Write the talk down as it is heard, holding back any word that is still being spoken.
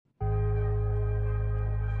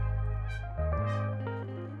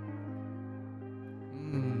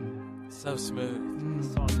So smooth.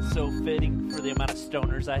 This song is so fitting for the amount of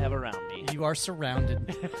stoners I have around me. You are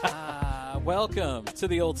surrounded. Welcome to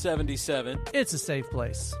the old 77 It's a safe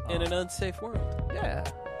place. in an unsafe world. Yeah.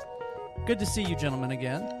 Good to see you gentlemen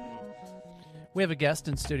again. We have a guest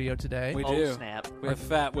in studio today. We Oh, do. snap. We have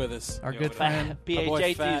Phat with us. Our good friend.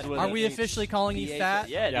 boy Phat. PHAT's with Are us. we officially calling you Phat?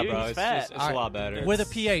 Yeah, Yeah, dude, bro, he's it's fat. just, it's a lot better. With a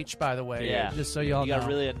PH, by the way. Yeah. Just so y'all You know. gotta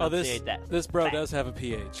really Oh, enunciate that. this bro Fat. does have a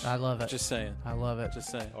PH. I love it. Just saying. I love it. Just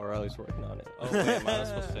saying. Or at least working on it. Oh, wait, am I not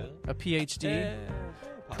supposed to say that? A PhD. Yeah.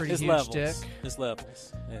 Pretty His huge levels. dick. His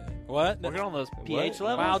levels. Yeah. What? Working on those pH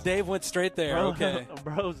levels. Wow, Dave went straight there. Bro, Okay.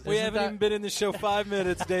 bros. We Isn't haven't that- even been in the show 5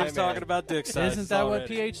 minutes. Dave's Hey, man. talking about dick sizes Isn't that what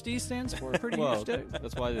already. PhD stands for? Pretty Well, huge dick.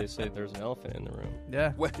 that's why they say there's an elephant in the room.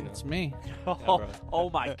 Yeah. Well, It's me. Oh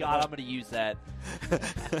my God, I'm gonna use that.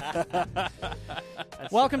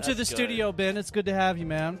 Welcome to that's the good. studio, Ben. It's good to have you,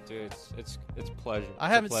 man. Dude, it's a pleasure. I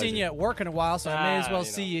It's a haven't seen pleasure. you at work in a while, so I may as well you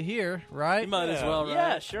see know. you here, right? You might as well, right?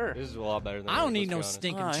 Yeah, sure. This is a lot better than I don't it need was, no let's be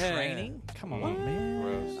stinking Oh, yeah. training. Come on, man.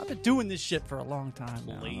 Gross. I've been doing this shit for a long time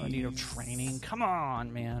now. I need no Please. training. Come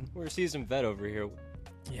on, man. honest. We're a seasoned vet over here.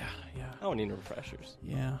 Yeah, I don't need no refreshers.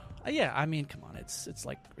 yeah. Yeah, I mean, come on. It's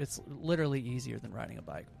like it's literally easier than riding a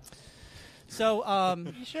bike. So,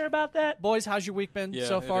 You sure about that? boys, how's your week been Yeah,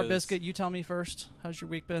 so it far? is. Biscuit, you tell me first. How's your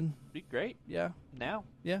week been? Be great. Yeah, Now,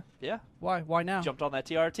 yeah. yeah. Why? Why now? Jumped on that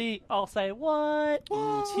TRT. I'll say what?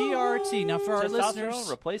 TRT. Now, for our Testosterone listeners.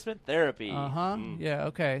 replacement therapy. Uh-huh. Yeah,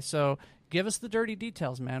 okay. So, give us the dirty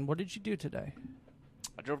details, man. What did you do today?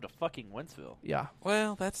 I drove to fucking Wentzville. Yeah.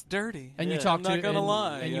 Well, that's dirty. And you Yeah, talked I'm to not gonna and-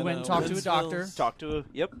 lie. and you went and talked to a doctor? Talked to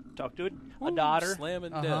a daughter.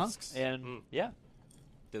 Slamming Uh-huh. discs. And yeah,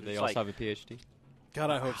 Did they It's also like- have a PhD? God,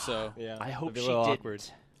 I hope so. Yeah. I hope It'd be she a little didn't. awkward.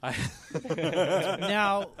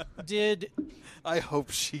 Now, did I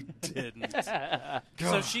hope she didn't.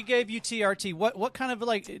 so she gave you TRT? What kind of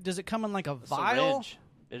like does it come in like a vial? Syringe.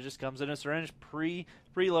 It just comes in a syringe,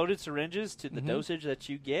 preloaded syringes to the dosage that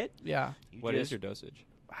you get. Yeah. You What is just- your dosage?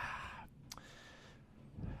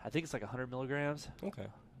 I think it's like 100 milligrams. Okay.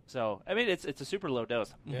 So I mean, it's a super low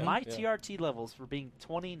dose. Yeah, My yeah. TRT levels for being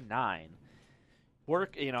 29.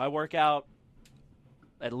 I work out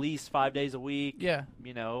at least 5 days a week. Yeah.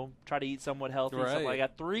 Try to eat somewhat healthy. Right. Something like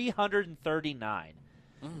that. 339.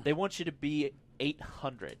 They want you to be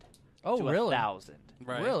 800 Oh, to really? 1,000.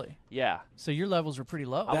 Right. Really? Yeah. So your levels were pretty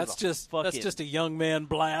low. I was That's a just fucking- a young man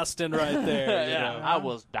blasting right there. you Yeah, know? I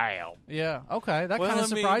was down. Yeah. Okay. That Well, kind I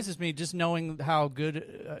of mean- surprises me, just knowing how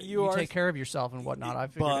good You you are- take care of yourself and whatnot. I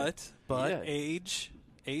figured. But Yeah. age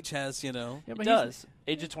has Yeah, It but does.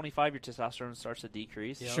 Age of 25, your testosterone starts to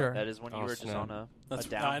decrease. Sure. That is when you Oh, were just snap. on a That's-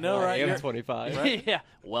 downhill. I know, right? I am You're- 25. yeah.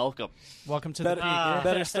 Welcome. Welcome to better, the peak. Yeah.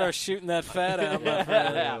 better start shooting that fat out, my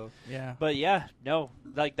friend. Yeah. Yeah. But yeah, no,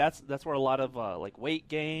 like that's where a lot of like weight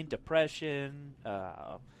gain, depression,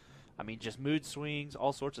 just mood swings,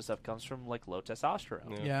 all sorts of stuff comes from like low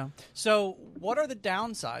testosterone. Yeah. So, what are the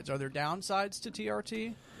downsides? Are there downsides to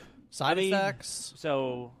TRT? Side effects?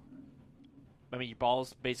 So, your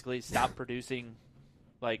balls basically stop producing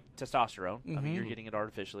like testosterone. You're getting it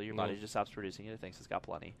artificially. Your body just stops producing it. It thinks it's got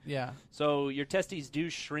plenty. Yeah. So your testes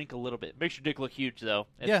do shrink a little bit. Makes your dick look huge though.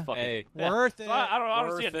 It's Yeah. fucking, Hey. Worth it. So I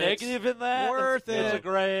don't see a Worth it. negative in that. Worth It's a it.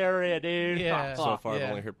 gray area, dude. Yeah. So far, Yeah. I've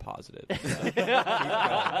only heard positive.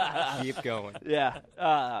 Keep going. Yeah.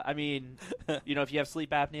 If you have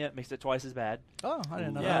sleep apnea, it makes it twice as bad. Oh, I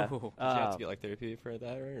didn't know Yeah. that. Did you have to get like therapy for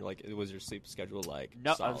that, or like was your sleep schedule like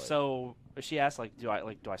No. solid? So she asked, like, do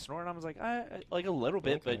I snore? And I was like, I like a little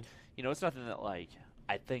bit, Okay. but it's nothing that like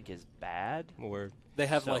I think is bad. Word. They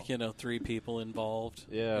have So- 3 people involved.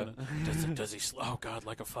 Yeah. Does he? Oh God,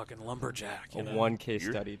 like a fucking lumberjack. A one case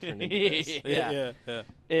study turned into this. Yeah. yeah.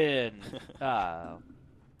 And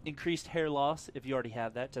increased hair loss if you already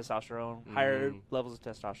have that testosterone. Higher levels of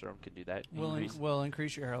testosterone could do that. Increase- Will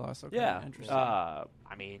increase your hair loss. Okay. Yeah.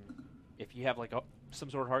 Interesting. If you have like some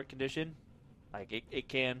sort of heart condition, like it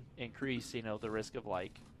can increase, the risk of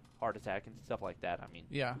like heart attack and stuff like that.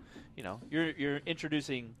 Yeah. You're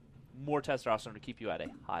introducing more testosterone to keep you at a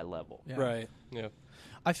high level. Yeah. Right. Yeah.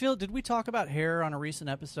 I feel. Did we talk about hair on a recent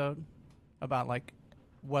episode? About like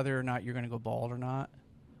whether or not you're going to go bald or not?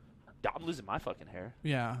 I'm losing my fucking hair.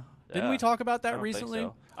 Yeah. Didn't Yeah. we talk about I that don't recently?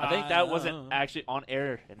 Think so. I think that wasn't actually on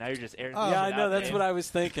air, and now you're just airing. Oh. this Yeah, shit I know. out That's there. what I was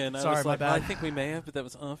thinking. I Sorry, was my like, bad. I think we may have, but that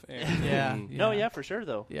was off air. Yeah. No, yeah, for sure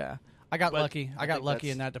though. Yeah. I got But lucky. I I got think lucky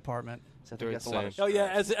that's- in that department. So I Do think it that's a lot of Oh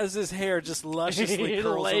yeah, stress. as his hair just lusciously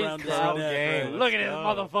curls Laid around his curl neck. game. right? Look at this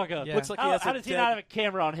motherfucker. Yeah. Looks like he has How a does he dead- not have a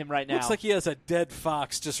camera on him right now? Looks like he has a dead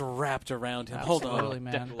fox just wrapped around him. Hold Absolutely, on.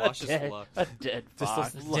 man. Luscious dead, locks. a dead Just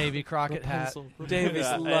fox. a Davy Crockett hat. Davy's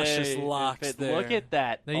luscious Hey, locks Fit, there. Look at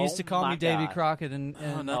that. They used to call my me Davy God. Crockett and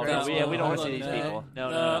Oh, no, Oh, that's no, yeah, we don't want to Hold see on, these no. people. No,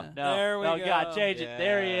 No, no, no. there we no, go. God, change it.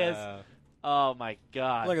 There he is. Oh, my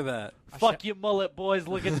God. Look at that. Fuck you, mullet boys.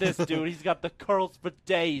 Look at this dude. He's got the curls for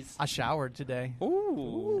days. I showered today.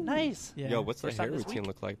 Ooh. Nice. Yeah. Yo, what's the First time hair this routine week.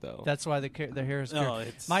 look like though? That's why the hair is. No, curly.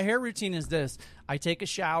 it's- My hair routine is this: I take a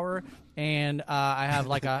shower and I have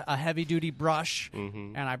like a heavy duty brush,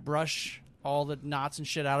 Mhm. and I brush all the knots and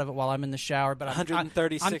shit out of it while I'm in the shower. But I'm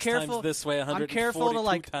 136 I'm careful, times this way, I'm 142 careful to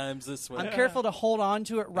like. times this way. I'm careful to hold on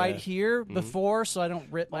to it right Yeah. here before, so I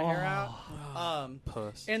don't rip my hair out.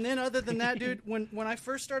 Puss. And then other than that, dude, when I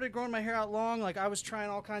first started growing my hair out long, like I was trying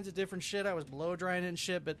all kinds of different shit. I was blow drying it and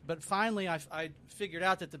shit, but finally I figured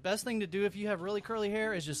out that the best thing to do if you have really curly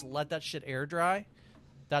hair is just let that shit air dry.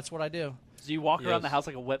 That's what I do. Do you walk around Yes. the house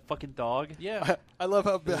like a wet fucking dog? Yeah. I love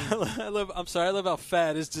how I love how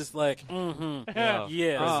Phat is just like, Yeah.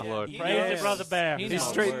 yes. Praise the Lord. Praise Yes. your brother bear. He He knows.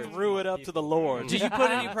 straight Word. threw it up to the Lord. Did you put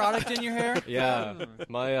any product in your hair? Yeah,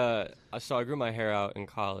 my so I grew my hair out in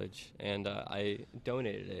college, and I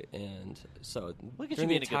donated it, and so Look at during you the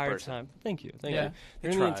being a good entire person. time, thank you. Yeah.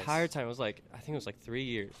 During He the tries. entire time, it was like I think it was like 3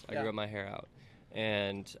 years. I Yeah. grew my hair out,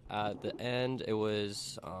 and at the end, it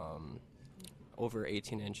was over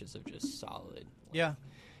 18 inches of just solid. Yeah.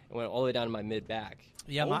 It went all the way down to my mid back.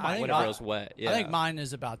 Yeah, I think whenever it was wet. Yeah, I think mine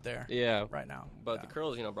is about there Yeah, right now. but yeah. the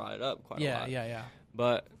curls, brought it up quite a Yeah, lot. yeah.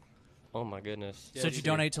 But oh my goodness. So did you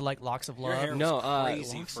donate to like Locks of Your Love? hair- No, was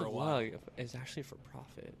crazy Locks for a of while. Love is actually for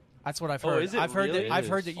profit. That's what I've Oh, heard. is it I've heard really? that. I've It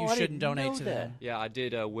heard is. that Oh, you I shouldn't didn't donate know to that. them. Yeah, I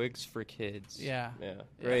did Wigs for Kids. Yeah. Yeah.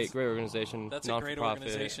 Yes. Great organization. That's a great non-for-profit.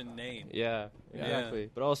 organization name. Yeah, Yeah. exactly.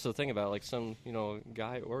 But also think about it, like some,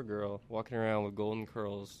 guy or girl walking around with golden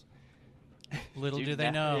curls. Little Dude, do they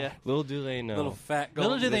that- know. yeah. Little do they know. Little fat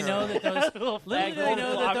Little do they golden know girl. that those. Little Little fat do they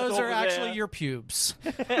know that gold those locks are over actually there. your pubes.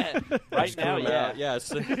 Right now, yeah. Yes.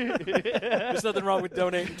 There's nothing wrong with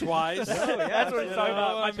donating twice. That's what he's talking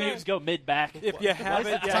about. My pubes go mid back. If you have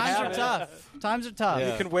it, you Times have are it. tough. Times are tough.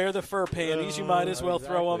 Yeah. You can wear the fur panties. You might as well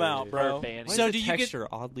throw them out, bro. Band. So So do the you get- texture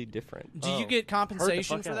oddly different? Do you get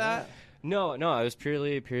compensation fuck for out of that? No, it was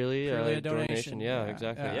purely a donation. Yeah, Yeah,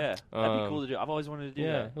 exactly. yeah. Yeah, that'd be cool to do. I've always wanted to do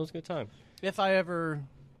Yeah, that. it was a good time. If I ever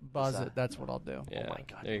buzz What's it, that's what I'll do. Yeah, Oh my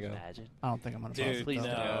god, there you go. imagine. I don't think I'm gonna Dude, buzz it. please though.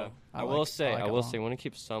 no. Yeah. I like- will say, like I it will long. say, want to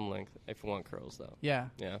keep some length if you want curls, though. Yeah,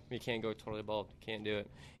 Yeah, you can't go totally bald. You can't do it.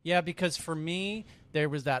 yeah. Because for me, there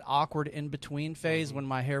was that awkward in between phase when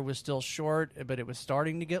my hair was still short, but it was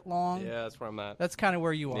starting to get long. Yeah, that's where I'm at. That's kind of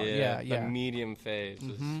where you are. Yeah, The medium phase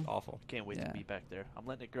is awful. Can't wait Yeah. to be back there. I'm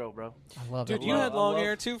letting it grow, bro. I love Dude, it. you had I long love-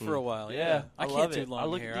 hair too for a while. I love can't it. do long I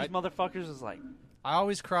look hair. at these motherfuckers as like, I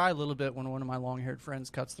always cry a little bit when one of my long-haired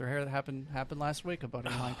friends cuts their hair. That happened last week. A buddy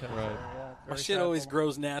of mine cut. Right. My shit always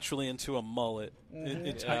grows naturally into a mullet.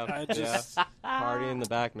 I just, Party in the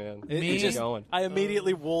back, man. it Me- just going. I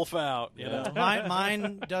immediately wolf out. You know.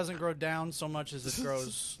 Mine doesn't grow down so much as it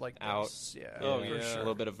grows like Out. this. Yeah, Oh, for yeah. A sure.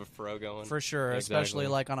 little bit of a fro going. For sure, Exactly. especially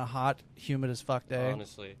like on a hot, humid as fuck day.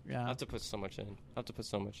 Honestly, Yeah. I have to put so much in.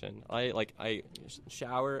 I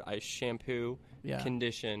shower, I shampoo, Yeah.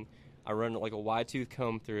 condition, I run like a wide tooth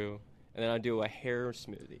comb through, and then I do a hair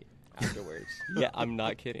smoothie afterwards. Yeah, I'm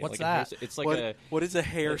not kidding. What's like a hair that? it's like What is a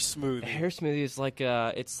hair a smoothie? hair smoothie is like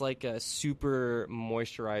a super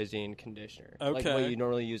moisturizing conditioner. Like Okay. what you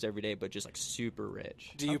normally use every day, but just like super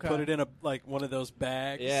rich. Do you Okay. put it in a one of those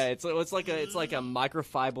bags? Yeah, it's like a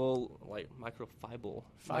microfiber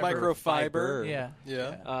Microfiber.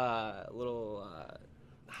 Yeah. little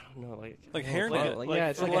I don't know, like hair net. yeah,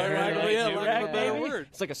 it's like a lack hair of- net. yeah, lack of a better maybe? word.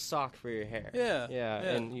 It's like a sock for your hair. Yeah, yeah. yeah.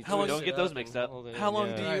 And you How long- twist Don't it get those up mixed and up. hold it How in, long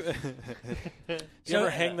yeah. do you? you So- ever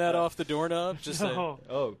hang that off the doorknob? Just say,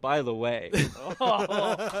 Oh, by the way,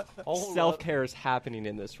 self care is happening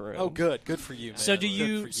in this room. oh, good for you, man. So do Good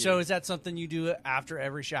you? for you. So is that something you do after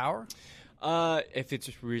every shower? If it's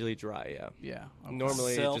really dry, yeah. Yeah. Okay.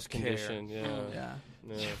 Normally, just Self-care. condition. Yeah. Yeah.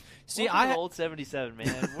 Yeah. See, welcome to I the old 77,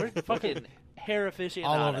 man. We're fucking hair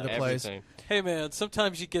aficionados. All over the place. Everything. Hey, man,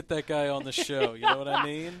 sometimes you get that guy on the show. You know what I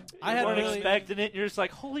mean? I You had weren't really- expecting it, and you're just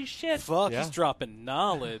like, holy shit. Fuck, Yeah. he's dropping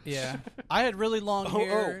knowledge. Yeah. I had really long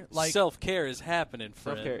hair. Like self-care is happening,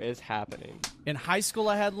 friend. Self care is happening. in high school,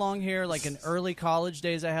 I had long hair. Like in early college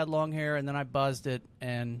days, I had long hair, and then I buzzed it,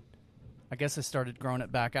 and I guess I started growing it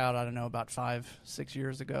back out, I don't know, about 5-6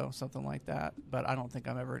 years ago, something like that. But I don't think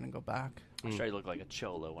I'm ever going to go back. I'm sure you look like a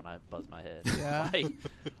cholo when I buzz my head. Yeah. Like,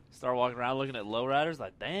 start walking around looking at lowriders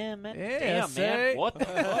like, damn, man. Yeah, Damn, man. What the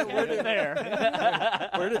fuck happened there?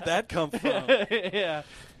 Where did that come from? Yeah.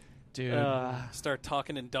 Dude. Start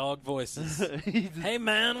talking in dog voices. Hey,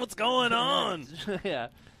 man, what's going on? Yeah.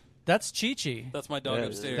 That's Chi-Chi. That's my dog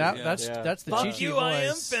upstairs. That's the Fuck Chi-Chi you, voice. I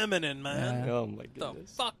am feminine, man. Yeah. Oh my Get the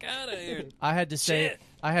goodness. fuck out of here. I had to save. Shit.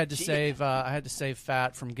 I had to save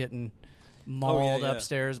Phat from getting mauled yeah.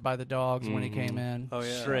 upstairs by the dogs when he came in. Oh,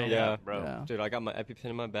 yeah. Straight Yeah. up, bro. Yeah. Dude, I got my EpiPen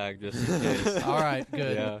in my bag just in case. All right,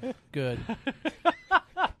 good, Yeah. good.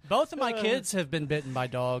 Both of my kids have been bitten by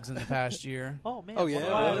dogs in the past year. Oh, man. Oh, yeah?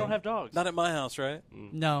 Why I Really? don't have dogs? Not at my house, right?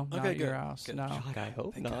 No, not Okay, at your good. house. Good. No, God, I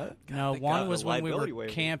hope not. no. thank One God. was The when we liability were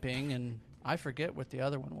waiver. camping, and I forget what the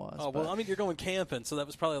other one was. Oh, but well, I mean, you're going camping, so that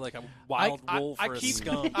was probably like a wild wolf or a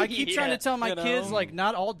skunk. I keep trying to tell my You know? kids, like,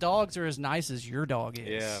 not all dogs are as nice as your dog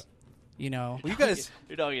is. Yeah. You know, Well, you guys,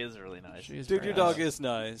 Your dog is really nice. She's dude, very your nice. dog is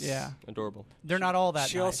nice. Yeah, Adorable. they're not all that.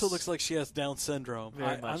 She nice. also looks like she has Down syndrome.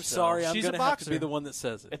 Very much I'm so. sorry, I'm She's going a to have to be boxer. the one that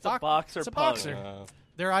says it. It's a boxer It's a pug. boxer.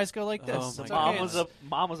 Their eyes go like this. Oh, It's my okay. God.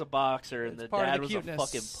 Mom was a boxer, and It's the part of dad the was cuteness. a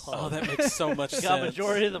fucking pug. Oh, that makes so much sense. Got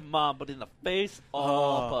majority of the mom, but in the face,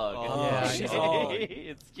 all pug. oh, Yeah, I she's know. on.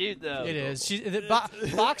 It's cute though. It is.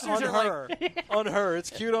 Boxers On are her. like On her. It's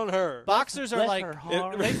cute on her. boxers are Bless like her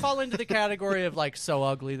heart. they fall into the category of like so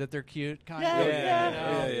ugly that they're cute. Kind of.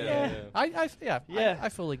 Yeah. I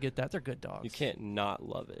fully get that. They're good dogs. You can't not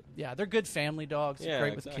love it. Yeah, they're good family dogs. They're Yeah,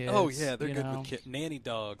 great exactly. with kids. Oh, yeah, they're you good know? with nanny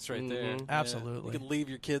dogs right there. Mhm. Yeah. Absolutely. You can leave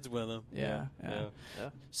your kids with them. Yeah. Yeah.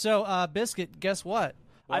 So, Biscuit, guess what?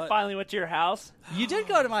 I finally went to your house. You did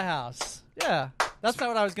go to my house. Yeah, that's not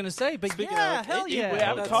what I was going to say, but Speaking yeah, of- hell We yeah. have been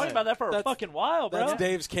That's- talking about that for a that's- fucking while, bro. That's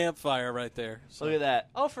Dave's campfire right there. So. Look at that.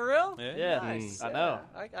 Oh, for real? Yeah. Yeah, Nice. I know.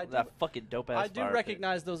 I do, That fucking dope ass. I do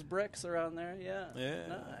recognize those bricks around there. Yeah. Yeah.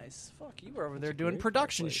 Nice. Fuck, you were over there a doing great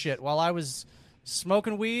production fireplace. shit while I was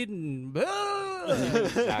smoking weed and.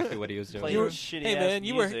 Exactly what he was doing. Play You your were- shitty Hey, ass man,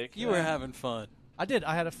 you music. were having fun. I did.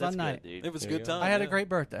 I had a fun That's night. good, dude. It was a There you good go. time. I had a yeah. great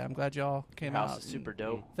birthday. I'm glad y'all came Your house out. is super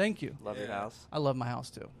dope. Thank you. Love your house. I love my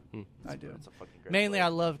house too. Hmm. I do. It's a fucking great Mainly, place. I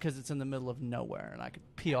love because it's in the middle of nowhere, and I could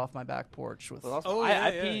pee off my back porch with. Well, also, Oh, I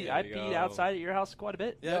yeah, peed. yeah. I There you peed go. outside at your house quite a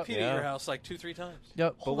bit. Yeah, I peed at Yeah. your house like 2-3 times.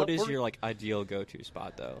 Yep. But what is we're- your like ideal go-to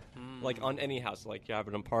spot though? Like on any house, like you're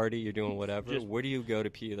having a party, you're doing whatever. Just Where do you go to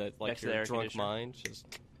pee? That like next to the your air drunk conditioner. mind just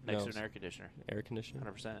Next knows? to an air conditioner. Air conditioner.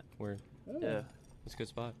 100%. Where? Yeah. It's a good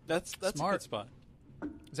spot. That's a Smart. good spot.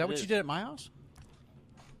 Is that It what is. you did at my house?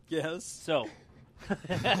 Yes. So,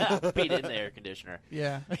 peed in the air conditioner.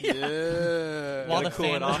 Yeah. Yeah. While the Gotta cool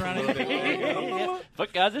fan it was off a running. little bit.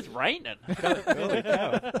 But guys, it's raining.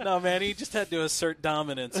 No, man, he just had to assert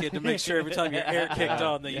dominance. He had to make sure every time your air kicked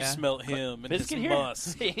on that you Yeah. smelt him and Biscuit his here.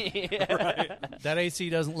 muss. That AC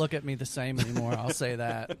doesn't look at me the same anymore. I'll say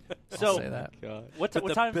that. I'll So- say that. God. What But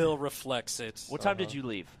the time? bill reflects it. What time did you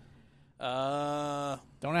leave?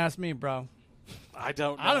 Don't ask me, bro. I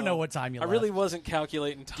don't know. I don't know what time you I left. really wasn't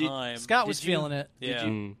calculating time. Scott was Did you- feeling it.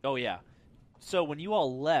 yeah. Oh yeah. So when you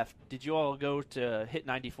all left, did you all go to hit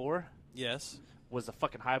 94? Yes. Was the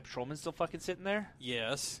fucking high patrolman still fucking sitting there?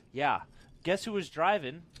 Yes. Yeah. Guess who was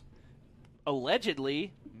driving?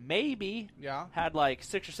 Allegedly, maybe Yeah. had like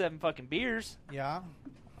 6 or 7 fucking beers. Yeah.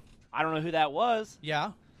 I don't know who that was.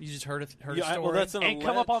 Yeah. You just heard a Yeah, story. well, that's an And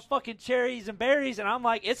come up on alleged- fucking cherries and berries, and I'm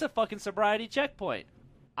like, it's a fucking sobriety checkpoint.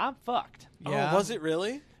 I'm fucked. Yeah. Oh, was it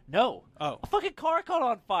really? No. Oh. A fucking car caught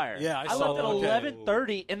on fire. Yeah, I I saw left at that. Okay.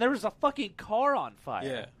 11:30, and there was a fucking car on fire.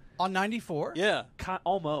 Yeah. on 94? Yeah.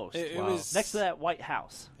 Almost. It Wow. was Next to that White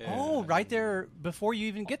House. Yeah. Oh, right there before you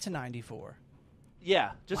even get to 94.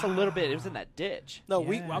 Yeah, just a little bit. It was in that ditch. No,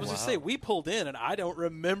 Yeah. I was Wow. just say we pulled in, and I don't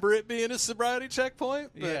remember it being a sobriety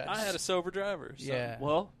checkpoint. But Yeah. I had a sober driver. So. Yeah.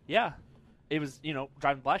 Well, yeah. It was,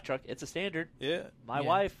 driving black truck. It's a standard. Yeah. My Yeah.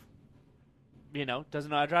 wife, doesn't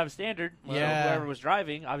know how to drive a standard. Well, Yeah. Whoever was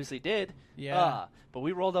driving obviously did. Yeah. But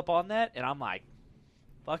we rolled up on that, and I'm like,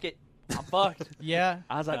 fuck it. I'm fucked. Yeah.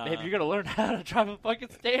 I was like, Nah. babe, you're going to learn how to drive a fucking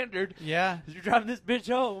standard. Yeah. 'Cause you're driving this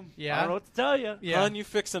bitch home. Yeah. I don't know what to tell you. Yeah. Hun, you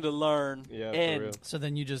fixing to learn. Yeah, And- for real. So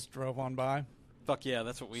then you just drove on by? Fuck yeah,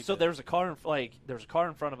 that's what we So did. there was a car in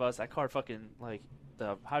front of us. That car fucking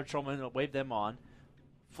the highway patrolman waved them on,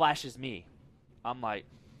 flashes me. I'm like,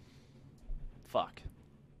 fuck.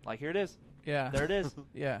 Like here it is. Yeah. There it is.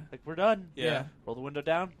 Yeah. Like we're done. Yeah. Roll the window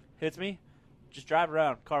down. Hits me. Just drive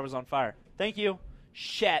around. Car was on fire. Thank you.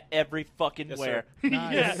 shat every fucking Yes, where. sir.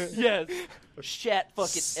 Nice. yes. Shat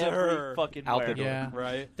fucking Sir. every fucking Out where. the door. Yeah.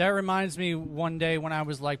 Right. That reminds me, one day when I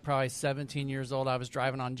was like probably 17 years old, I was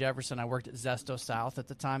driving on Jefferson. I worked at Zesto South at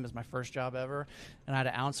the time as my first job ever, and I had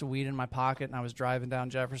an ounce of weed in my pocket, and I was driving down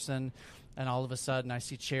Jefferson, and all of a sudden I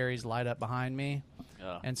see cherries light up behind me,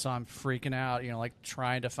 and so I'm freaking out, like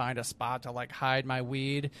trying to find a spot to like hide my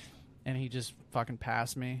weed, and he just fucking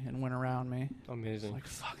passed me and went around me. Amazing. Like,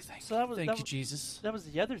 fuck, thank So you, that was- thank that you, was- Jesus. That was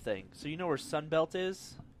the other thing. So you know where Sunbelt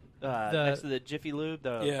is? Next to the Jiffy Lube,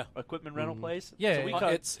 the Yeah. equipment rental place. Yeah, So we yeah. come,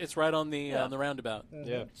 It's right on the Yeah. on the roundabout.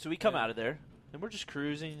 Yeah. so we come out of there, and we're just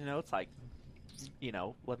cruising. It's like,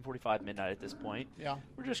 11:45 midnight at this point. Yeah.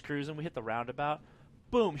 We're just cruising. We hit the roundabout.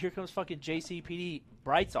 Boom! Here comes fucking JCPD.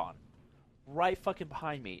 Brights on, right fucking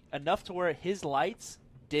behind me. Enough to where his lights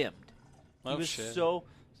dimmed. He Oh, was shit. so.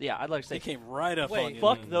 Yeah, I'd like to say, He came right up Wait, on you.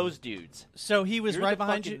 fuck those dudes. So he was You're right the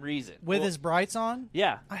behind fucking you reason. with Well, his brights on?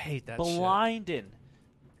 Yeah, I hate that shit. blinding.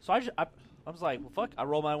 So I was like, well, fuck. I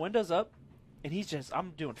roll my windows up, and I'm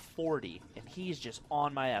doing 40, and he's just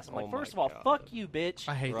on my ass. I'm like, Oh my first of all, God. fuck you, bitch.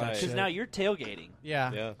 I hate that Right. shit. Because now you're tailgating.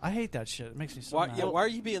 Yeah. Yeah. I hate that shit. It makes me so Why, mad. yeah, why are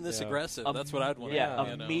you being this Yeah. aggressive? That's what I'd want. Yeah,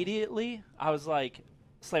 to know. immediately, I was like,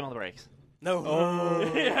 slam on the brakes. No.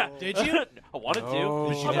 yeah. Did you? I wanted No. to.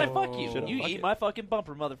 I was like, fuck you. Should've. You Fuck eat it. my fucking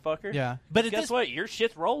bumper, motherfucker. Yeah. But at Guess this what? Your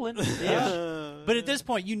shit's rolling. But at this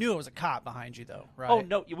point, you knew it was a cop behind you, though, right? Oh,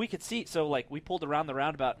 no. We could see. So, like, we pulled around the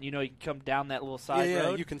roundabout, and, you come down that little Yeah, side yeah,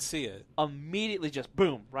 road. you can see it. Immediately just,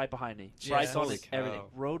 boom, right behind me. Yeah. Brights on Holy it, everything. cow.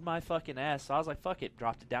 Rode my fucking ass. So I was like, fuck it.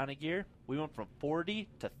 Dropped it down a gear. We went from 40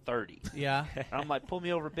 to 30. Yeah. And I'm like, pull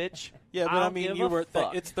me over, bitch. Yeah, but I I don't mean, give you a were.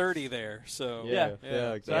 fuck. It's 30 there, so Yeah. Yeah. Yeah.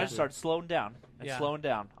 So I Exactly. just started slowing down and Yeah. slowing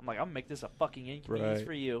down. I'm like, I'm going to make this a fucking inconvenience Right.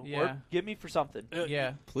 for you. Yeah. Or give me for something.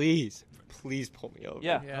 Yeah. Please pull me over.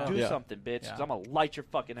 Yeah, Yeah. do Yeah. something, bitch, because Yeah. I'm going to light your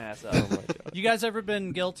fucking ass up. Oh my God. You guys ever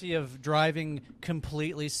been guilty of driving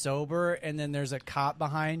completely sober and then there's a cop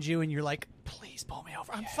behind you and you're like, please pull me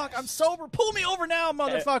over. I'm sober. Pull me over now,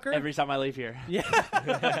 motherfucker. Every time I leave here. yeah.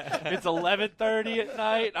 It's 11:30 at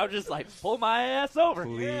night. I'm just like, pull my ass over.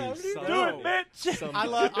 Please. Do it, bitch. I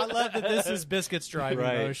love that this is Biscuit's driving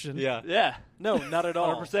Right. motion. Yeah. Yeah, no, not at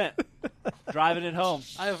all. 100%. Driving it home.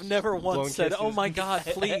 I have never Blowing once said, kisses. "Oh my God,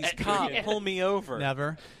 please, cop, pull me over."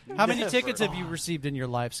 Never. How many Never. tickets have you received in your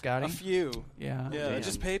life, A Scotty? few. Yeah. Yeah, I Damn.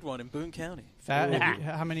 just paid one in Boone County. Fat,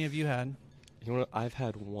 how many have you had? You know what? I've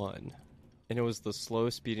had one, and it was the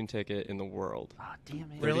slowest speeding ticket in the world. Ah,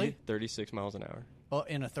 damn it. Really? 36 miles an hour Well,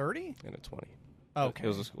 in a 30? and a 20. Okay. It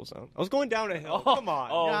was a school zone. I was going down a hill. Oh, Come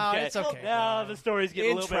on. Oh, No, okay. it's okay. Now the story's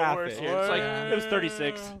getting In a little traffic. bit worse here. It's like, it was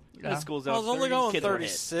 36. Yeah. The school zone. I was only 30 going kids were hit.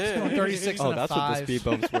 36. 36 Oh, and a that's what the 5. speed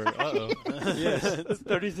bumps were. Uh-oh. It's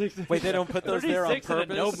 36. Wait, they don't put those there on 36 and a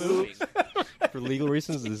purpose? no moving. For legal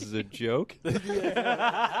reasons, this is a joke. No,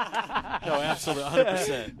 absolutely,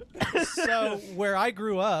 100%. So where I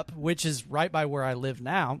grew up, which is right by where I live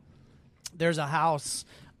now, there's a house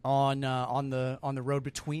on the road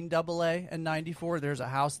between AA and 94. There's a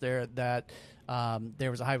house there that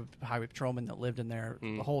there was a highway patrolman that lived in there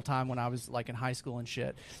the whole time when I was like in high school and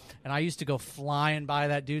shit. And I used to go flying by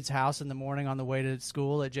that dude's house in the morning on the way to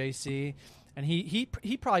school at JC. And he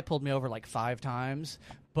probably pulled me over like 5 times,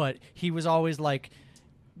 but he was always like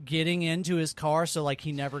getting into his car, so like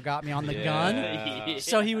he never got me on the gun. Yeah.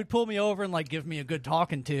 So he would pull me over and like give me a good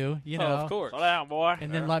talking to, you know. Oh, of course. Slow down, boy.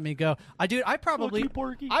 And then let me go. I probably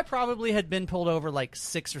Porky. I probably had been pulled over like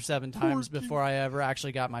 6 or 7 times before I ever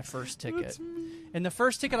actually got my first ticket. And the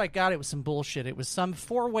first ticket I got, it was some bullshit. It was some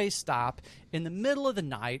 4-way stop in the middle of the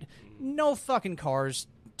night. No fucking cars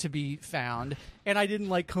to be found, and I didn't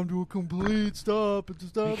like come to a complete stop at the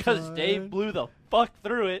stop Because sign. Dave blew the fuck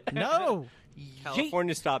through it. No,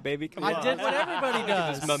 California stop, baby. Come on. I did what everybody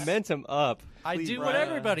This does. momentum up. I Please. do what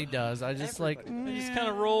everybody does. I just like They just kind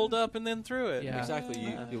of rolled up and then through it. Yeah. Exactly.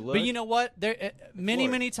 You look. But you know what? There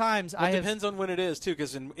many times Well, I it have. depends on when it is too,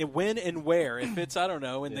 because in when and where. If it's in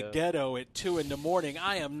the Yeah. ghetto at 2 a.m,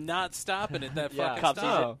 I am not stopping at that Yeah. fucking Cop sees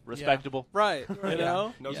stop. it. Respectable. Right, you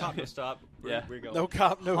know, no top, no stop. Yeah. We go. no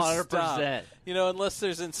cop, no 100%. stop. You know, unless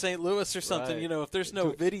there's in St. Louis or something. Right. You know, if there's no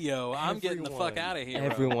Dude, video, I'm getting the fuck Everyone- out of here.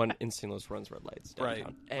 Everyone in St. Louis runs red lights Right.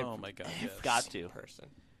 downtown. Oh my God. Yes. Got to. Person.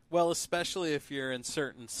 Well, especially if you're in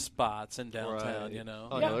certain spots in downtown, Right. you know.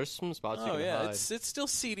 Oh, Yeah. no, there's some spots you Oh can yeah, hide. it's still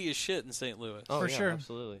seedy as shit in St. Louis. Oh, For yeah, sure.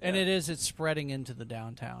 absolutely. And yeah. it's spreading into the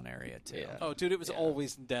downtown area too. Yeah. Oh, dude, it was Yeah.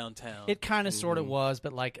 always in downtown. It kind of sort of was,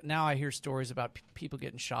 but like now I hear stories about people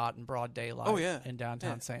getting shot in broad daylight Oh, yeah. in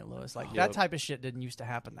downtown Yeah. St. Louis. Like Yep. that type of shit didn't used to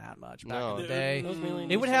happen that much back No. in the day. That was mainly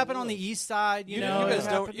in It would St. happen on the Louis. east side, you you, know. you it guys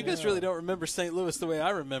don't. happened- You guys really don't remember St. Louis the way I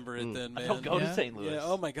remember it. Then, I man. don't go Yeah. to St. Louis. Yeah.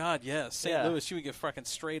 Oh my God. Yeah. St. Yeah. Louis, you would get fucking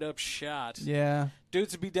straight up shot. Yeah.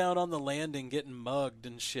 Dudes would be down on the landing getting mugged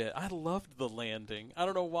and shit. I loved the landing. I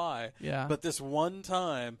don't know why. Yeah. But this one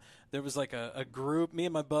time, there was like a group. Me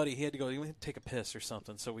and my buddy, he had to go. He went to take a piss or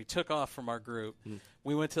something. So we took off from our group.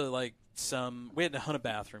 We went to like we had to hunt a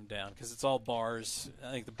bathroom down because it's all bars.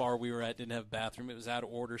 I think the bar we were at didn't have a bathroom. It was out of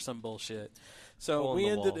order, some bullshit. So Hole in we the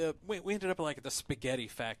ended wall. up we ended up like at the spaghetti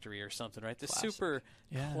factory or something, right? This Classic. super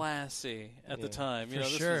Yeah. classy at the Yeah. time. You For know,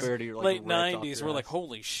 this sure. was Dirty, like, late ripped off '90s. your We're like, ass.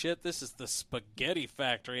 holy shit, this is the spaghetti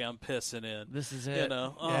factory I'm pissing in. This is You it.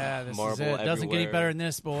 know, Yeah, this is Marble it. Doesn't get any everywhere. better than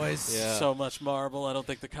this, boys. Yeah. So much marble. I don't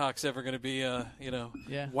think the cock's ever going to be,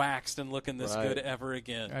 Yeah. waxed and looking this Right. good ever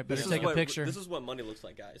again. All right, better This is take a what- picture. This is what money looks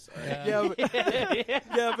like, guys. All right. Yeah. Yeah, but,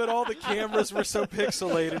 yeah, but all the cameras were so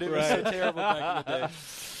pixelated. It was so terrible back in the day.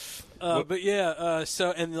 But yeah,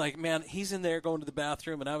 so and like, man, he's in there going to the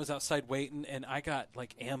bathroom, and I was outside waiting, and I got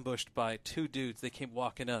like ambushed by two dudes. They came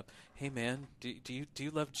walking up. Hey, man, do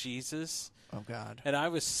you love Jesus? Oh God. And I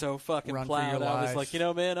was so fucking Run for your proud. I was life.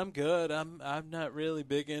 like, man, I'm good. I'm not really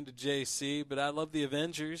big into JC, but I love the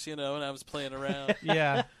Avengers, and I was playing around.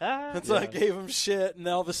 Yeah. And so I gave him shit, and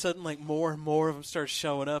all of a sudden, like, more and more of them started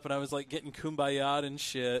showing up, and I was like getting kumbaya and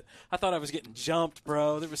shit. I thought I was getting jumped,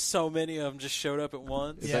 bro. There was so many of them just showed up at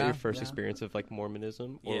once. Is Yeah. that your first Yeah. experience of like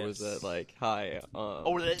Mormonism, or was Yes. that like, hi?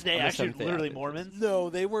 Oh, they I'm a actually Seventh-day literally Adventist. Mormons? No,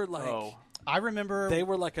 they were like. Oh. I remember They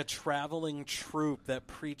were like a traveling troupe that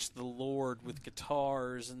preached the Lord with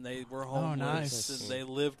guitars, and they were homeless, nice. and they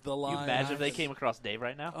lived the life. You imagine if they came across Dave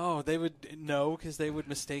right now? Oh, they would no, because they would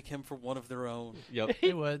mistake him for one of their own. Yep.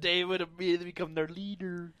 It would. Dave would immediately become their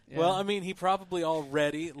leader. Yeah. Well, I mean, he probably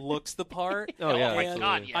already looks the part. Oh, yeah, and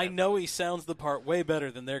absolutely. I know he sounds the part way better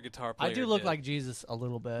than their guitar player. I do look did. like Jesus a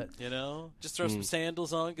little bit. just throw some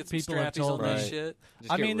sandals on, get some People have strappies on told that me. shit.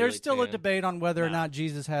 Just I get mean, there's really still a tan. debate on whether or Nah. not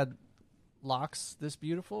Jesus had locks this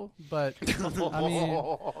beautiful, but I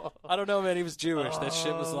mean, I don't know, man. He was Jewish. That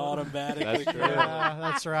shit was automatically That's good. true. yeah,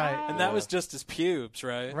 that's right. And that was just his pubes,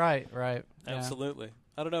 right? Right. Yeah. Absolutely.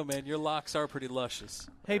 I don't know, man. Your locks are pretty luscious.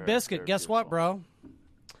 Hey, Very, Biscuit, very guess what, bro?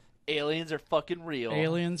 Aliens are fucking real.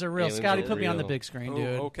 Aliens are real. Aliens Scotty, are put me on the real. big screen, Oh,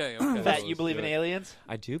 dude. okay. Fat, you believe in do it. aliens?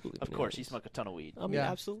 I do believe. Of in course, you aliens. smoke a ton of weed. I mean,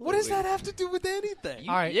 Yeah. absolutely. What does that have to do with anything?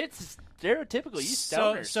 All right. It's stereotypical. You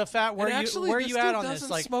stoners. So Fat, where And you actually, where this you dude at on doesn't this?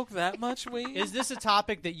 Like, smoke that much weed? is this a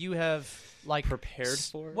topic that you have like Prepared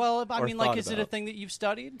for? Well, I or mean, like, thought is it a about? thing that you've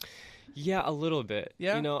studied? Yeah, a little bit.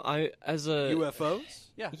 Yeah? You know, I as a UFOs?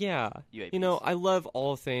 yeah. UAPs. You know, I love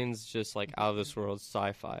all things just like out of this world,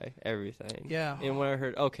 sci-fi, everything. Yeah. And when I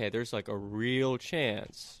heard, okay, there's like a real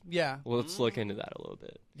chance. Yeah. Well, let's look into that a little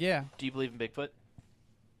bit. Yeah. Do you believe in Bigfoot?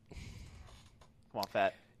 Come on,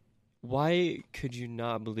 Fat. Why could you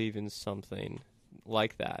not believe in something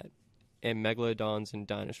like that? And megalodons and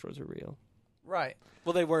dinosaurs are real Right.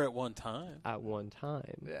 Well, they were at one time. at one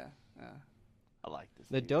time. Yeah. I like this.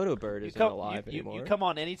 The dude. dodo bird You isn't come, alive you anymore. come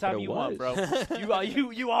on anytime But it you want, bro. was.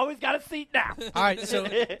 you always got a seat now. All right,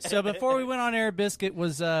 so before we went on air, Biscuit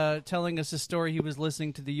was telling us a story. He was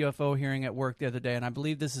listening to the UFO hearing at work the other day, and I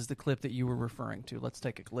believe this is the clip that you were referring to. Let's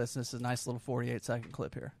take a listen. This is a nice little 48-second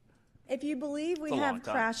clip here. If you believe we It's a long have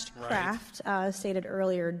time. crashed craft, stated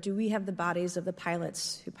earlier, do we have the bodies of the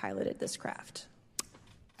pilots who piloted this craft?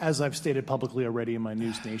 As I've stated publicly already in my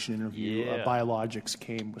News Nation interview, Yeah. Biologics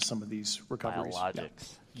came with some of these recoveries.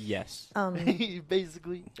 Biologics. Yes.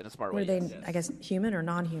 Basically. In a smart Were way. they, yes. I guess, human or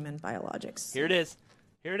non-human biologics? Here it is.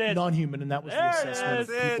 Here it is. Non-human, and that was the There it assessment of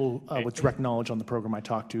is. people with direct knowledge on the program I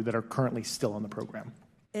talked to that are currently still on the program.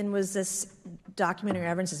 And was this documentary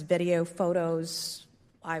evidence, this video, photos,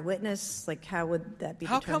 eyewitness? Like, how would that be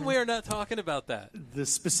How determined? come we are not talking about that? The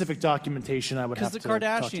specific documentation I would 'Cause have the to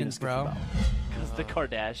talk to you Kardashians, Skip bro. about. Because the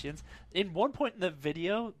Kardashians. In one point in the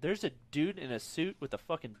video, there's a dude in a suit with a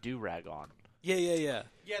fucking do-rag on. Yeah.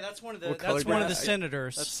 Yeah, that's one of What color that's one of did the I-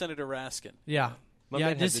 senators. That's Senator Raskin. yeah. My Yeah,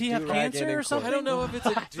 man does has he a have do-rag cancer and or a something? I don't know if it's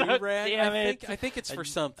a do-rag. Damn it. I think it's for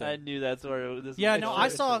something. I knew that's where this Yeah, was no, going. I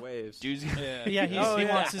It's saw. the waves. Dude's Yeah, he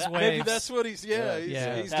wants his waves. Maybe that's what he's. Yeah.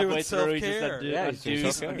 He's Halfway doing through, he just self-care. said, Yeah, he's doing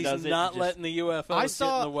dude, self-care. he He's does it, not he letting the UFOs I get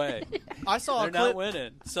saw- in the way. I saw They're a not clip.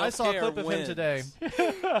 winning. I saw a Self-care clip of wins. him today.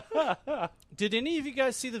 Did any of you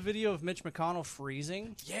guys see the video of Mitch McConnell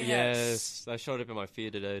freezing? Yes, that showed up in my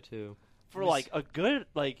feed today too. for like a good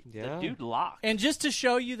the Yeah. dude locked. And just to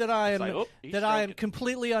show you that I am like, oh, he's that I am stroking.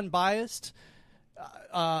 completely unbiased,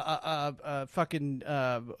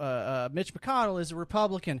 Mitch McConnell is a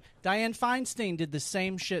Republican. Dianne Feinstein did the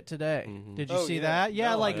same shit today. Did you Oh, see yeah. that?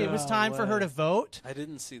 Yeah, No, like it was time for her to vote, I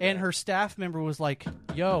didn't see that. and her staff member was like,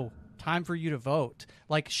 "Yo, time for you to vote."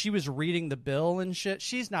 Like she was reading the bill and shit.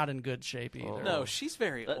 She's not in good shape either. No, she's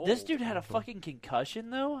very old. This dude had a fucking concussion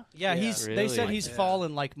though. Yeah, Yeah. he's. They Really? said he's Yeah.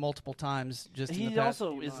 fallen like multiple times. Just in He the past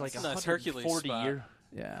also few is like months. Nice Hercules 140 spot. year.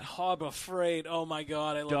 yeah. Hob Afraid. Oh my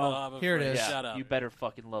god, I love Don't. the Hob Afraid. Here it is. Yeah, Shut up. you better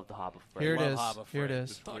fucking love the Hob Afraid. Here it Love is. Hob Here it Afraid.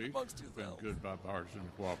 is. Talk Week amongst has been yourselves. good bipartisan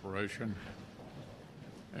cooperation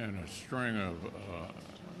and a string of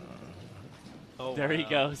There he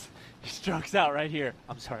goes. He strokes out right here.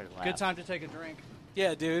 I'm sorry to laugh. Good time to take a drink.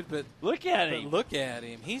 Yeah, dude, but Look at him. look at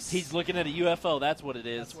him. He's He's looking at a UFO. That's what it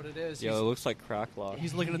is. That's what it is. Yo, it looks like crack lock.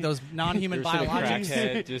 He's looking at those non-human You ever seen a biologics.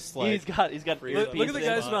 crackhead just like He's got look at the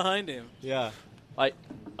guys behind him. yeah. like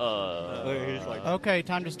He's like, Okay,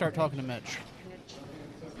 time to start talking to Mitch.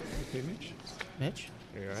 Okay, Mitch. Mitch,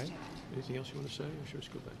 Are you all right? Anything else you want to say, or should we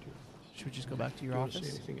just go back to your should we just go back to your you want to say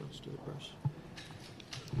office? anything else to the press?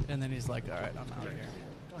 And then he's like, "All right, I'm out of here."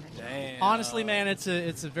 Damn. Honestly, man, it's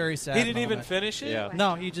a very sad. he didn't even moment. finish it. Yeah.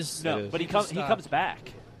 No, he just no, It is. but he just comes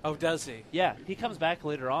back. Oh, does he? Yeah, he comes back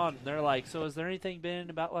later on. And they're like, "So, has there anything been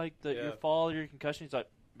about like your fall, your concussion?" He's like,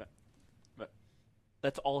 "Meh, meh."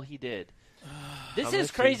 "That's all he did." This How is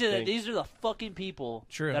much do crazy you that think- these are the fucking people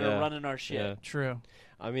True. that Yeah. are running our shit. Yeah. True.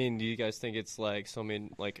 I mean, do you guys think it's like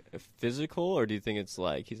something like physical, or do you think it's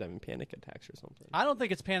like he's having panic attacks or something? I don't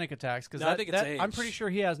think it's panic attacks because No, I think it's age. I'm pretty sure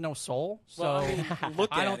he has no soul. So Well, I mean, look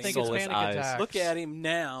I at don't him. think it's Soulless panic eyes. attacks. Look at him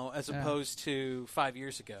now as Yeah. opposed to 5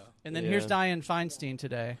 years ago. And then Yeah. here's Dianne Feinstein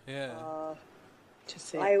today. Yeah.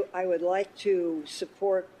 I would like to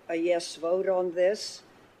support a yes vote on this.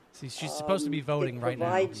 See, she's supposed to be voting it right now.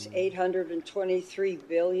 provides $823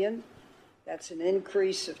 billion. That's an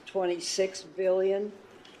increase of $26 billion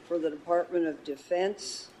for the Department of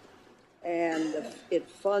Defense, and it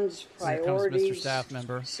funds Here comes Mr. priorities Staff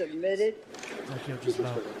Member. submitted. Like he'll just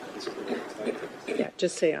vote. Yeah,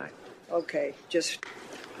 just say aye. Okay, just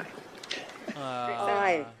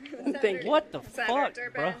aye. Thank you. What the fuck,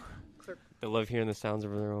 bro? They love hearing the sounds of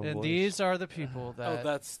their own And voice. these are the people Oh, that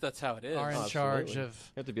that's how it is. are in Absolutely. charge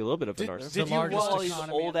of. You have to be a little bit of a Did- narcissist. did the you largest All these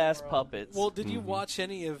economy in old the ass world. puppets. Well, did you watch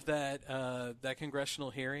any of that congressional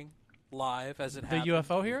hearing live as it The happened?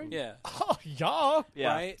 UFO hearing? Yeah. Oh, yeah. yeah,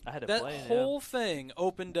 Right? I had to that play it, whole thing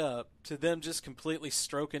opened up to them just completely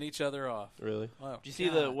stroking each other off. Really? Oh, Did you see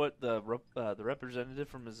God. the representative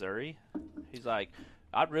from Missouri? He's like,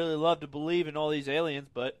 I'd really love to believe in all these aliens,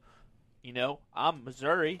 but I'm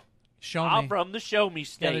Missouri. Show I'm me. from the show me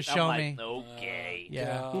state. Gotta show I'm me. like, okay.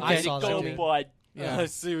 Yeah, God. I Get saw it that. go, Dude. bud. Yeah. I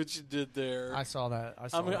see what you did there. I saw that. I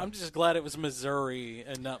saw I'm, that. I'm just glad it was Missouri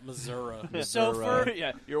and not Missouri. So for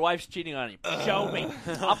yeah, your wife's cheating on you. Show me.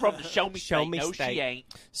 I'm from the show me Show state. me No, state. she ain't.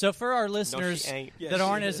 So for our listeners ain't. Yes, that she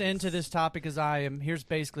aren't as is. into this topic as I am, here's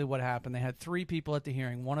basically what happened. They had 3 people at the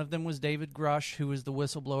hearing. One of them was David Grush, who was the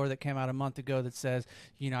whistleblower that came out a month ago that says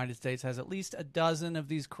the United States has at least a dozen of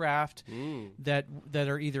these craft that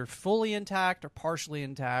are either fully intact or partially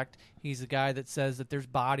intact. He's the guy that says that there's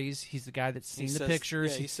bodies. He's the guy that's seen He the says-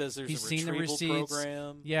 pictures. yeah, he says there's he's a seen the retrieval receipts.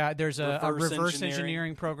 program, Yeah, there's a reverse reverse engineering.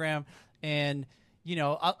 engineering program. And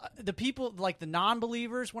the people like the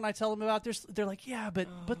non-believers, when I tell them about this, they're like, "Yeah,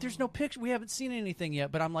 but there's no picture. We haven't seen anything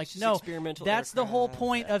yet." But I'm like, Just "No, experimental that's the whole aircraft.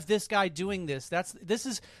 point of this guy doing this. This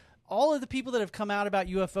is all of the people that have come out about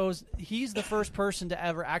UFOs. He's the first person to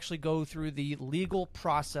ever actually go through the legal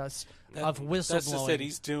process of whistleblowing. That's just it.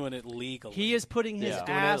 He's doing it legally. He is putting his Yeah.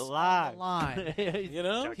 ass Doing it on the line. You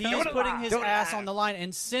know? He is putting his ass on the line,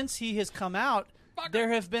 and since he has come out, there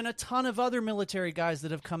have been a ton of other military guys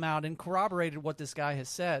that have come out and corroborated what this guy has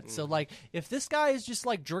said. So, like, if this guy is just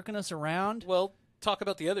like jerking us around, Well, talk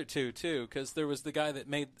about the other two too, because there was the guy that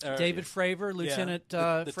made David Fravor, Lieutenant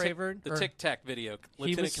Fravor, the or- Tic Tac video, he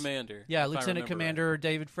Lieutenant was- Commander. Yeah, if I Lieutenant remember Commander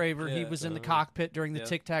David Fravor. He Yeah, was in the cockpit during the yeah.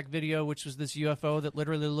 Tic Tac video, which was this UFO that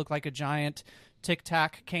literally looked like a giant Tic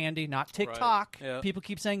Tac candy, not TikTok. Right. Yeah. People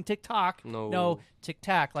keep saying TikTok. No. Tic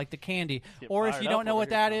Tac, like the candy. Get Or if fired you up don't know over what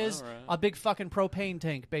here. that is, Alright. a big fucking propane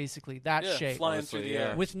tank, basically. That Yeah, shape. flying through the Honestly,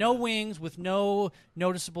 air. With no wings, with no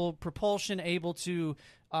noticeable propulsion, able to,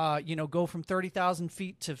 go from 30,000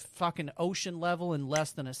 feet to fucking ocean level in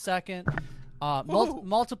less than a second.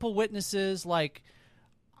 Multiple witnesses, like...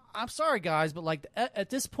 I'm sorry, guys, but like at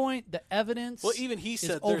this point, the evidence. Well, even he is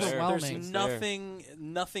said overwhelming. there's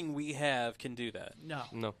nothing we have can do that.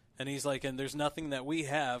 No. And he's like, and there's nothing that we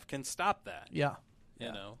have can stop that. Yeah.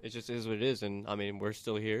 You know. It just is what it is, and I mean, we're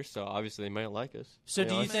still here, so obviously they might like us. So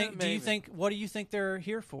do you Maybe. think? What do you think they're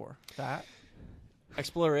here for? That.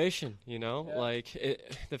 Exploration, like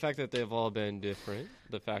the fact that they've all been different,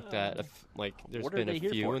 the fact that there's What are been they a here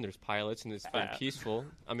few for? and there's pilots and it's been Phat. peaceful.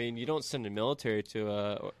 I mean, you don't send the military to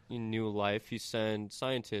a new life. You send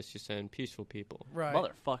scientists. You send peaceful people. Right.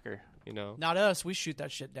 Motherfucker. Not us. We shoot that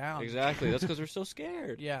shit down. Exactly. That's because we're so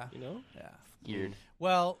scared. Yeah. Yeah. Weird.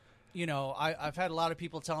 Well, I've had a lot of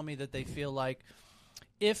people tell me that they feel like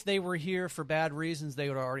if they were here for bad reasons, they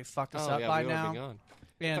would have already fucked us up yeah, by we would've now. been gone.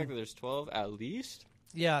 The And fact that there's 12 at least.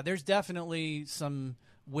 yeah, there's definitely some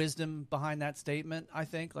wisdom behind that statement, I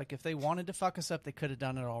think. Like, if they wanted to fuck us up, they could have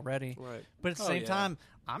done it already. Right. But at the same time,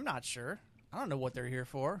 I'm not sure. I don't know what they're here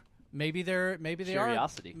for. Maybe they are.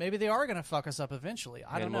 Curiosity. Maybe they are going to fuck us up eventually.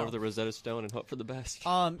 I don't Hand know. them over the Rosetta Stone and hope for the best.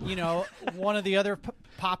 One of the other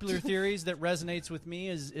popular theories that resonates with me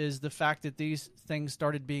is the fact that these things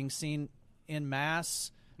started being seen in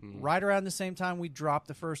mass right around the same time we dropped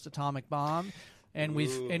the first atomic bomb. And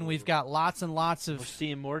we've got lots and lots We're of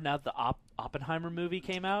seeing more now that the Oppenheimer movie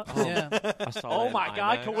came out. yeah. I saw Oh that in my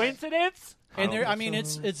God! IMAX. Coincidence? And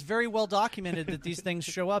it's very well documented that these things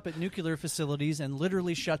show up at nuclear facilities and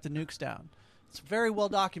literally shut the nukes down. It's very well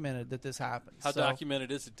documented that this happens. How So,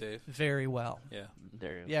 documented is it, Dave? very well. Yeah.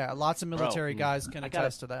 There you go. Yeah, lots of military guys can I gotta-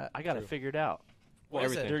 attest to that. I got it figured out. What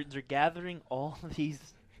is Everything. it? They're gathering all these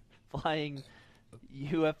flying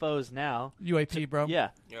UFOs now. UAP, bro. Yeah.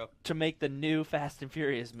 Yep. To make the new Fast and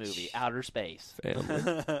Furious movie, Outer Space.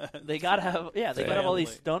 Family. They gotta have all these Family.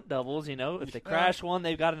 stunt doubles. If they crash one,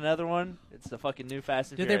 they've got another one. It's the fucking new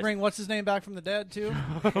Fast and Did they Furious. bring what's his name back from the dead too?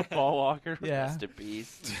 Paul Walker? Yeah. Rest in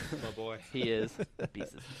peace. My boy. He is.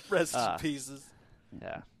 Pieces. Rest in pieces.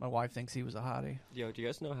 Yeah. My wife thinks he was a hottie. Yo, do you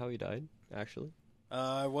guys know how he died, actually?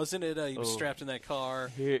 Wasn't it? He was strapped in that car.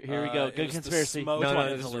 Here we go. It Good was the conspiracy. smoke Which and one?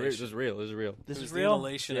 This is real. This is real. This is real. This It is was the real?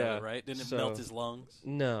 inhalation Yeah. of it, right? Didn't it melt his lungs?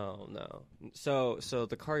 No. So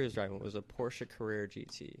the car he was driving was a Porsche Carrera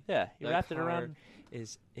GT. Yeah. He That wrapped it car around.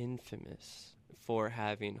 is infamous for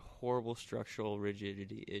having horrible structural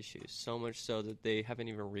rigidity issues. So much so that they haven't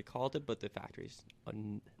even recalled it, but the factories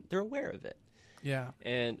they're aware of it. Yeah.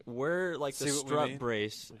 And where like the See what we strut mean?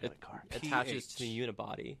 brace We got a car. attaches to PH. the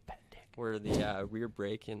unibody, where the rear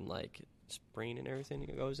brake and like spring and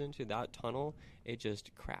everything goes into that tunnel, it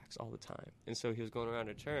just cracks all the time. And so he was going around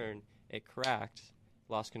a turn, it cracked,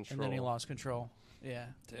 lost control, And then he lost control. Yeah.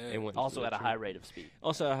 and went Also into at a the high tree. rate of speed.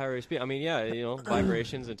 Also at a high rate of speed. I mean, yeah,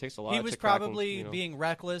 vibrations. It takes a lot. He was to crack 'em, probably being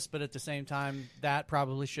reckless, but at the same time, that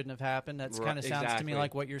probably shouldn't have happened. That Right, kind of sounds to me exactly.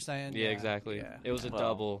 like what you're saying. Yeah, exactly. Yeah. It was a Well-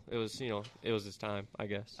 double. It was, it was his time, I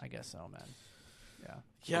guess. I guess so, man. Yeah. A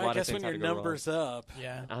Yeah, lot I of guess things when had your to go wrong. number's up.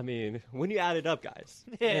 Yeah. I mean, when you add it up, guys,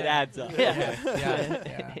 Yeah. it adds up. Yeah.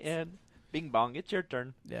 Yeah. And Bing bong, it's your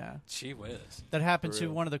turn. Yeah. Gee whiz. That happened For to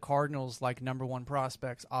real. one of the Cardinals' --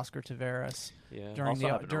 prospects, Oscar Taveras. Yeah. During Also the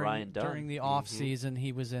happened to Ryan Dunn. during the off season,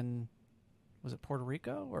 he was in, was it Puerto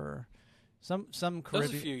Rico or some That was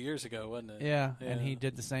Caribbean? a few years ago, wasn't it? Yeah, and he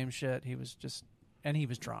did the same shit. He was he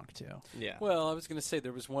was drunk too. Yeah. Well, I was going to say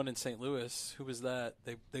there was one in St. Louis. Who was that?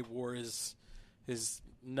 They wore his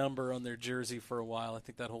number on their jersey for a while. I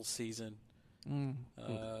think that whole season.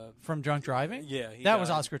 From drunk driving? Yeah, that was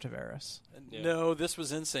died. Oscar Taveras. Yeah. No, this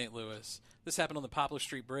was in St. Louis. This happened on the Poplar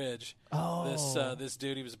Street Bridge. Oh. This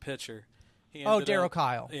dude, he was a pitcher. He Oh, ended Daryl up-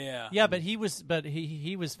 Kyle. Yeah. Yeah, but he was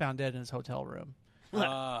found dead in his hotel room.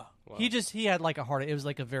 Wow. He had like a heart. It was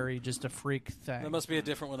like just a freak thing. That must be a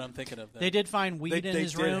different one I'm thinking of. Then. They did find weed in they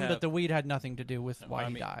his did room, have- but the weed had nothing to do with why I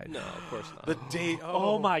he mean, died. No, of course not. The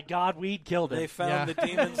Oh my God, weed killed him. They found Yeah. the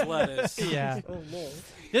demon's lettuce. Yeah.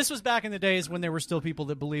 This was back in the days when there were still people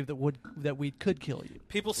that believed that weed could kill you.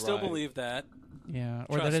 People still Right. believe that. Yeah,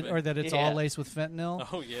 Trust me. or that it's Yeah. all laced with fentanyl.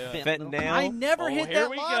 Oh yeah. Fentanyl. I never Oh, hit here that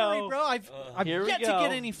we lottery, go. bro. I've Here we yet to go.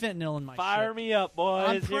 get any fentanyl in my Fire shit. me up, boys.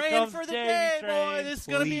 I'm Here praying comes for the Davy day, Train. boy. This is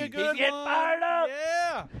gonna be a Please. good He's getting one. fired up.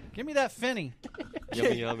 Yeah, give me that Fenny.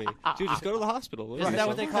 Yummy, yummy. Dude, just go to the hospital. What Isn't is that it?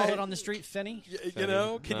 what they call it on the street, Finny? You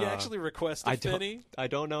know, can you actually request a Finny? I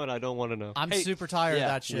don't know, and I don't want to know. I'm super tired of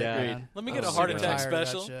that shit, man. Let me get a heart attack tired of that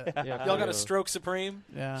special. shit. Y'all got a Stroke Supreme?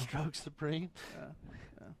 Yeah. Stroke Supreme?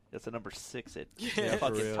 That's a number 6 at Yeah,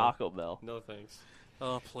 fucking for real. Taco Bell. No thanks.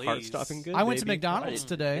 Oh, please. Heart stopping good. I went to baby? McDonald's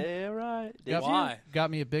today. Yeah, right. Got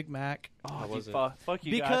me a Big Mac. Oh, was you it? fuck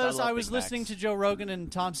you Because guys. I love was Big listening Macs. to Joe Rogan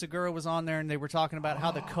and Tom Segura was on there, and they were talking about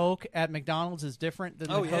how the Coke at McDonald's is different than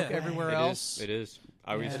the Coke everywhere else. It is.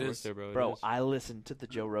 I used to work there, bro. Bro, I listened to the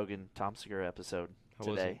Joe Rogan Tom Segura episode How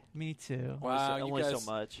was today. Me too. Wow, you only guys,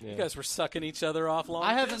 so much. You guys were sucking each other off long.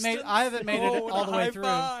 I haven't made it all the way through.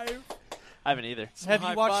 I haven't either. Have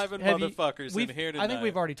you watched? High-fiving have you- motherfuckers we've- in here I think tonight.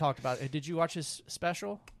 we've already talked about it. Did you watch his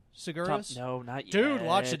special, Segura's? No, not yet. Dude,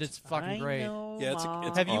 watch it. It's fucking I great. know, Yeah, it's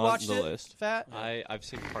Mom. Have you on watched the it, list. Fat? I've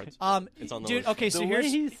seen parts. It's on the dude. list. Okay, so the here's way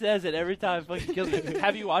he says it every time fucking kills me.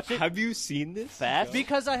 Have you watched it? Have you seen this? Fat?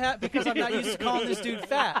 because I'm not used to calling this dude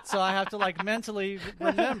fat, so I have to like mentally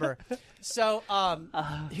remember. So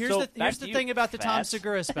here's so the back to you, thing about the Tom Fat.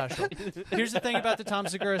 Segura special. Here's the thing about the Tom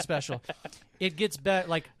Segura special. It gets better.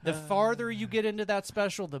 Like the farther you get into that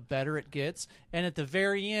special, the better it gets. And at the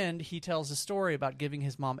very end, he tells a story about giving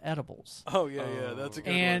his mom edibles. Oh yeah, that's a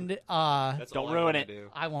good one. And That's Don't all I ruin wanna it.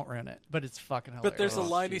 do. I won't ruin it, but it's fucking hilarious. But there's a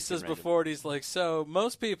line he she's says getting ready to- before it. He's like, "So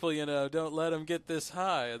most people, don't let them get this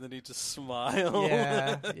high," and then he just smiles.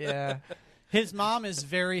 Yeah. His mom is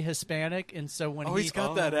very Hispanic, and so when he's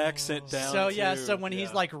got that accent down. So yeah, too. so when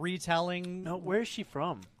he's like retelling No, where's she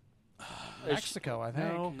from? Mexico, I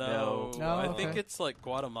think. No, No, I okay. think it's like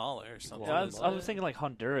Guatemala or something. I was thinking like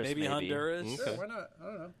Honduras. maybe Honduras. Okay. Why not? I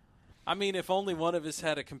don't know. I mean, if only one of us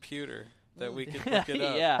had a computer that we could look it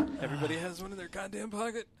up. Yeah. Everybody has one in their goddamn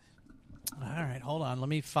pocket. All right, hold on. Let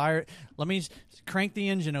me crank the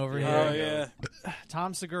engine over Oh here. yeah,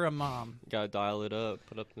 Tom Segura mom. Gotta dial it up.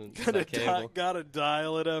 Put up the gotta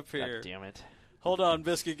dial it up God here. damn it. Hold on,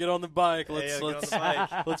 Biscuit, get on the bike.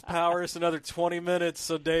 Let's power us another 20 minutes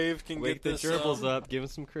so Dave can Wake get the this gerbils up. Give him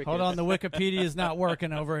some cricket. Hold on, the Wikipedia is not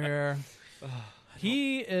working over here.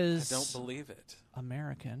 He I is don't believe it.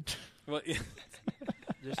 American. Well, yeah.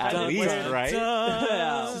 Just At type in least, where- right?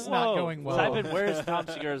 This is not going well. Type in where's Tom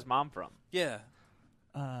Segura's mom from? Yeah,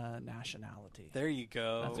 Nationality. there you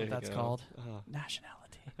go. That's There what you that's go. called. Oh. Nationality.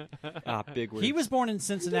 Big words. He was born in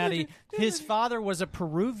Cincinnati. His father was a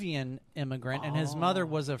Peruvian immigrant, and his mother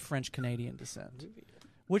was of French Canadian descent.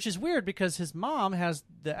 Which is weird because his mom has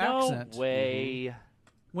the accent. No way.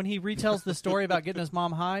 When he retells the story about getting his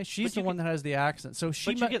mom high, she's But the you one that has the accent. So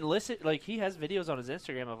she But you can listen. Like he has videos on his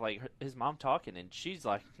Instagram of like his mom talking, and she's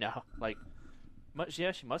like, no, like, she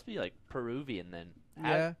must be like Peruvian then.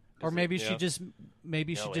 yeah. Or maybe she yeah. just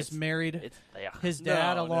it's- married It's his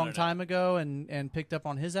dad No, a no, long no. time ago and picked up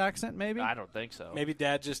on his accent. Maybe I don't think so. Maybe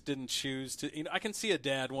dad just didn't choose to. I can see a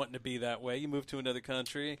dad wanting to be that way. You move to another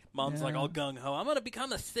country. Mom's like all gung ho. I'm gonna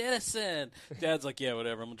become a citizen. Dad's like, yeah,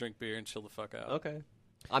 whatever. I'm gonna drink beer and chill the fuck out. Okay.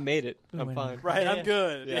 I made it. I'm Wait, fine. Right, Yeah. I'm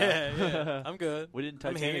good. Yeah. Yeah, I'm good. We didn't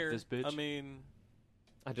I'm Titanic here. this bitch. I mean,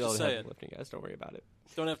 I do all Just the say heavy it. lifting, guys. Don't worry about it.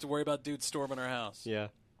 don't have to worry about dudes storming our house. Yeah.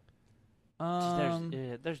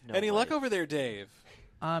 There's no Any way. luck over there, Dave?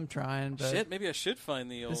 I'm trying, but Shit, maybe I should find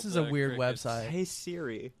the old. this is a weird crickets. website. Hey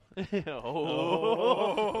Siri.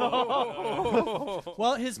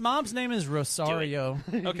 Well, his mom's name is Rosario.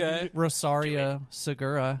 Okay. Rosario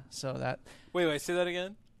Segura. So that Wait, say that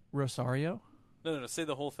again. Rosario, No, say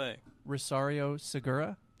the whole thing. Rosario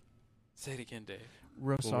Segura, Say it again, Dave.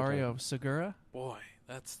 Rosario Segura. Boy,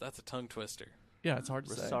 that's a tongue twister. Yeah, it's hard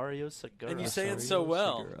to say. Rosario Segura. And you say it so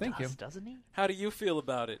well. Segura. Thank you. Doesn't he? How do you feel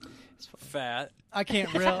about it? Fat. I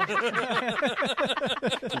can't real.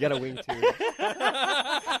 You got a wing too.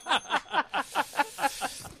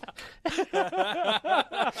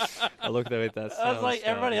 I looked at that. I was like,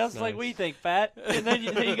 everybody else is like, we think fat. And then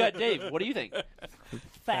you got Dave. What do you think?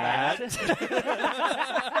 Fat.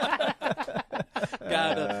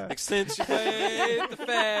 Gotta accentuate the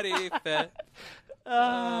fatty fat.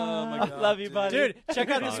 Oh my God, love you, buddy. Dude, check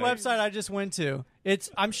out this Sorry. website I just went to.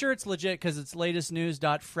 I'm sure it's legit because it's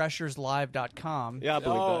latestnews.fresherslive.com. Yeah, I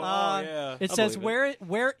believe that. Yeah. It I says believe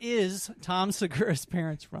where is Tom Segura's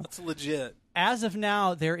parents from? That's legit. As of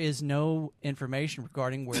now, there is no information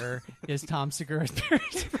regarding where is Tom Segura's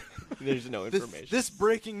parents from. There's no information. This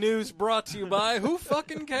breaking news brought to you by Who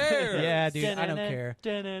Fucking Cares? Yeah, dude, I don't care.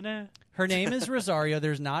 Her name is Rosario.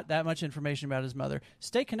 There's not that much information about his mother.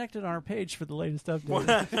 Stay connected on our page for the latest update.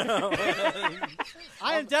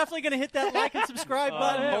 I am definitely going to hit that like and subscribe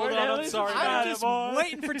button. Hold on, I'm sorry. I'm just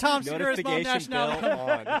waiting for Tom Segura's Mom nationality.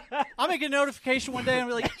 I'm going to get a notification one day and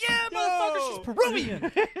be like, yeah, motherfucker, she's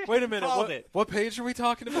Peruvian. Wait a minute. What page are we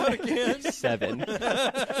talking about again? 7.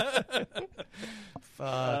 Fuck,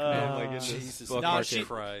 man. Oh my goodness. Jesus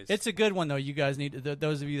Christ. It's a good one, though. You guys need to,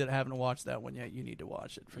 those of you that haven't watched that one yet, you need to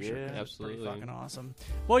watch it for sure. Yeah, It's pretty absolutely. fucking awesome.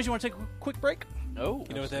 Boys, you want to take a quick break? Oh.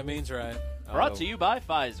 You know what that means, right? Brought to you by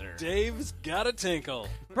Pfizer. Dave's got a tinkle.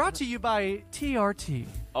 Brought to you by TRT.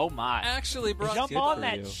 Oh, my. Actually brought Jump to you on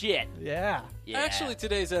by... that shit. Yeah. Actually,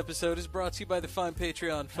 today's episode is brought to you by the fine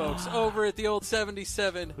Patreon folks over at the old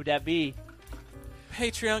 77 Who'd that be?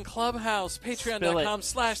 Patreon Clubhouse.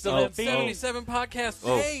 Patreon.com/the77podcast.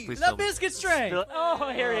 Oh, Hey, please The tell me. Biscuit Strain. Oh,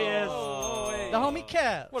 here he is. The homie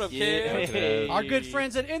Kev. What up, Yeah. kid? Our good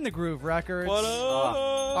friends at In the Groove Records. What up?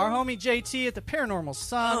 Our homie JT at the Paranormal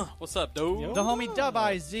Sun. What's up, dude? The homie Dub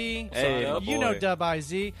IZ. Hey, my You know boy. Dub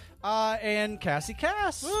IZ. And Cassie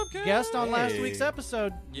Cass. Okay. Guest on last Hey. week's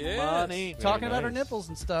episode. Yes. Money. Talking about her nice. nipples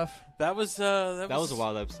and stuff. That was That was a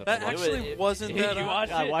wild episode. That I watched actually it. wasn't Did that. you watch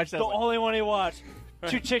I it? watched that The one. only one he watched.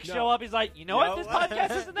 Two chicks show up. He's like, you know what? This podcast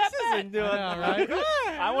isn't that bad. Right?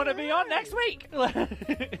 I want to be on next week.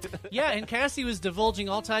 Yeah, and Cassie was divulging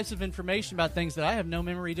all types of information about things that I have no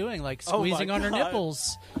memory doing, like Oh my squeezing on her God.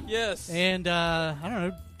 nipples Yes. and, I don't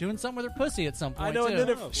know, doing something with her pussy at some point, I know, too. and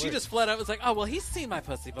then she just flat out was like, "Oh, well, he's seen my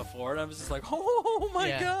pussy before," and I was just like, "Oh my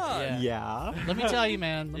Yeah, god!" yeah. Yeah. Let me tell you,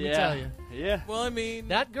 man. Let me tell you. Yeah. Well, I mean,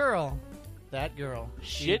 That girl,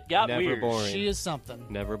 Shit got Never weird. boring. she is something.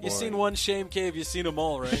 Never boring. you seen one shame cave, you seen them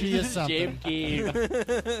all, right? She is something. Shame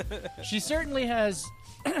cave. She certainly has.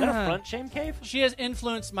 Is that a front shame cave? She has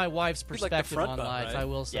influenced my wife's Like the perspective front on butt, life. right? I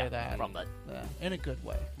will say Yeah, that. front butt. Yeah, in a good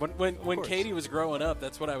way. When Katie was growing up,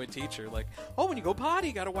 that's what I would teach her. Like, oh, when you go potty,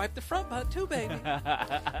 you got to wipe the front butt too, baby.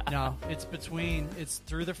 No, it's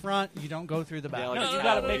through the front. You don't go through the back. Yeah, like No, you a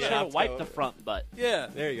got to towel, make you sure to have to- wipe the front butt. Yeah.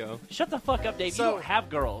 There you go. Shut the fuck up, Dave. So- you don't have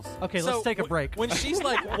girls. Okay, So let's take a break. When she's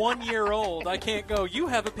like 1 year old, I can't go. You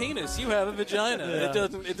have a penis. You have a vagina. It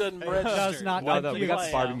doesn't register. does not No, no, we got compute.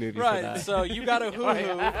 the Barbie movie for Right. that. So you got a hoo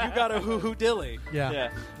hoo. You got a hoo hoo dilly. Yeah.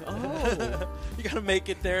 Oh. You got to make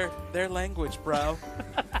it their language, bro.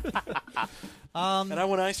 And I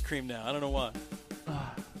want ice cream now. I don't know why.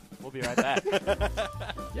 We'll be right back.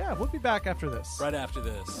 Yeah, we'll be back after this. Right after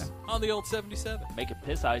this on the old 77. Make a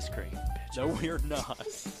piss ice cream. No, we're not.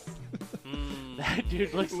 That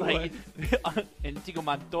dude looks like Inigo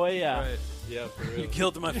Montoya. Right. Yeah, for You real.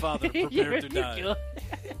 killed my father. Prepare to die. You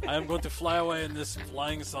I am going to fly away in this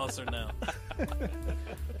flying saucer now.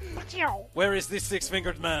 Where is this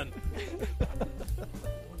six-fingered man?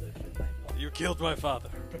 You killed my father.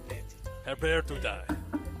 Prepare to die.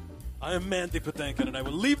 I am Mandy Patinkin, and I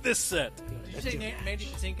will leave this set. Did you say Mandy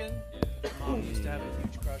Patinkin? Yeah. Mom used to have a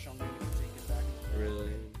huge crush on Mandy Patinkin back in the day.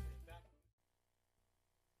 Really?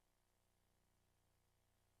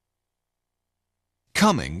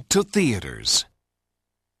 Coming to theaters.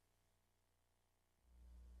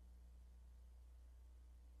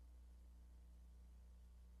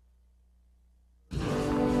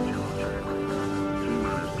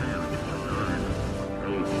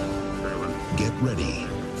 Get ready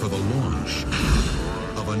for the launch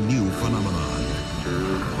of a new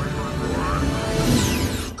phenomenon.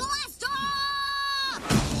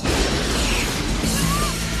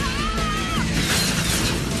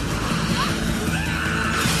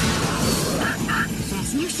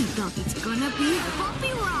 Fasten your seatbelt. It's gonna be a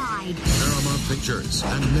bumpy ride. Paramount Pictures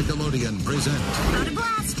and Nickelodeon present Not a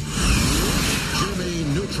blast. Jimmy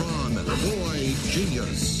Neutron, Boy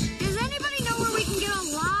Genius. Does anybody know where we can get a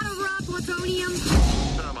lot of raw plutonium?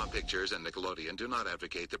 Paramount Pictures and Nickelodeon do not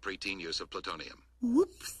advocate the preteen use of plutonium.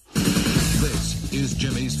 Whoops. This is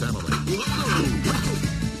Jimmy's Family.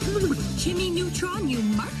 Jimmy Neutron, you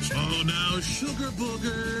marcher. Oh, now, Sugar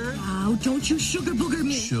Booger. Oh, don't you sugar booger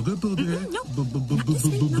me. Sugar Booger. Nope.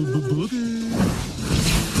 Booger.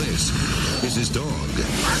 This is his dog.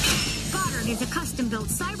 Goddard is a custom-built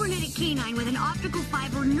cybernetic canine with an optical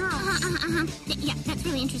fiber neural. Yeah, that's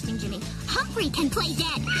really interesting, Jimmy. Humphrey can play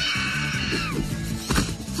dead.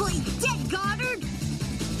 Play dead, Goddard.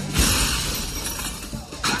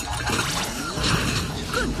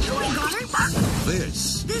 Good boy, Goddard.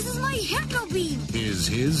 This is my hypno beam. is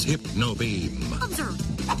his Hypno Beam. Observe.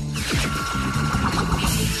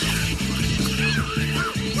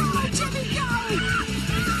 Go, Jimmy, go!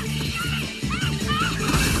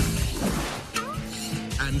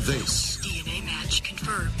 And this DNA match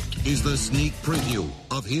confirmed. is the sneak preview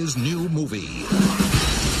of his new movie.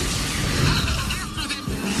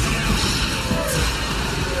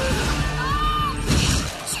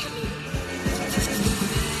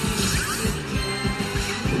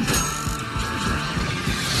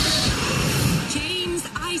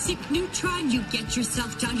 time you get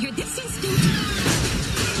yourself down here this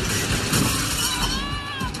instant.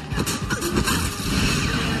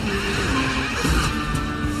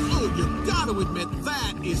 Oh, you gotta admit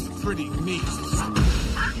that is pretty neat.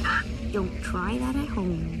 Don't try that at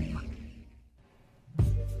home.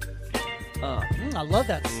 I love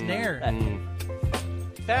that snare.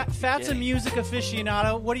 Phat's a music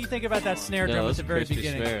aficionado. What do you think about that snare drum at the very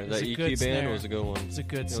beginning? Snare. That EQ band was a good one. It's a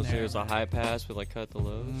good snare. snare. It was a high pass with cut the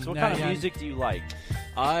lows. So what kind of music do you like?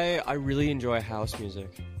 I really enjoy house music.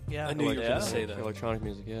 Yeah, I knew you were going to say that. Electronic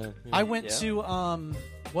music, yeah. I went to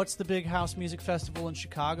what's the big house music festival in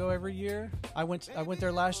Chicago every year? I went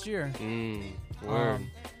there last year. Word.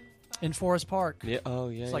 In Forest Park. Yeah. Oh,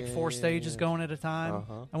 yeah. It's like four stages going at a time.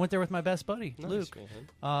 I went there with my best buddy, Luke.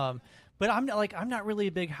 But I'm not really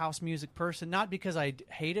a big house music person. Not because I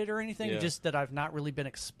hate it or anything, just that I've not really been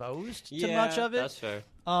exposed to much of it. That's fair.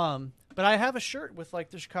 But I have a shirt with like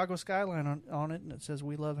the Chicago skyline on it, and it says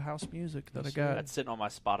 "We love house music." That I got. That's sitting on my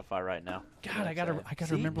Spotify right now. God, I gotta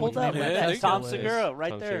remember what the name of that That's Tom festival Segura is. right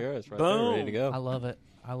Tom there. Segura's right Boom. there, ready to go. I love it.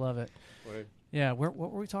 I love it. Word. Yeah, what were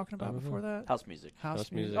we talking about before that? House music.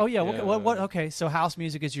 House music. music, Oh yeah. yeah. What? Okay, so house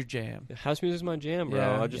music is your jam. House music's my jam, bro.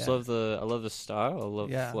 Yeah, I just love the style. I love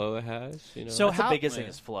the flow it has. You know, So That's the biggest thing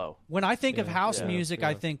is flow. When I think of house Yeah. music, Yeah.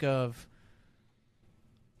 I think of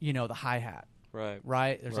the hi hat. Right.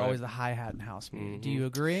 There's Right. always the hi hat in house music. Do you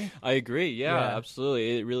agree? I agree. Yeah, Yeah.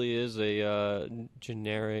 absolutely. It really is a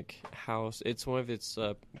generic house. It's one of its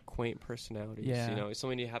quaint personalities. Yeah. You know, it's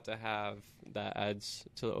something you have to have that adds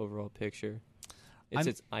to the overall picture. It's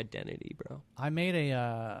its identity, bro. I made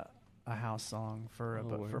a house song for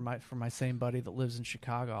my same buddy that lives in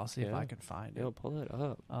Chicago. I'll see if I can find it. Yo, pull it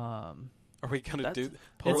up. Are we gonna It's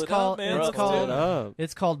pull it called up, man? it's Let's called do it.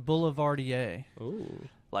 it's called Boulevardier. Ooh.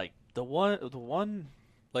 Like the one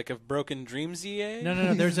like a Broken Dreams EA?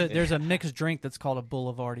 No. There's a mixed drink that's called a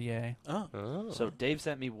Boulevardier. Oh. So Dave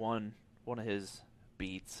sent me one of his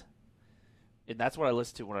beats, and that's what I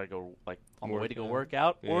listen to when I go like on the way to go work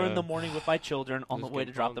out, or in the morning with my children on the way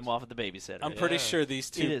to drop them off at the babysitter. I'm pretty sure these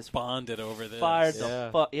two It is bonded over this. Fired the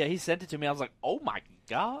fuck. Yeah, he sent it to me. I was like, oh my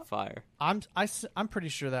god, fire. I'm pretty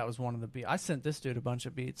sure that was one of the beats. I sent this dude a bunch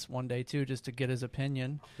of beats one day too, just to get his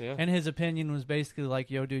opinion. Yeah. And his opinion was basically like,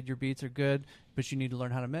 "Yo, dude, your beats are good, but you need to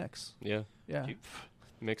learn how to mix." Yeah. Yeah. Dude,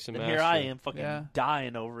 Mix and and master. here I am, fucking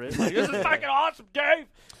dying over it. Like, this is fucking awesome, Dave.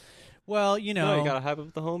 Well, No, you gotta have it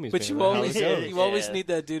with the homies. But man. you That's how always it goes. you always need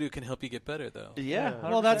that dude who can help you get better, though. Yeah.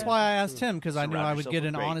 Well, that's why I asked him, because I knew Surround I would yourself get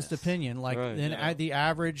with an honest greatness. opinion. Like, Right. then the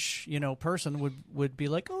average person would be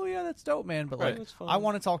like, "Oh yeah, that's dope, man." But Right. like, That's fine. I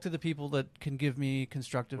want to talk to the people that can give me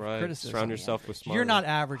constructive Right. criticism. Surround yourself with smart. You're not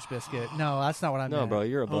average, Biscuit. No, that's not what I meant. No, bro,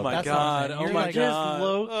 you're above. Oh my That's not what I'm god! saying. Oh You're my like- god! Just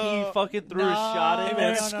low key fucking threw a shot in Hey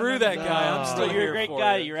there. man, screw that guy. I'm still You're here a great for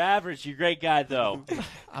guy. it. You're average. You're a great guy, though.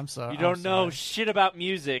 I'm sorry. You don't I'm know sorry. shit about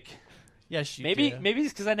music. Yes, you Maybe do. maybe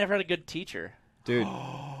it's because I never had a good teacher. Dude.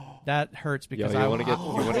 That hurts because you I want to get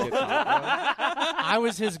I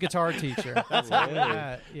was his guitar teacher. That's how we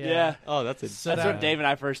met. Yeah. Oh, that's That's when Dave and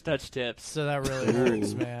I first touched tips. So that really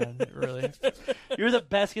hurts, man. It really. You're the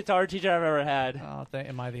best guitar teacher I've ever had. Oh,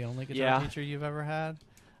 am I the only guitar Yeah. teacher you've ever had?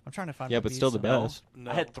 I'm trying to find. Yeah, my but still the beats somehow. best.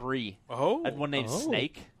 I had 3. Oh. I had one named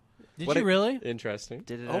Snake. Did you really? Interesting.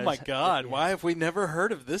 Did it Oh my as- god! Why have we never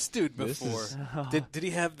heard of this dude This before? is- Did he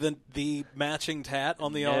have the matching tat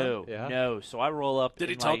on the arm? No, Yeah. no. So I roll up. Did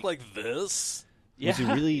he and, talk like this? Yeah, Was he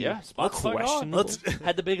really yeah, spot fuck on. questionable?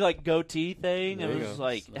 Had the big like goatee thing. There It you was go.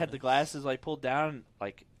 like had the glasses like pulled down.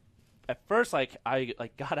 Like at first, like I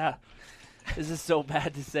like got out. This is so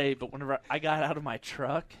bad to say, but whenever I got out of my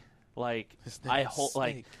truck, like His name I is hold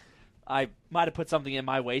like. Snake. I might have put something in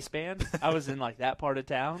my waistband. I was in like that part of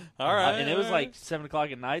town. All right, and it was all right. like 7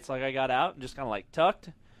 o'clock at night. So like I got out and just kind of like tucked,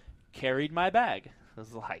 carried my bag. I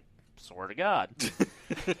was like, swear to God.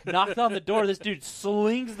 Knocked on the door. This dude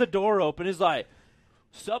slings the door open. He's like,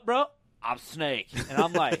 "Sup, bro? I'm Snake." And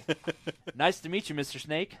I'm like, "Nice to meet you, Mr.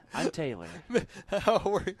 Snake. I'm Taylor."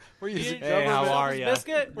 we're using Hey, how are ya?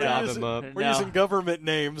 Biscuit? We're, Dab using, him up. we're No. using government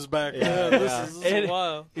names back Yeah, then. yeah. This is And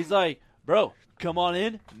wild. He's like, "Bro, come on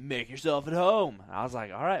in. Make yourself at home." I was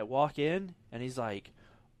like, "All right." Walk in, and he's like,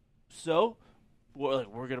 "So, we're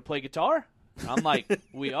going to play guitar?" And I'm like,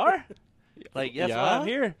 "We are?" Like, "Yes, Yeah? why I'm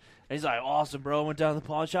here." And he's like, "Awesome, bro. Went down to the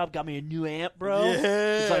pawn shop, got me a new amp, bro."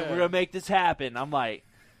 Yeah. He's like, "We're going to make this happen." I'm like,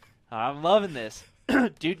 "I'm loving this."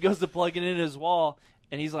 Dude goes to plug it in his wall,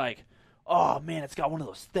 and he's like, "Oh, man, it's got one of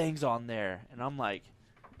those things on there." And I'm like,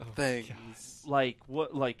 Thanks. like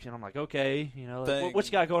what? Like, and I'm like, okay, you know, like, Thanks. what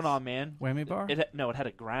you got going on, man? Whammy bar? It had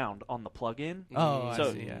a ground on the plug-in. Oh, I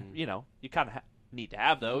so see, yeah. you know, you kind of need to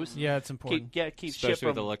have those. Yeah, it's important. Keep Especially shit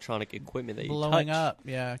with from electronic equipment that you blowing touch. up.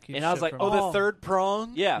 Yeah, And I was like, the third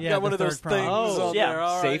prong. Yeah, You got one of those things. On yeah, there.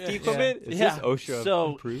 All right, safety equipment. Is this OSHA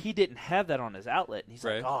So approved? he didn't have that on his outlet, and he's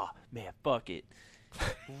Right. like, "Oh man, fuck it."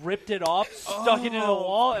 Ripped it off, stuck it into the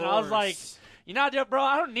wall, and I was like, "You know, bro,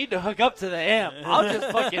 I don't need to hook up to the amp. I'll just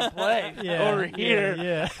fucking play over here."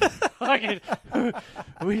 Yeah. Fucking,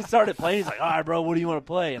 we started playing. He's like, "All right, bro, what do you want to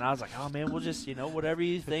play?" And I was like, "Oh man, we'll just whatever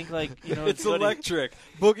you think, like it's electric.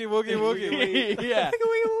 Boogie woogie woogie. Yeah.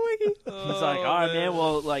 He's like, "All right, man. man.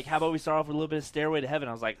 Well, like, how about we start off with a little bit of Stairway to Heaven?"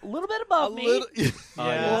 I was like, "A little bit above me,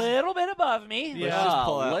 Yeah. a little bit above me." Let's just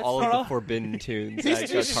pull out let's all start of the off- forbidden tunes. He's at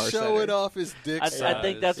just Guitar showing Center. off his dick. I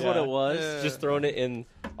think that's what it was. Yeah. Just throwing it in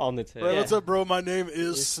on the table. Right, what's up, bro? My name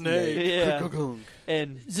is Snake. Yeah.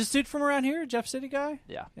 And Is this dude from around here, Jeff City guy?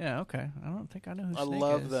 yeah, Yeah, okay. I don't think I know who I Snake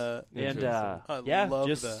love is. that. and I yeah, love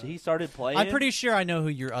just that. he started playing. I'm pretty sure I know who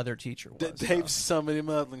your other teacher was. Dave summoned him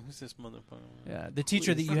up. Like, who's this motherfucker? Yeah, the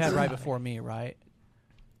teacher that you had right before me, right?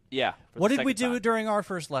 Yeah. for What the did we second do time. during our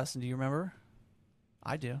first lesson? Do you remember?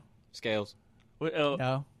 I do. Scales.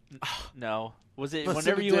 No. No. Was it Listen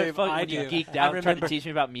whenever to you went Dave, when I you do. geeked I out and tried to remember- teach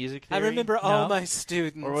me about music I theory? remember all No. my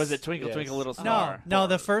students. Or was it Twinkle Yes. Twinkle Little No, Star? no.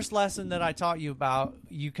 The first lesson that I taught you about,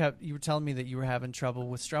 you were telling me that you were having trouble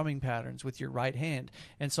with strumming patterns with your right hand,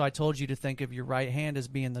 and so I told you to think of your right hand as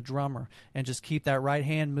being the drummer, and just keep that right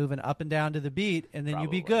hand moving up and down to the beat, and then you'd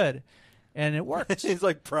be good. And it worked. He's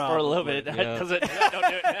like, For a little bit. Yeah. Because don't do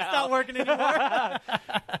it now. It's not working anymore.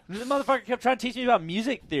 The motherfucker kept trying to teach me about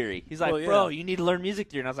music theory. He's like, Well, yeah. bro, you need to learn music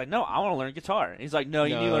theory. And I was like, no, I want to learn guitar. And he's like, no,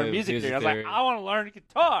 you need to learn music theory. I was like, I want to learn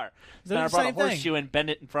guitar. So They're then I the brought a same thing. horseshoe and bent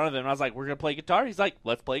it in front of him. And I was like, we're going to play guitar? He's like,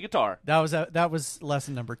 let's play guitar. That was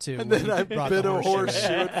lesson number 2. And when then he I brought bit the a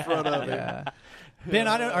horseshoe in front of him. Yeah. Ben,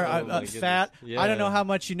 I don't. Or, Oh, my Phat. goodness. I don't know Yeah. how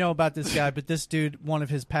much you know about this guy, but this dude, one of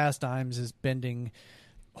his pastimes is bending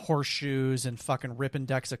horseshoes and fucking ripping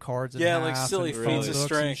decks of cards. In Yeah, half like silly and feats of books and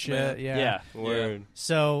strength, shit. man. Yeah. Word.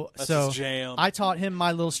 So That's so his jam. I taught him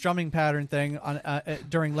my little strumming pattern thing on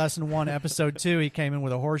during lesson 1, episode 2. He came in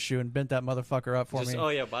with a horseshoe and bent that motherfucker up for Just, me. oh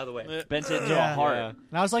yeah, by the way. Bent it into Yeah. a heart. Yeah.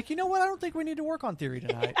 And I was like, you know what? I don't think we need to work on theory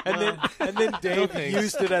tonight. And then Dave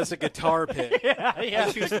used it as a guitar pick. Yeah.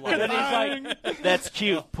 And he's like, that's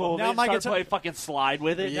cute. Pull Now it. my Start guitar- playing fucking slide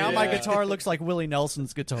with it. Now my guitar looks like Willie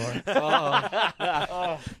Nelson's guitar.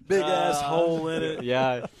 Big ass hole in it.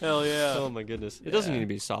 Yeah. Hell yeah. Oh my goodness. It doesn't need to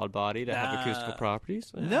be solid body to have acoustical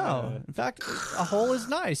properties. No, in fact, a hole is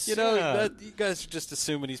nice. You know, Yeah. you guys are just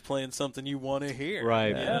assuming he's playing something you want to hear. Right.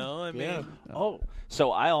 You know, I mean, Yeah. Oh,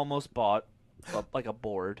 so I almost bought like a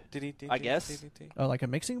board. I guess. Oh, like a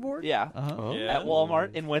mixing board? Yeah. Uh-huh. Oh. Yeah. At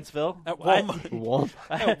Walmart in Wentzville. At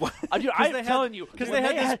Walmart. Dude, I'm telling you, because when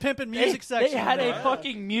they had this pimpin' music section. They had in a there.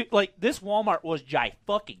 fucking like this Walmart was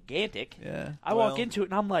gigantic. Yeah. I walk into it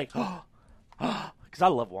and I'm like, because I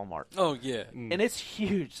love Walmart. Oh yeah. And it's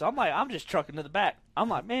huge. So I'm like, I'm just trucking to the back. I'm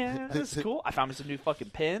like, man, this is cool. I found me some new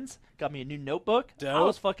fucking pens. Got me a new notebook. I Dope.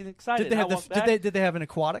 was fucking excited. Did they have And I walked did back. they have an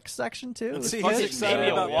aquatic section too? Let's see, Fucking he's excited maybe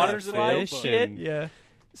a about water that slide fish shit. and- Yeah.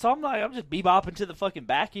 So I'm like, I'm just bebopping to the fucking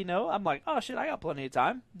back, you know. I'm like, oh shit, I got plenty of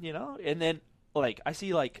time, you know. And then like I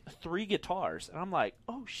see like 3 guitars, and I'm like,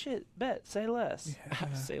 oh shit, bet, say less.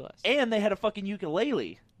 Say less. And they had a fucking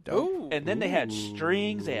ukulele. Ooh. And then they had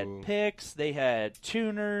strings, they had picks, they had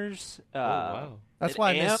tuners. wow. That's and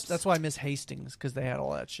why amps. I miss Hastings, because they had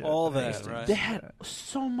all that shit. All at that, Hastings. right. They had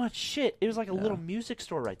so much shit. It was like a little music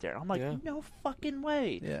store right there. I'm like, Yeah. no fucking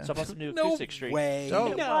way. Yeah. So I bought some new No acoustic strings. way. Oh.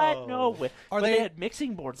 What? No way. Are But they- they had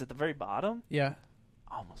mixing boards at the very bottom. Yeah.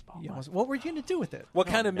 I almost bought You one. almost- what were you going to do with it? What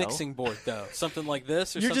kind of know. mixing board though? Something like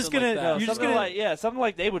this, or You're something just gonna- like that? you're just something gonna- like something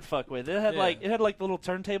like they would fuck with. It had Yeah. like the little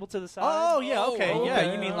turntable to the side. Oh yeah, okay, Oh, yeah.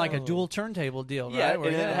 okay. You mean like a dual turntable deal, Yeah, right? Where-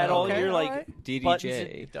 and it had all okay, your like right. buttons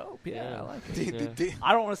DDJ. and- Dope. Yeah, I like it. Yeah.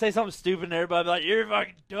 I don't want to say something stupid and everybody be like, you're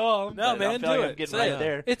fucking dumb. No, But I man, feel do like I'm it. getting Say right it.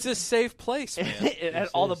 there. It's a safe place, man. It had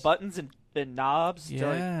all the buttons and knobs. To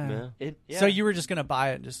like, Yeah. yeah. So you were just going to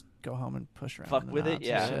buy it and just go home and push around. Fuck the with it, knobs and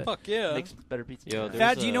yeah. shit. Fuck yeah. makes better pizza. Yo, there's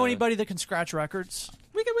Thad, do you know a- anybody that can scratch records?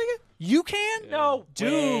 We can. You can? No,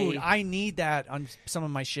 Dude, way. I need that on some of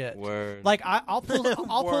my shit. Word. Like I'll pull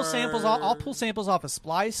samples. I'll pull samples off a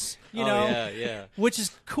Splice. You Oh, know, yeah. which is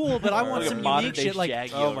cool. But I want Like a some modern unique day shit. Like,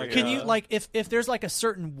 Shaggy Oh over my here. can you like if there's like a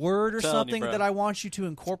certain word or Telling you, something bro. that I want you to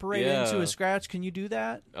incorporate into Yeah. a scratch? Can you do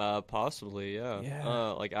that? Possibly, yeah. Yeah.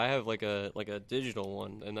 Like I have like a digital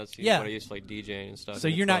one, and that's Yeah. what I use for like DJing and stuff. So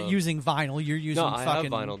in the you're not club. using vinyl. You're using No, I have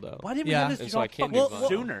fucking vinyl though. Why didn't we Yeah. have this And dude so on I can't fucking do vinyl.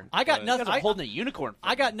 sooner? I got But- nothing. You guys are holding a unicorn.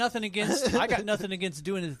 I got nothing against. I got nothing against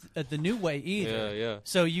doing it at the new way either. Yeah.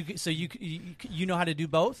 So you know how to do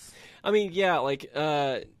both? I mean, yeah, like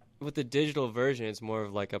with the digital version, it's more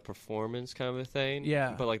of like a performance kind of a thing.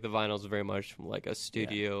 Yeah. But like the vinyl is very much like a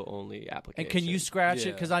studio only application. And can you scratch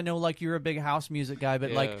it? Because I know like you're a big house music guy,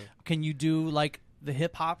 but like, can you do like the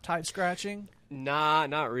hip hop type scratching? Nah,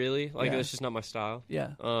 not really. Like that's just not my style.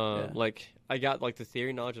 Yeah. Like I got like the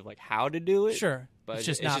theory knowledge of like how to do it. Sure. But it's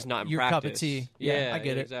just not in your practice. cup of tea. Yeah, I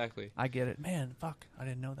get it. Exactly. I get it. Man, fuck. I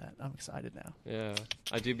didn't know that. I'm excited now. Yeah.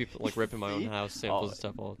 I do be like ripping my own house samples and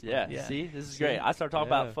stuff all the time. Yeah. See, this is great. I started talking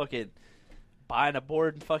about fucking buying a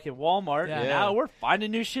board in fucking Walmart, and now we're finding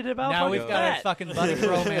new shit about. Now fucking we've got a fucking budding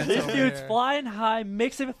romance. This over dude's there. flying high,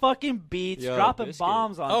 mixing fucking beats, dropping Biscuit.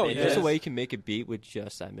 bombs on. Oh, bitches. there's a way you can make a beat with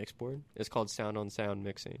just that mix board. It's called sound on sound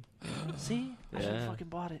mixing. See, I should have fucking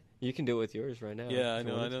bought it. You can do it with yours right now. Yeah, I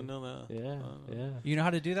know. I don't know that. Yeah. You know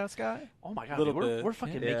how to do that, Scott? Oh my god, Little dude, bit. we're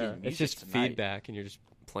fucking Yeah. making music It's just tonight. feedback, and you're just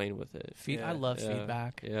playing with it. I love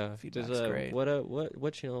feedback. Yeah, Feedback's great.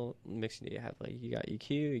 What channel mixing do you have? Like you got EQ,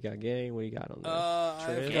 you got gain. What do you got on there?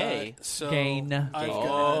 I've Gay. got, so Gain. I've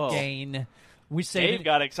got, Gain. We Dave saving.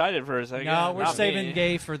 got excited for a second. No, we're Not saving me.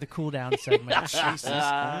 gay for the cool down segment. Jesus.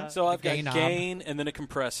 So I've got Gain knob. gain and then a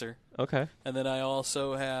compressor. Okay. And then I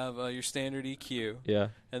also have your standard EQ. Yeah.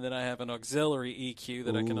 And then I have an auxiliary EQ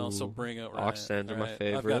that I can also bring out. Aux sends are my I've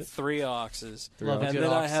favorite. got 3 auxes. Love a and good then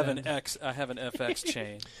aux I have send. I have an FX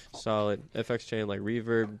chain. Solid FX chain like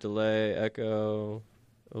reverb, delay, echo.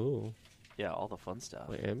 Ooh, Yeah, all the fun stuff.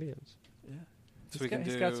 like ambience. So we can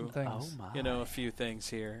he's do, got some things. Oh my. a few things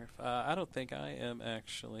here. I don't think I am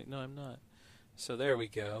actually. No, I'm not. So there we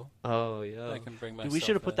go. Oh yeah. I can bring myself. Dude, we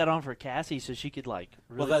should have put in. that on for Cassie so she could like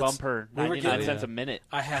really that's- bump her we were 99 getting- cents a minute.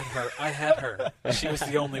 I had her. She was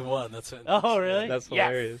the only one. That's it. Oh, really? That's Yes.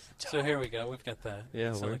 hilarious. So here we go. We've got that.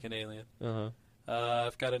 Yeah, Sound word. like an alien. Uh-huh.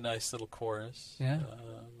 I've got a nice little chorus. Yeah.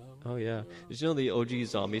 Oh yeah. Did you know the OG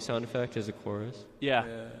zombie sound effect is a chorus? Yeah.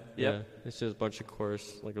 Yeah. It's just a bunch of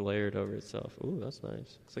chorus like layered over itself. Ooh, that's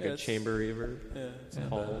nice. It's like Yeah, a it's- chamber reverb. Yeah. It's not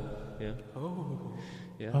Hall. bad. Yeah. Oh.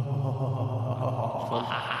 Yeah.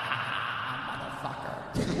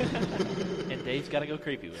 And Dave's got to go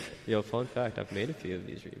creepy with it. Yo, fun fact, I've made a few of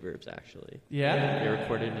these reverbs actually. Yeah? They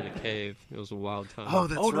recorded in a cave. It was a wild time.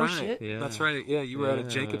 That's Oh, no right. shit. Yeah. That's right. Yeah, you were at a Yeah.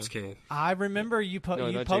 Jacob's cave. I remember you No,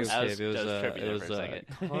 you not post. Jacob's That was- cave. It that was trippy it there was for a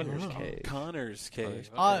second. Connor's cave. Connor's cave.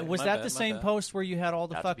 Was Okay, that my the same bad. post where you had all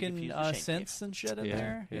the Not to be fucking confused with Shane synths and shit in Yeah,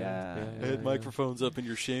 there? yeah. I had microphones up in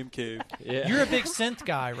your shame cave. Yeah. You're a big synth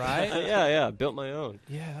guy, right? yeah. I built my own.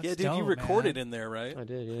 Yeah, that's Yeah, dude, dope, you recorded man. in there, right? I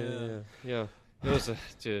did. Yeah. It was a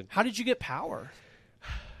dude. How did you get power?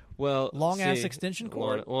 Well, Long-ass see, extension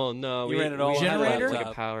cord? Well, no, You we ran it all we on had Generator? like a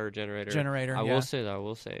laptop. power generator. Generator, I yeah. will say that. I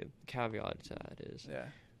will say caveat to that is Yeah.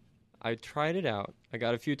 I tried it out. I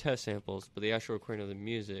got a few test samples, but the actual recording of the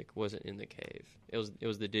music wasn't in the cave. It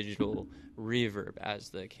was the digital reverb as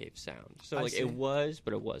the cave sound. So I like see. it was,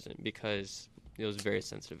 but it wasn't because it was very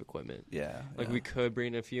sensitive equipment. Yeah. Like we could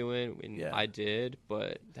bring a few in, and Yeah. I did,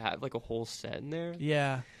 but to have like a whole set in there,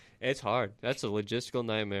 Yeah. it's hard. That's a logistical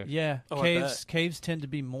nightmare. Yeah. Oh, I Caves tend to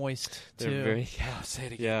be moist They're too. very Yeah, say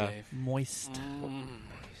it again, Yeah. Dave. Moist.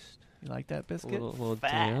 You like that a biscuit? little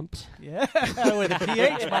Fat. damp. Yeah, with a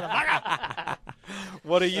pH, motherfucker.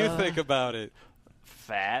 What do you think about it?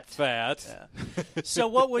 Fat. Fat. So,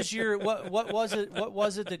 what was your what was it? What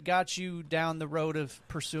was it that got you down the road of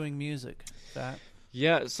pursuing music? That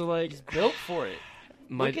Yeah, so like Built for it.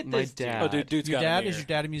 my Look at my this dude. dad. Oh, dude's your got dad a is mirror. your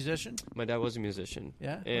dad a musician? My dad was a musician.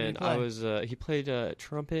 Yeah? What did he And play? I was he played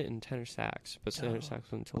trumpet and tenor sax, but tenor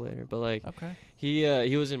sax wasn't until later. But like Okay.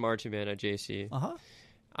 he was in marching band at JC. Uh huh.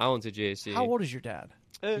 I went to JC. How old is your dad?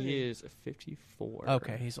 He is 54.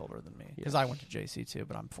 Okay, he's older than me because I went to JC too,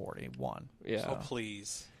 but I'm 41. Yeah. Oh,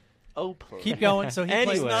 please. Oh, please. Keep going. So he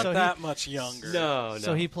Anyway. played. Not so that much younger. No.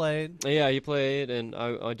 So he played. Yeah, he played, and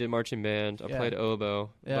I did marching band. I Yeah. played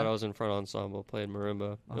oboe, Yeah. but I was in front ensemble. Played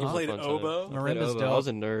marimba. It was You a played fun time. oboe? I played Marimba's oboe. I was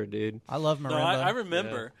a dope. nerd, dude. I love marimba. No, I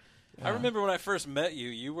remember. Yeah. I remember when I first met you.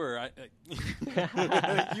 You were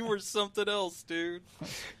you were something else, dude.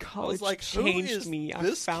 College like, who changed is me. I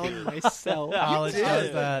this found kid? myself. College did.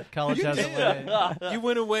 has that. College You has a did. way. You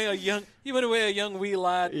went away a young wee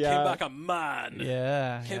lad. Yeah. Came back a man.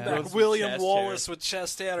 Yeah. Came yeah. back William chest Wallace with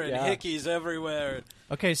chest hair and Yeah. hickeys everywhere.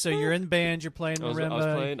 Okay, so you're in band. You're playing I was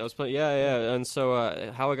marimba. playing. Yeah. And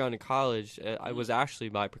so how I got into college, I was actually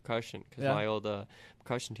by percussion because Yeah. my old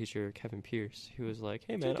percussion teacher, Kevin Pierce, he was like,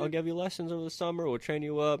 "Hey man, I'll give you lessons over the summer. We'll train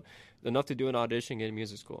you up. enough to do an audition, get in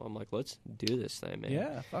music school. I'm like, let's do this thing, man.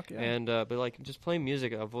 Yeah, fuck yeah. And but like just playing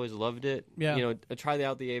music, I've always loved it. Yeah. You know, I tried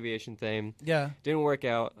out the aviation thing. Yeah. Didn't work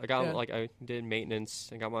out. I got Yeah. I did maintenance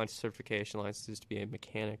and got my certification license to be a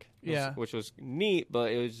mechanic. Yeah. Which was neat,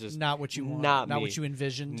 but it was just not what you want. Not Not me. what you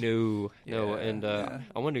envisioned. No. Yeah, And yeah.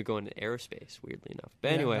 I wanted to go into aerospace. Weirdly enough, but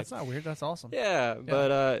Yeah, anyway, that's not weird. That's awesome. Yeah,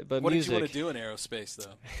 but What music. did you want to do in aerospace,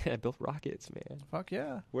 though? I built rockets, man. Fuck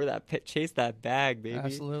yeah. We're that chase that bag, baby.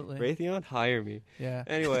 Absolutely. Raytheon, hire me. Yeah.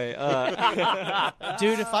 Anyway,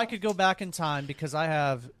 dude, if I could go back in time, because I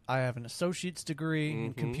have an associate's degree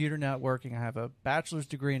in computer networking, I have a bachelor's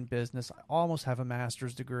degree in business, I almost have a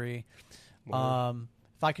master's degree.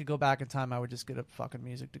 If I could go back in time, I would just get a fucking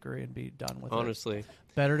music degree and be done with it. Honestly.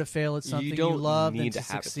 Better to fail at something you don't love than need to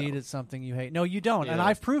to have it, succeed though. at something you hate. No, you don't, and Yeah.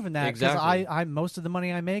 I've proven that because Exactly. I most of the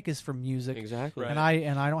money I make is from music. Exactly. And Right.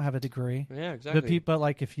 I don't have a degree. Yeah, exactly. But people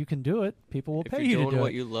like if you can do it, people will if pay you're you doing to do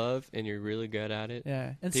what it. you love and you're really good at it,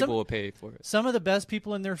 Yeah, and people some, will pay for it. Some of the best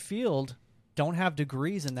people in their field don't have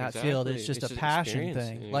degrees in that field. Exactly. It's just It's a just passion experience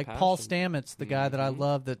thing. and Like Paul passion. Stamets, the guy that I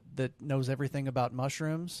love that knows everything about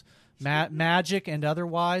mushrooms, magic and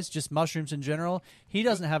otherwise, just mushrooms in general. He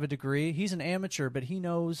doesn't have a degree. He's an amateur, but he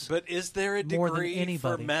knows. But is there a more than degree for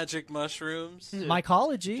anybody. magic mushrooms?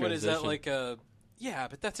 Mycology. What is that like a? Yeah,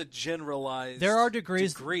 but that's a generalized. There are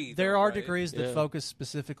degrees. Degree, there though, are right? degrees that Yeah. focus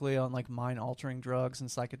specifically on like mind-altering drugs and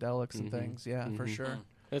psychedelics and things. Yeah, for sure.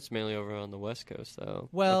 That's mainly over on the West Coast, though.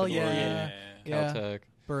 Well, Up in Oregon, yeah. Caltech,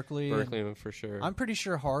 Berkeley, for sure. I'm pretty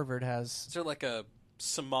sure Harvard has. Is there like a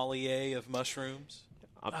sommelier of mushrooms?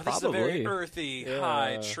 This is a Probably. very earthy, Yeah.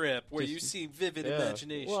 high trip where Just- you see vivid yeah.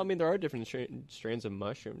 imagination. Well, I mean, there are different strains of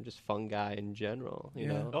mushroom, just fungi in general. You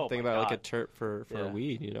know, Oh, think my about God. like a terp for a Yeah.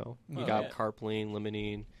 weed. You know, you Oh, got yeah. carpline,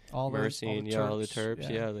 limonene, All the myrcene, all the terps.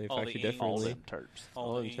 Yeah, they All affect the you differently. All them terps.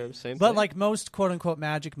 All them terps, same But thing. like most quote unquote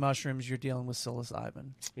magic mushrooms, you're dealing with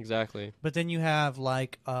psilocybin. Exactly. But then you have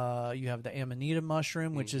like you have the amanita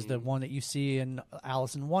mushroom, which is the Mm-hmm. one that you see in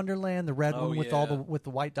Alice in Wonderland, the red one with all the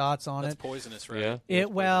white dots on That's it. poisonous, right? Yeah.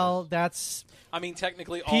 That's. I mean,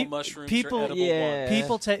 technically, all mushrooms people, are edible ones.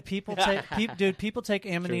 People take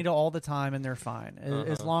amanita all the time and they're fine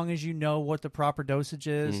as long as you know what the proper dosage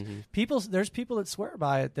is. There's people that swear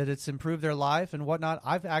by it that it's improved their life and whatnot.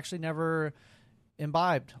 I've actually never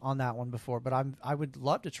imbibed on that one before, but I would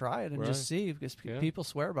love to try it and just see because people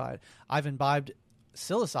swear by it. I've imbibed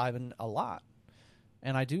psilocybin a lot,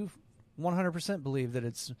 and I do 100% believe that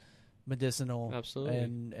it's medicinal. Absolutely.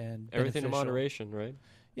 and Everything in beneficial. moderation, right?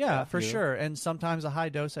 Yeah, for You know? sure. And sometimes a high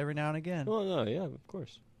dose every now and again. Well, no, yeah, of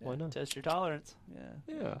course. Why not? Test your tolerance.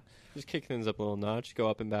 Yeah. Just kick things up a little notch, go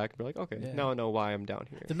up and back, and be like, okay, Yeah. now I know why I'm down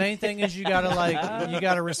here. The main thing is you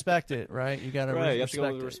gotta respect it, right? You gotta Right, you have respect to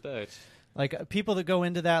go with it. respect. Like people that go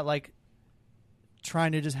into that like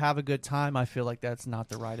trying to just have a good time, I feel like that's not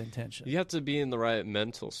the right intention. You have to be in the right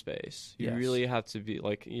mental space. You Yes. really have to be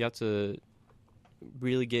like you have to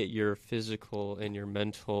really get your physical and your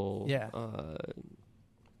mental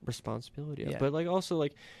responsibility up. Yeah. But like also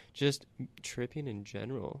like just tripping in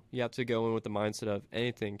general. You have to go in with the mindset of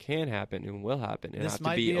anything can happen and will happen, and This have to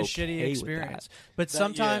might be be a okay shitty with experience. that. But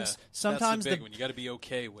sometimes that's the big the one. You got to be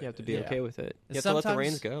okay with You have to it. be Yeah. okay with it. You have to Sometimes- let the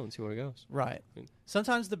reins go and see where it goes. right.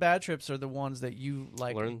 Sometimes the bad trips are the ones that you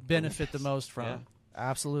like Learn from. benefit the most from. Yeah.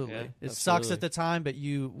 Absolutely. Yeah, It sucks absolutely. at the time, but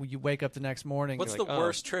you wake up the next morning. What's you're the like, oh.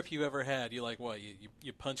 worst trip you ever had? You like what?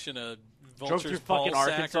 You punch in a Drove vulture's through ball fucking sack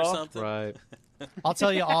or Arkansas? something? Right. I'll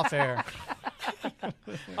tell you off air.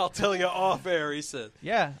 I'll tell you off air, he said.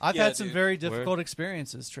 Yeah, I've had some dude. very difficult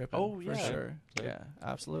experiences tripping. Oh, for yeah. sure. Yeah. Yeah,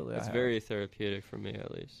 absolutely. It's I have. very therapeutic for me,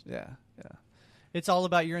 at least. Yeah. It's all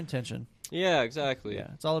about your intention. Yeah, exactly. Yeah,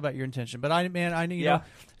 it's all about your intention. But you Yeah. know,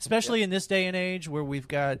 especially in this day and age where we've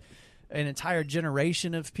got an entire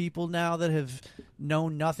generation of people now that have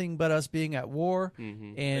known nothing but us being at war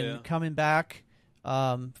and coming back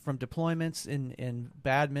from deployments in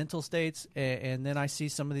bad mental states, and then I see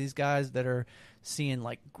some of these guys that are seeing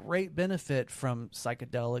like great benefit from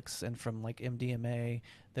psychedelics and from like MDMA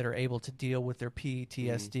that are able to deal with their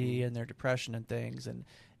PTSD and their depression and things,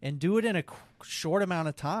 and do it in a short amount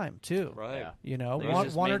of time too. Right. Yeah. You know, It was one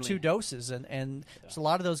just or mainly- two doses, and there's a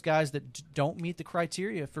lot of those guys that don't meet the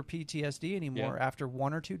criteria for PTSD anymore Yeah. after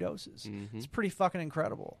one or two doses. Mhm. It's pretty fucking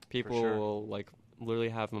incredible. People sure. will like literally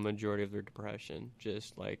have a majority of their depression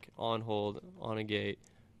just like on hold, on a gate,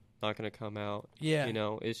 not going to come out. Yeah. You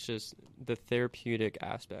know, it's just the therapeutic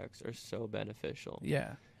aspects are so beneficial.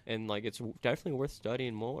 Yeah. and like it's definitely worth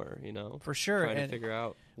studying more. You know, For sure, trying and to figure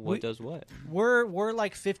out what does what. We're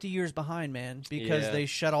like 50 years behind, man, because Yeah. they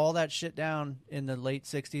shut all that shit down in the late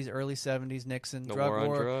 60s, early 70s. Nixon The drug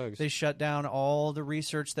war on drugs. They shut down all the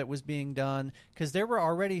research that was being done because there were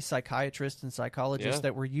already psychiatrists and psychologists Yeah.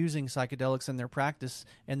 that were using psychedelics in their practice,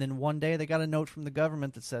 and then one day they got a note from the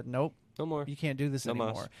government that said, "Nope, no more. You can't do this No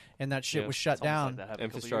anymore," mas. and that shit Yeah. was shut It's almost down. like that happened a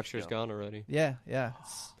couple years Infrastructure's ago. gone already. Yeah, yeah.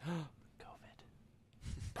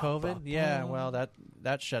 COVID, yeah. Well,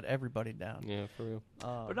 that shut everybody down. Yeah, for real.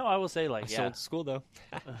 But no, I will say, like, I still went to school though.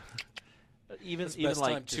 even It's the even best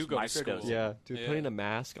like time to just go to school. microdosing. Yeah, dude, Yeah. putting a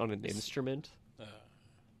mask on an instrument.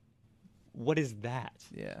 What is that?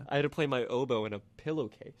 Yeah. I had to play my oboe in a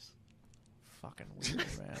pillowcase. Fucking weird,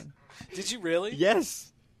 man. Did you really?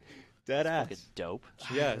 Yes. Dead ass. Fucking dope.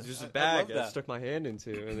 Yeah, it's just a I bag love that I that. stuck my hand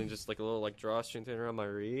into, and then just like a little like drawstring thing around my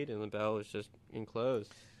reed, and the bell was just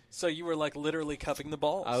enclosed. So you were like literally cupping the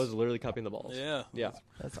balls. I was literally cupping the balls. Yeah. Yeah.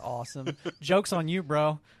 That's awesome. Joke's on you,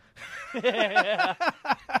 bro.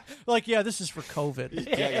 Like, yeah, this is for COVID.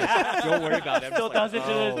 Yeah. Don't worry about it. Still does it to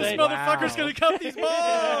this This day. motherfucker's gonna cut these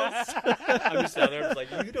balls. I'm just down there, I'm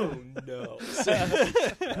just like, you don't know.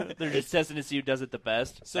 They're just testing to see who does it the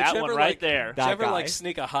best. So That did you one ever, right like, there. Did you ever guy. like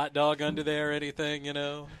sneak a hot dog under there or anything? You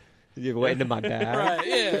know. You went into my bag. Right,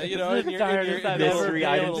 yeah, you know, in your Mystery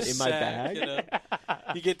items little in my sack, bag. You know?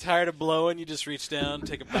 You get tired of blowing, you just reach down,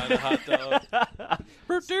 take a bite of hot dog. I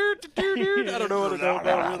don't know what it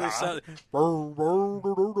really sounds.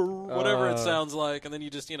 Whatever it sounds like, and then you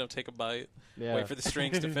just take a bite, Yeah. wait for the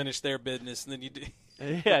strings to finish their business, and then you do.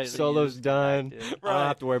 Yeah, Solo's done. I Right. don't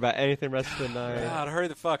have to worry about anything rest of the night. God, hurry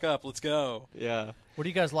the fuck up, let's go. Yeah. What do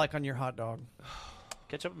you guys like on your hot dog?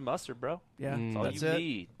 Ketchup and mustard, bro. Yeah, That's all that's you it.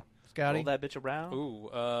 need. Scotty? Roll that bitch around. Ooh,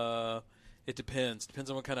 it depends. Depends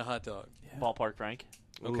on what kind of hot dog. Ballpark Frank.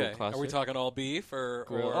 Okay, are we talking all beef or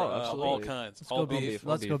Grilled. all absolutely. kinds? Let's all go beef.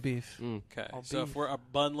 Let's go beef. Okay, All so beef. if we're a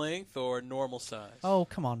bun length or normal size. Oh,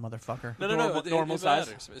 come on, motherfucker. No, Normal it size.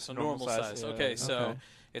 matters. It's a Normal normal size, size. yeah. Okay, so Okay.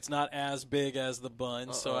 it's not as big as the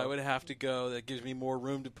bun, so I would have to go. That gives me more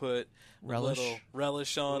room to put Relish? a little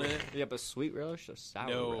relish on it. Yeah, but sweet relish or sour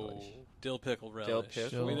No, relish? dill pickle relish. Dill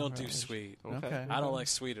pickle We don't do relish. sweet. Okay. I don't like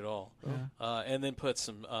sweet at all. And then put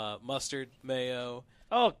some mustard, mayo,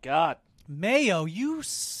 Oh God. Mayo, you What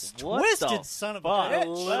twisted the son of a fuck? bitch.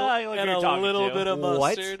 Well, and you're a talking little to. bit of What?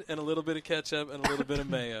 mustard, and a little bit of ketchup, and a little bit of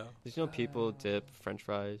mayo. Did you know people dip French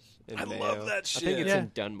fries in I mayo? love that I shit. think it's Yeah. in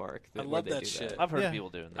Denmark. I where love they that do shit. I've heard Yeah. of people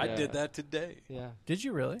doing that. I Yeah. did that today. Yeah. Did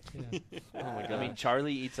you really? Oh my god. I mean,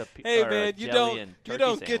 Charlie eats a Hey or a man, you jelly don't and you turkey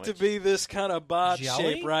don't get to sandwich. be this kind of bod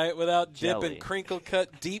Jelly? shape, right? Without Jelly. dipping crinkle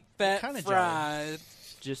cut deep fat kind of fried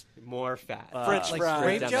just more fat. French like fries.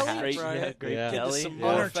 grape down the jelly? hatch. Grape, right? yeah, grape Yeah. Get to jelly some On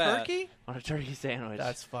more her fat. turkey? on a turkey sandwich.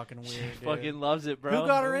 That's fucking weird. dude. fucking loves it, bro. Who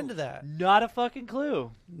got her into that? Not a fucking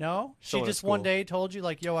clue. No, she Someone at just one school. day told you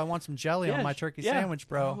like, "Yo, I want some jelly Yeah, on my turkey yeah. sandwich,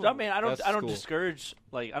 bro." I mean, I don't That's I don't cool. discourage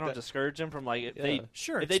discourage them from like if Yeah. they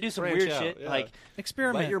Sure, if they do some branch weird out, shit yeah. like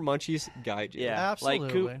Experiment. Let your munchies guide you. yeah like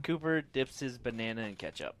Absolutely. Cooper dips his banana in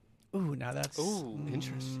ketchup Ooh, now that's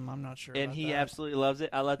interesting. I'm not sure. and about he that. absolutely loves it.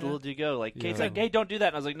 I let the Yeah. little dude go. Like Kate's Yeah. like, hey, don't do that.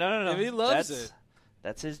 And I was like, no. If he loves that's, it.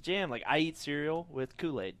 That's his jam. Like I eat cereal with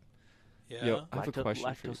Kool-Aid. Yeah. Yo, I have a Lacto-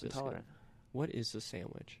 question for you. lactose This intolerant. What is a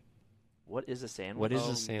sandwich? What is a sandwich? What is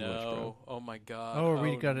Oh, a sandwich, no. bro? Oh my god. Oh, are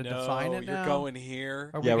we oh, gonna no. define it You're now? going here.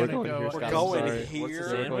 Are Yeah, we we're gonna going go? here, We're Scott. going Sorry. here. What's a We're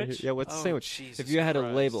going sandwich? here. Yeah, what's a Oh, sandwich? Jesus If you had a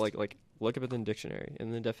Christ. label, like look up it in the dictionary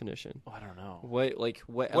in the definition. Oh, I don't know. What What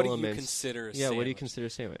do you elements? consider a Yeah, what do you sandwich? consider a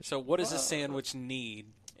sandwich? So what does a sandwich need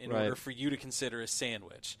in Right. order for you to consider a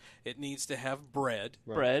sandwich? It needs to have bread.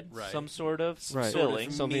 Bread, Right. some sort of Right,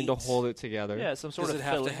 filling. something to meat. hold it together. Yeah, some sort Does of it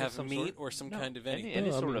have filling to of have some meat sort? or some No, kind of any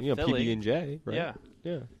anything? sort of PB filling. and J, right? Yeah,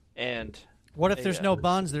 yeah. and What if there's Yeah. no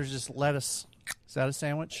buns? There's just lettuce. Is that a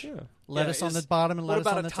sandwich? Yeah. Lettuce Yeah, on is- the bottom and What lettuce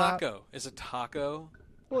about on a the top. taco? Is a taco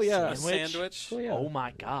Well, yeah. a sandwich? Well, yeah. oh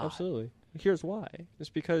my god, Absolutely. Here's why. It's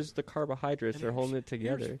because the carbohydrates are holding it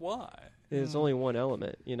together. Here's why. It's only one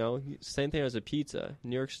element, you know. Same thing as a pizza.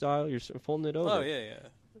 New York style, you're folding it over. Oh yeah.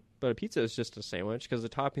 But a pizza is just a sandwich because the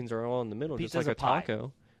toppings are all in the middle, just Pizza's like a pie.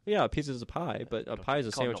 taco. Yeah, a pizza's a pie, but a pie is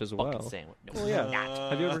a Call it sandwich no as fucking well. Sandwich. No, Well, yeah.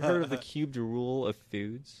 Have you ever heard of the cubed rule of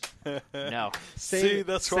foods? no. See,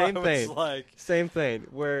 that's why same I was thing. like, Same thing.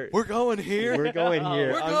 Where we're going here. we're going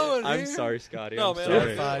here. We're I'm, going I'm here. sorry, Scotty. No, I'm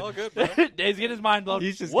man, sorry. all good, bro. Dave's getting his mind blown.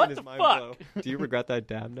 He's just what getting the his mind fuck? blown. Do you regret that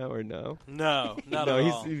dab now or no? No, not no, at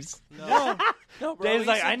he's, all. he's No. No, bro, Dave's he's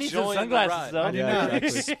like, I need some enjoying the sunglasses, ride. though. I do Yeah, not.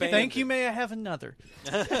 exactly. Thank you. May I have another?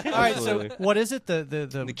 All right. So Absolutely. what is it? The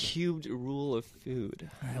The cubed rule of food.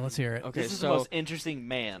 All right. Let's hear it. Okay, This is so the most interesting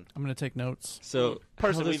man I'm gonna take notes. person how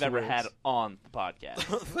we've this ever works- had on the podcast.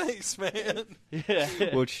 Thanks, man.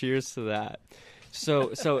 Yeah. Well, cheers to that.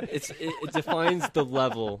 So it defines the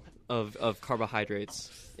level of carbohydrates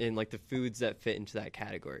in like the foods that fit into that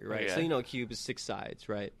category, right? Okay. So a cube is 6 sides,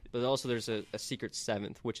 right? But also there's a secret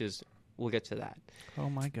 7th, which is we'll get to that. Oh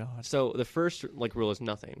my god. So the first rule is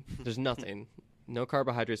nothing. There's nothing. No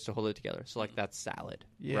carbohydrates to hold it together. So like that's salad,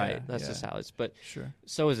 Yeah, right? That's yeah. the salads. But Sure.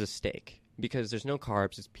 so is a steak because there's no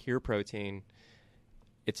carbs. It's pure protein.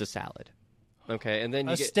 It's a salad. Okay, and then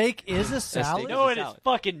you A get steak is a a steak salad? is No, a it is salad.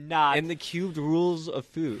 fucking not. And the cubed rules of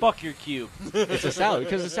food. Fuck your cube. It's a salad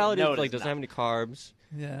because the salad No, is, it like is doesn't not. have any carbs.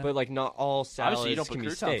 Yeah. But like not all salads Obviously, you don't put can be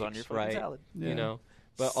croutons steaks, on your fucking right? salad. Yeah. You know,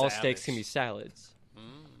 but all steaks can be Savage. salads.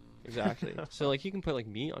 Exactly. So like you can put like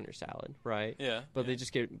meat on your salad, right? Yeah. But they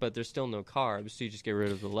just but there's still no carbs, so you just get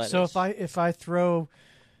rid of the lettuce. So if I throw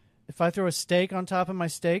a steak on top of my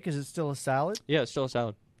steak, is it still a salad? yeah, it's still a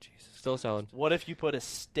salad. Jesus, still a salad. What if you put a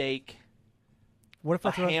steak, What if I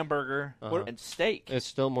a throw? hamburger, Uh-huh. and steak? It's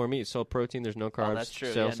still more meat. So protein, there's no carbs. Oh, that's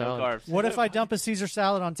true. Still Yeah, no salad. carbs. What if I dump a Caesar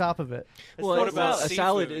salad on top of it? It's Well, still what a about salad. a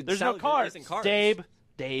salad? Seafood. There's no salad carbs. isn't carbs.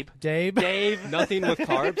 Dave. Nothing with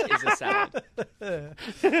carbs is a salad.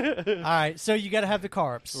 All right. So you got to have the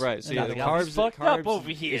carbs. Right. So In yeah, other the words. He's carbs, fucked up carbs over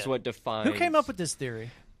here. is what defines. Who came up with this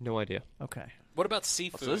theory? No idea. Okay. What about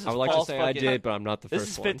seafood? So this is I would like to false say I fucking- did, but I'm not the This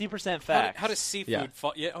first is one. 50% how, fact. how does seafood Yeah.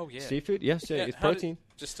 fall? Yeah. Oh, yeah. Seafood? Yes, yeah, it's how do- protein.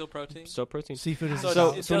 just still protein? Still protein. Seafood is So a it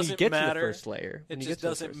salad. does- So when you doesn't get to matter. the first layer, It when you just get to the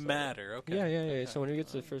doesn't first layer- matter. Okay. Yeah. Okay. So when you get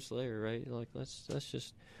to the first layer, right? Like that's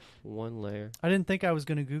just one layer. I didn't think I was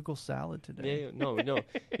going to Google salad Yeah, today. no.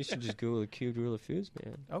 You should just Google the cubed rule of foods,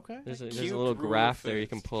 man. Okay. There's a Cubed little rule of graph there you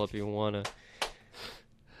foods. can pull up if you wanna.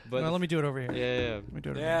 But Well, let me do it over here. yeah. Let me do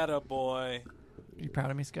it over here. Atta boy. You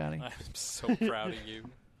proud of me, Scotty? I'm so proud of you.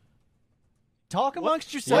 Talk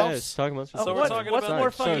amongst yourselves. Yes, talking about So we're talking what's about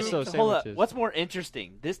more Sorry, funny? so Hold up. sandwiches. What's more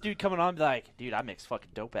interesting? This dude coming on and be like, dude, I mix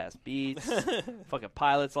fucking dope ass beats, fucking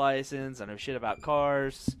pilot's license. I know shit about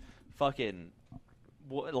cars. Fucking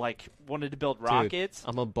like wanted to build Dude, rockets.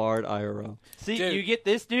 I'm a Bard IRO. See, Dude. you get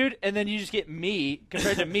this dude, and then you just get me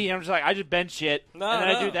compared to me. I'm just like, I just bench shit, No, and then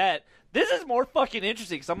I no. do that. This is more fucking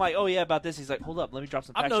interesting because I'm like, oh yeah, about this. He's like, hold up, let me drop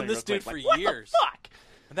some facts I've on known you this real dude quick. for Like, years. What the fuck?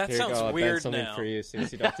 That Here you sounds go, I'll weird bet something now. for you as soon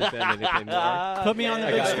as you don't have to bend anything more. Put me on the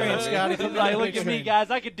I big got screen, it. Scotty. Put me on Like, the look big at me, screen.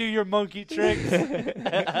 guys. I could do your monkey tricks. All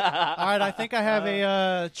right, I think I have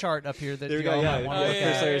a chart up here that There we you go. all Yeah, might want to yeah, look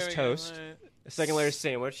yeah. First at. layer is there we go. toast. The second layer is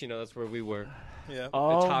sandwich. You know, that's where we were. Yeah.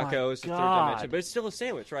 Oh a taco is the third God. dimension, but it's still a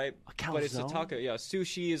sandwich, right? A But it's a calzone? taco. Yeah,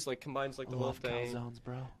 sushi is like combines like the whole Love thing, calzones,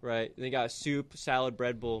 bro. right? And they got soup, salad,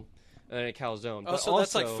 bread bowl, and then a calzone. Oh, But so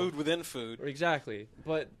that's like also- food within food. Exactly.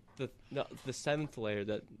 But the seventh layer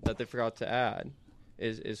that they forgot to add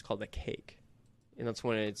is called a cake, and that's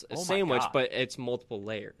when it's a Oh my sandwich, God. but it's multiple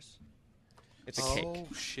layers. It's a cake. Oh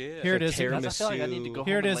shit. Here it is. Tiramisu. I feel like I need to go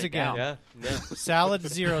Here home it and is lay again. down. Yeah. Salad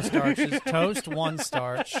 0 starches, toast 1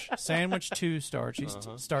 starch, sandwich 2 starches.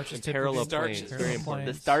 Starches And typically parallel Starches. planes. parallel Very important.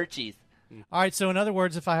 The planes. starchies. All right. So in other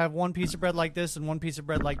words, if I have one piece of bread like this and one piece of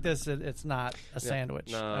bread like this, it's not a sandwich.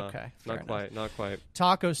 No, Okay. fair not enough. quite. Not quite.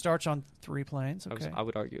 Taco starch on 3 planes. Okay. I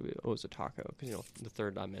would argue it was a taco because the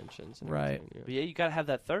third dimensions. And Right. everything, But yeah, you gotta have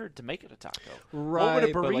that third to make it a taco. Right. What would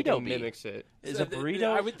a but like burrito it be? mimics it. Is a burrito?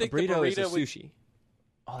 I would A think burrito, the burrito is a would. sushi.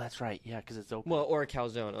 Oh, that's right. Yeah, because it's open. Well, or a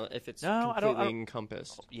calzone if it's No, I completely don't-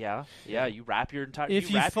 encompassed. yeah. You wrap your entire. If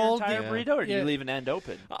you you wrap fold your entire the- burrito, or do yeah. you leave an end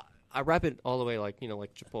open? I wrap it all the way like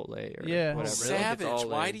like Chipotle or Yeah. whatever. Savage. It's all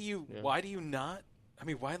Why in. do you? Yeah. Why do you not? I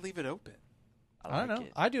mean, why leave it open? I don't know.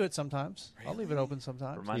 I do it sometimes. I'll leave it open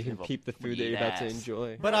sometimes. Reminds You me can of a keep the food that you're about to ass.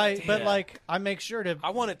 enjoy. But I make sure to.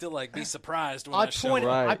 I want it to like be surprised when I I show point. up.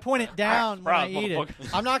 Right. I point it down when I Proud eat it. motherfucker.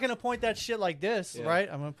 I'm not going to point that shit like this, Yeah. right?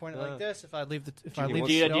 I'm going to point it Yeah. like this. If I leave the. If Do I you leave want-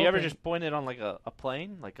 the Do shit you ever open. just point it on like a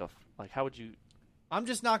plane? Like how would you? I'm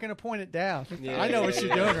just not going to point it down. Yeah, I know what yeah, you're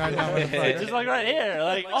yeah. doing right now. motherfucker. Just like right here,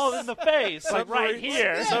 like oh, in the face, like right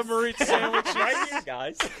here. Submarine sandwiches. right here,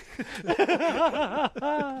 guys.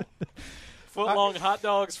 Foot-long hot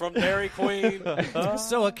dogs from Dairy Queen.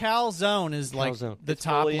 So a calzone is like Calzone. the It's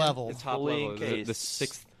top fully in- level. The top Fully level, the encased.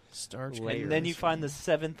 sixth Starch. layer. And then you find the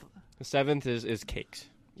seventh. The seventh is cakes.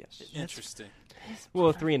 Yes. Interesting.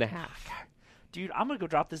 Well, 3.5. Dude, I'm gonna go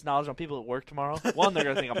drop this knowledge on people at work tomorrow. One, they're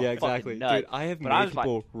gonna think I'm Yeah, a exactly. fucking nut. Dude, I have but made I'm like,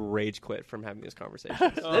 people rage quit from having these conversations.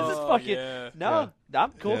 this is Oh, fucking yeah. no.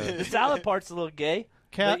 I'm cool. Yeah. The salad part's a little gay.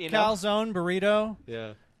 but, you know, Calzone burrito.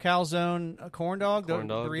 yeah. Calzone corn dog. Corn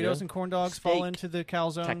dog, Burritos yeah. and corn dogs fall Steak. into the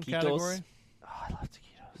calzone Taquitos. category. Oh, I love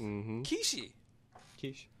taquitos. Mm-hmm.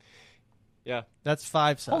 Quiche. Yeah. That's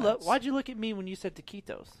 5 sides. Hold up. Why'd you look at me when you said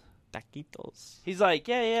taquitos? Taquitos. He's like,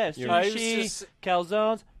 yeah, sushi,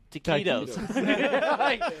 calzones, taquitos.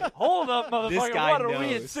 Like, hold up, motherfucker. This guy what are we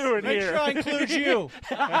knows. ensuing Make here? sure I include you.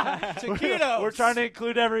 Taquitos. We're trying to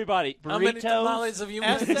include everybody. How many Burritos, tamales have you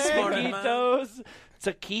made this morning, man? taquitos,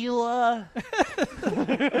 tequila.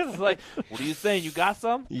 It's like, what are you saying? You got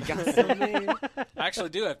some? You got something? I actually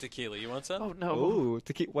do have tequila. You want some? Oh, no. Oh,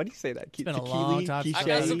 why do you say that? It's been a long time since I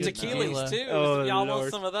got some Good tequilas, too. Oh, Y'all want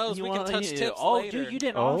Lord. some of those? You We want- can touch tips oh, later. dude, you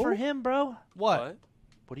didn't Oh? offer him, bro. What?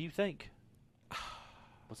 What do you think?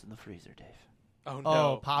 What's in the freezer, Dave? Oh, no.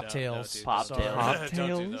 Oh, Pop Tails. dude. Pop Sorry. Tails. Pop Don't do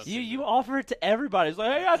Tails? those. You offer it to everybody. It's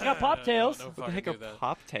like, hey, I got Pop Tails. No, What the fucking heck do are that.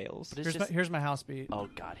 Pop Tails? But it's Here's my house beat. Oh,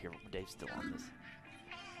 God, here, Dave's still on this.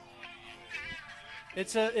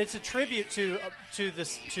 It's a tribute to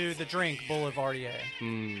the drink Boulevardier.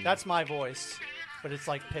 Mm. That's my voice, but it's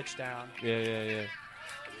like pitched down. Yeah.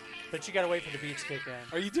 But you got to wait for the beats to kick in.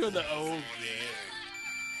 Are you doing the oh, yeah?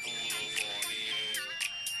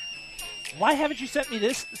 Why haven't you sent me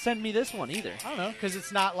this one either? I don't know, because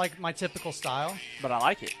it's not like my typical style. But I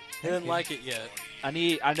like it. I didn't like it yet. I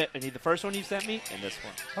need the first one you sent me and this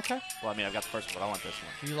one. Okay. Well, I mean, I've got the first one, but I want this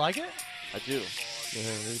one. Do you like it? I do. Yeah,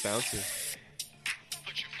 really bouncy.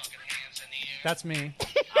 That's me.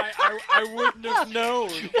 I wouldn't have known.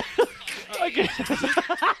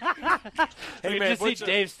 Hey, man, just see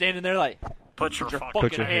Dave standing there like, put your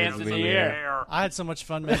fucking hands in the air. I had so much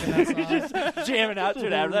fun making that song. Just jamming out to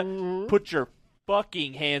it after that. Put your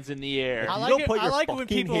fucking hands in the air. I Don't like it. put I your like it when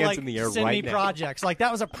fucking people hands like in the air send right me now. projects. Like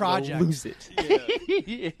that was a project. You'll lose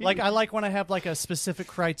it. Like I like when I have like a specific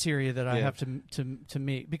criteria that I have to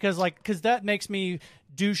meet because that makes me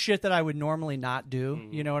do shit that I would normally not do.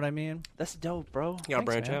 Mm. You know what I mean? That's dope, bro. You gotta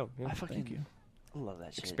branch man. out. Yeah. I fucking Thank you. love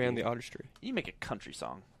that shit. Expand dude. the artistry. You make a country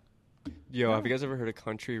song. Yo, have you guys ever heard of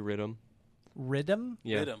country rhythm? Rhythm?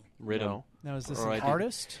 Yeah. Rhythm. Rhythm. Now is this Or I an did-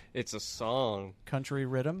 artist? It's a song. Country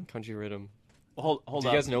rhythm? Country rhythm. Hold Do up.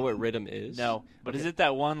 you guys know what rhythm is? No, but is it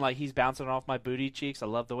that one like he's bouncing off my booty cheeks? I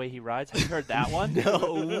love the way he rides. Have you heard that one?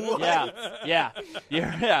 No.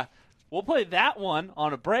 Yeah. We'll play that one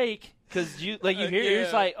on a break because you hear you're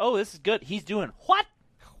just like, oh, this is good. He's doing what?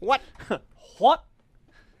 What? What?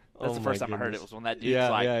 That's Oh the first my time I heard it goodness. was when that dude's Yeah,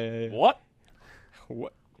 like, yeah. what?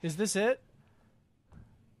 What? Is this it?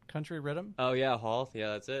 Country rhythm? Oh yeah, Hall. Yeah,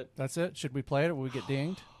 that's it. That's it? Should we play it or will we get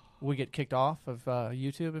dinged? Will we get kicked off of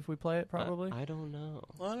YouTube if we play it, probably? I don't know.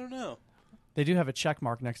 I don't know. They do have a check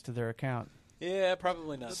mark next to their account. Yeah,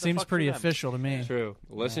 probably not. Seems pretty official to me. True.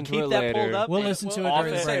 Listen to Keep it that later. pulled up. We'll man. listen to it off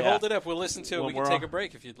during the it. break. Say, hold it up. We'll listen to it. When We can we're take on- a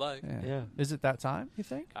break if you'd like. Yeah. Is it that time, you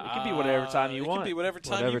think? It could be whatever time you it want. It could be whatever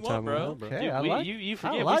time Whatever you time want, we bro. want, bro. Okay, Dude, I like, you I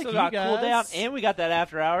forget like we still you got cool down, guys. and we got that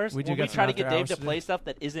after hours. We do when got we some try to after get Dave hours to to play do. stuff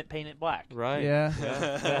that isn't painted black. Right.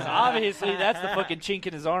 Yeah. Obviously, that's the fucking chink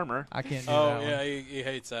in his armor. I can't do Oh, that yeah, one. he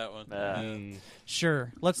hates that one.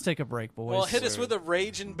 Sure. Let's take a break, boys. Well, hit us with a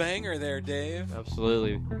raging banger there, Dave.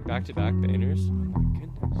 Absolutely. Back-to-back banners. Oh my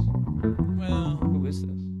goodness. Well, Who is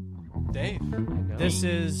this? Dave. I know. This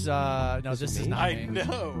is no. Is This it is me? not I me.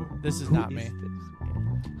 know. This is not me.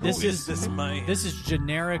 Who is this man? This is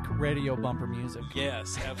generic radio bumper music.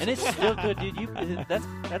 Yes, absolutely. And it's still good, dude.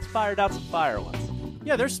 That's fired out some fire ones.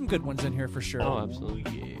 Yeah, there's some good ones in here for sure. Oh,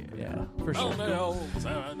 absolutely. Yeah, for sure.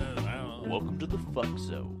 Welcome to the fuck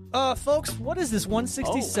zone. Folks, what is this?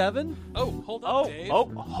 167? Oh, hold up, Dave.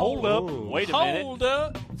 Hold up. Wait a minute. Hold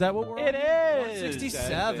up. Is that what we're It on? is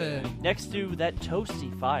 167. next to that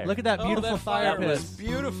toasty fire. Look at that beautiful that fire fire was pit.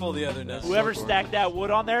 beautiful the other night. Whoever stacked that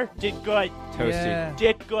wood on there did good. Toasty. Yeah.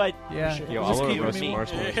 Did good. Yeah. Yo, I Just want keep to roast with me. some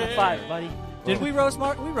marshmallows. High five, buddy. Did we roast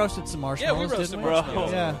we roasted some marshmallows, Yeah, we roasted didn't we?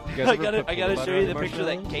 marshmallows. Yeah. You guys I ever gotta put peanut show butter you on the your picture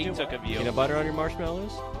that marshmallows? Kate took of you. Peanut butter on your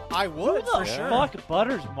marshmallows? I would, Who for the sure. fuck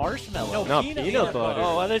butters marshmallows? No, peanut peanut butter. butter.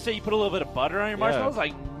 Oh, well, they say you put a little bit of butter on your marshmallows?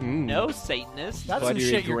 Like, Mm. no, Satanist. That's some Buttery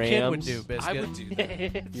shit your kid would grams. do, Biscuit. I would do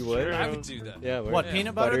that. You would? I would do that. Yeah. What,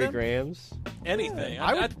 peanut butter Buttery then? grams? Anything.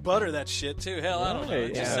 I would- I'd butter that shit too. Hell, I don't know.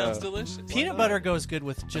 It just Yeah. sounds delicious. Peanut butter goes good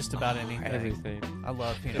with just about anything. Everything. I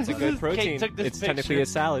love peanut It's a butter. good protein. took this It's technically picture. a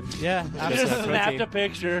salad. Yeah, Just absolutely. snapped protein. a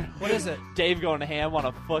picture. What is it? Dave going ham on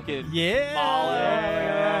a fucking Yeah.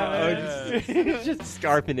 Oh, just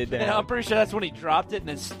scarping it down. And I'm pretty sure that's when he dropped it and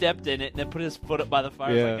then stepped in it and then put his foot up by the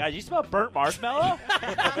fire. Yeah. Like, guys, you smell burnt marshmallow?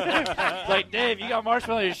 Like, Dave, you got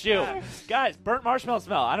marshmallow in your shoe. Guys, burnt marshmallow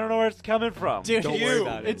smell. I don't know where it's coming from. Dude, Don't worry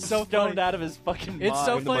about it. It's so Stoned funny. out of his fucking mind. It's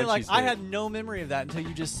so When the funny. Like munchies I hit. had no memory of that until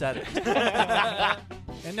you just said it,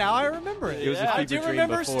 and now I remember it. It was a I fever do dream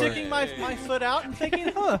remember before. sticking my foot out and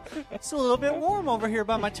thinking, "Huh, it's a little bit warm over here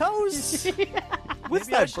by my toes." What's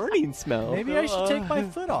that burning smell? Maybe I should take my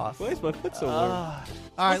foot off. Why is my foot so warm? All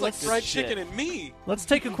right, like fried chicken and me. Let's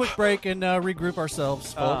take a quick break and regroup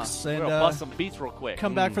ourselves, folks, We're and gonna bust some beats real quick.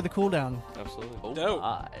 come back for the cool down. Absolutely. Oh, Dope.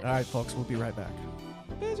 my. All right, folks, we'll be right back.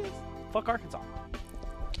 Fuck Arkansas.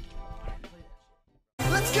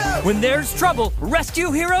 Let's go! When there's trouble,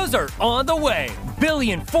 rescue heroes are on the way.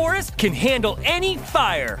 Billy and Forrest can handle any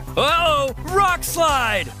fire. Uh-oh! Rock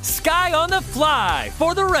slide! Sky on the fly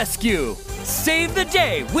for the rescue. Save the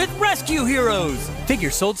day with rescue heroes.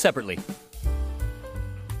 Figures sold separately.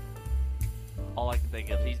 All I can think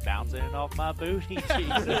of, he's bouncing off my booty cheeks.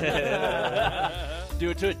 Do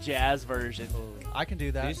it to a jazz version. I can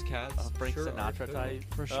do that. These cats Frank sure Sinatra are type.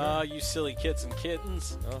 For sure. You silly kits and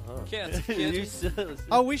kittens. Cats and You kittens. silly-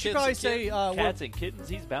 Oh, we should Kids probably and say Cats and kittens,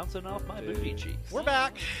 he's bouncing off my booty cheeks. we're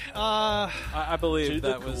back. I believe To the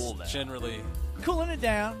that was cool down. generally Cooling it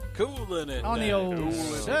down cooling it on the down. old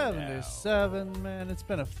 77, man. It's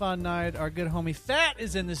been a fun night. Our good homie Phat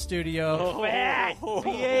is in the studio. Fat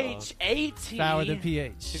pH 18. Phat with a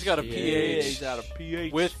PH. He's got a Yeah, PH he's got a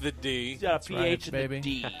PH. with the D. He's got a That's right, PH and baby. a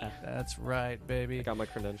D. That's right, baby. I got my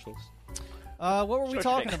credentials. What were we Sure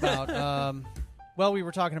talking thing. about? Well, we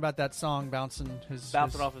were talking about that song, Bouncing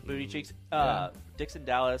Off his booty cheeks. Dixon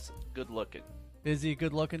Dallas, good looking. Is he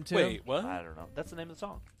good looking too? Wait, what? I don't know. That's the name of the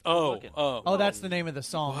song. Oh, Good looking. Oh, that's the name of the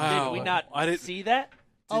song. Wow. Did we not I didn't- see that?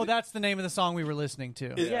 Oh, that's the name of the song we were listening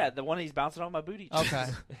to. Yeah, the one he's bouncing on my booty cheeks. Okay.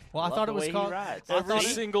 Well, I Love thought the it was way he called. rides. I Every thought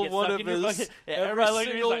single Get one stuck of in your us, bucket. Yeah, every everybody looked at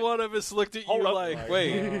me, single he's like, one of us looked at you "Hold up." like,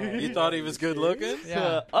 wait, you thought he was good looking?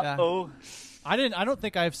 Yeah. Uh-oh. I didn't. I don't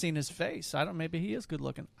think I've seen his face. I don't. Maybe he is good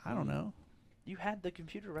looking. I don't know. You had the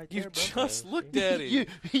computer right You there, bro. just looked at him.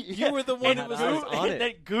 You were the one and who was Googled, on and it.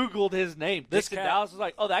 then Googled his name. This Dixon guy- Dallas was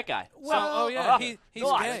like, oh, that guy. Oh, yeah, he's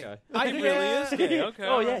God. gay. I He really is gay. Okay.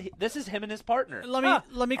 Oh, all yeah, right. this is him and his partner. Let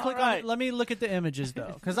me click all right. on. Let me look at the images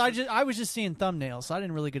though, because I was just seeing thumbnails, so I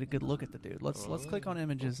didn't really get a good look at the dude. Let's click on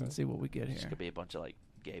images and see what we get This here. could be a bunch of, like,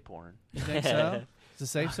 gay porn. You think so? Is it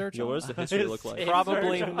safe search? Yo, what does the history look like?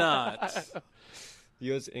 Probably not.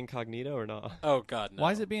 You guys incognito or not? Oh, God, no.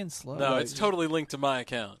 Why is it being slow? No, it's totally linked to my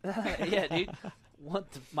account. Yeah, dude. Want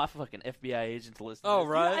my fucking FBI agent to listen. Oh, to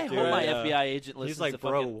this. right. Dude, I hope my Yeah. FBI agent listens He's like, to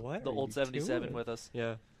bro, fucking what the are old you 77 doing? with us.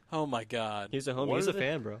 Yeah. Oh, my God. He's a homie. What He's are a they-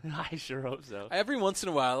 fan, bro. I sure hope so. Every once in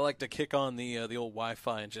a while, I like to kick on the old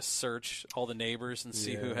Wi-Fi and just search all the neighbors and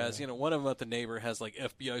see who has. One of them at the neighbor has like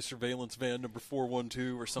FBI surveillance van number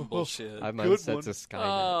 412 or some bullshit. I have mine set to Skynet.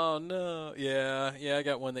 Oh no! Yeah, I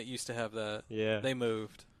got one that used to have that. Yeah. They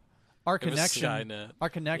moved. Our It was connection. Skynet. Our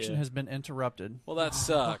connection Yeah. has been interrupted. Well, that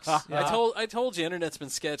sucks. I told you, internet's been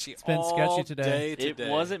sketchy. It's been all sketchy today. Day It today.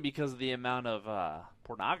 wasn't because of the amount of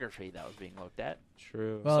pornography that was being looked at.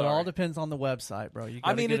 True. Well, it all Sorry. depends on the website, bro. You I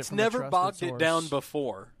gotta mean, get it it's from a never trusted bogged it source. down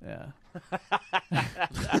before, Yeah.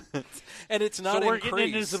 and it's not So we're increased.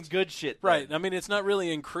 getting into some good shit, then. Right. I mean, it's not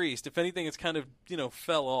really increased. If anything, it's kind of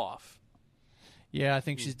fell off. Yeah, I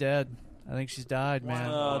think she's dead. I think she's died, man.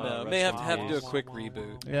 Oh no, may have to do a quick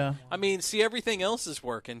reboot. Yeah. I mean, see, everything else is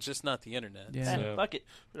working, just not the internet. Yeah. Eh, fuck it.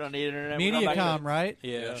 We don't need internet. We're not back Mediacom, to- right?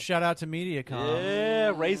 Yeah. Shout out to Mediacom.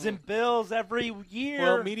 Yeah, raising bills every year.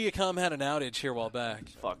 Well, Mediacom had an outage here a while back.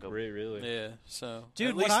 Fuck 'em. Really? Yeah, so Dude,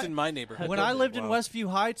 at when least I- in my neighborhood. When I lived in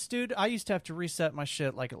Westview Heights, dude, I used to have to reset my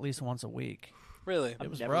shit like at least once a week. Really? I've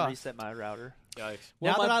was never rough. reset my router. Yikes.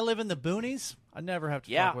 Now that I live in the boonies, I never have to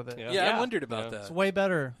Yeah. fuck with it. Yeah, I wondered about It's that. way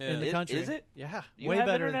better Yeah. in the country. Is it? Yeah, You way have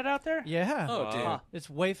better. internet out there? Yeah. Oh, dude. It's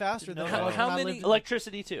way faster than No. it was How when I many- lived.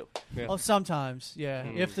 Electricity too. Yeah. Oh, sometimes, yeah.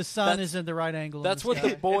 If the sun That's- is in the right angle. in That's the what sky.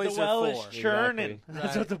 the boys the well are is for. churning. Right.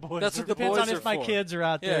 That's what the boys. That's are what the Depends boys on are if my for. kids are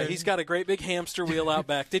out Yeah, there. he's got a great big hamster wheel out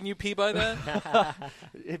back. Didn't you pee by that?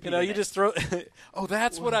 You just throw. Oh,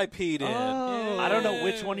 that's what I peed in. Oh. I don't know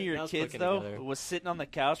which one of your That was kids clicking though together. was sitting on the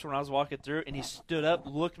couch when I was walking through, and he stood up,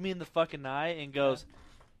 looked me in the fucking eye, and goes,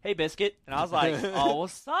 "Hey, biscuit," and I was like, "Oh,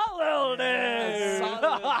 what's up, little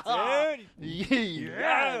dude?"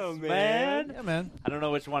 Yes, man. Yeah, man. I don't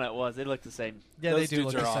know which one it was. They looked the same. Yeah, Those they do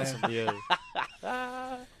dudes look are the same. awesome.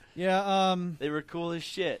 Yeah. Yeah. They were cool as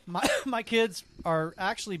shit. My kids are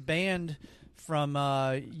actually banned from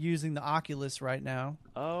using the Oculus right now.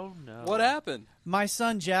 Oh no! What happened? My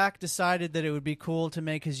son Jack decided that it would be cool to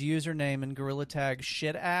make his username in Gorilla Tag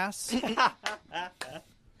shit ass.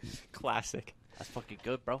 Classic. That's fucking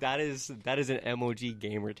good, bro. That is an MOG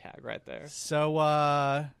gamer tag right there. So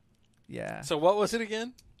yeah. So what was it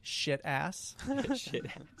again? Shit ass. Shit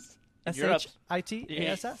ass. SHITASS.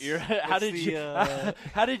 How did you?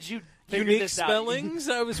 How did you? figure Unique this out? spellings?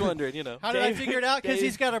 I was wondering, How did I figure it out? Because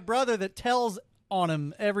he's got a brother that tells on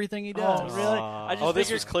him everything he does. Oh, really? I just this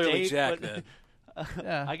figured was clearly Dave Jack would- then.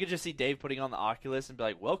 Yeah. I could just see Dave putting on the Oculus and be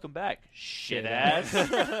like, "Welcome back, shit ass."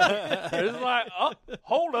 It's like, oh,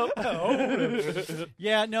 hold up.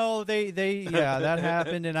 Yeah, no, they that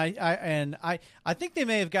happened, and I think they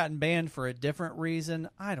may have gotten banned for a different reason.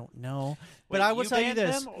 I don't know, but Wait, I will you tell you banned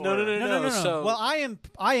this. them, No. So Well,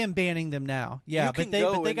 I am banning them now. Yeah, You but can they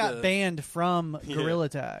go got into- banned from Gorilla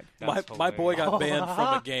Tag. my boy got banned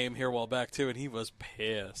from a game here a while back too, and he was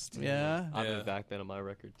pissed. Yeah. I've been back banned on my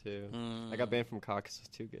record too. I got banned from COD 'cause it's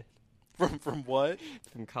too good. From what?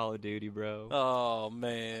 From Call of Duty, bro. Oh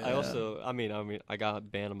man. I also, I mean, I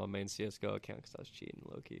got banned on my main CS:GO account because I was cheating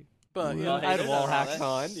low key. But Well, I had hey, wall that's- hacks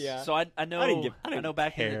on. Yeah. So I know I didn't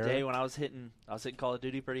back in care. the day when I was hitting Call of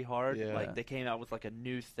Duty pretty hard. Yeah. Like they came out with like a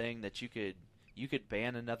new thing that you could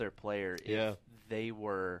ban another player if Yeah. they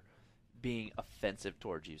were being offensive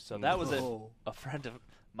towards you. So that was a friend of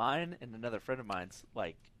mine and another friend of mine's.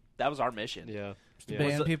 Like that was our mission. Yeah.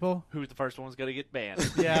 Ban people. Who's the first one's gonna get banned?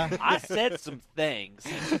 Yeah. I said some things.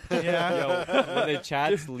 Yeah. Yo, when the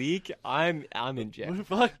chats leak, I'm in jail.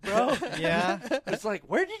 Fuck, bro. Yeah. It's like,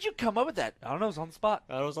 where did you come up with that? I don't know. It was on the spot.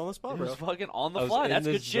 I was on the spot, It bro. was fucking on I the was fly. in That's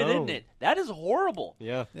the good shit, isn't zone. it? That is horrible.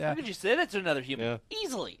 Yeah. How could you say that to another human? Yeah.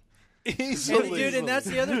 Easily. Dude, and that's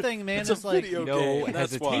the other thing, man. It's like video no game.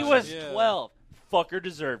 That's hesitation. why. He was Yeah. 12. Fucker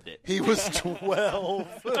deserved it. He was 12.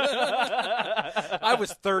 I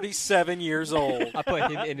was 37 years old. I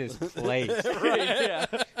put him in his place. Yeah.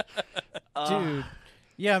 Dude.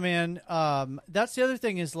 Yeah, man. That's the other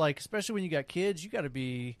thing is like, especially when you got kids, you got to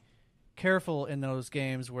be careful in those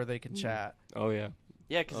games where they can chat. Oh yeah.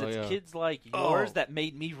 Yeah, because Oh, it's yeah. kids like yours that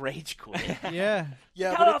made me rage quit. Yeah.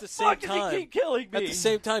 Yeah, How but the at the same fuck does time, he keep killing me? at the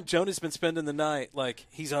same time, Jonah's been spending the night like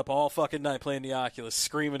he's up all fucking night playing the Oculus,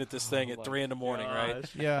 screaming at this thing at 3 a.m, right?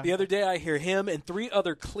 Yeah. The other day, I hear him and 3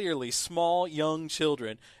 other clearly small young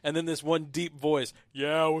children, and then this one deep voice,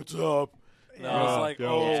 "Yeah, what's up?" And I was like,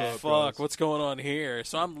 Yeah, what's "Oh up, fuck, guys?" what's going on here?"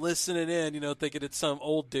 So I'm listening in, thinking it's some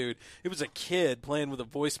old dude. It was a kid playing with a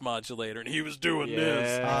voice modulator, and he was doing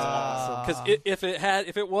this. Because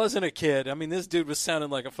if it wasn't a kid, I mean, this dude was sounding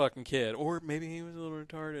like a fucking kid, or maybe he was a little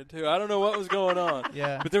retarded too. I don't know what was going on.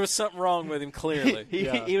 Yeah. But there was something wrong with him clearly.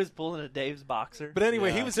 He was pulling a Dave's boxer. But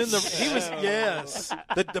anyway, he was yes.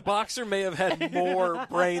 The boxer may have had more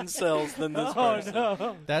brain cells than this person.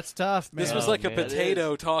 no. That's tough, man. This was like a man.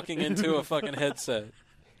 potato talking into a fucking headset.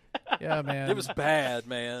 Yeah, man. It was bad,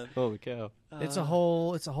 man. Holy cow. It's a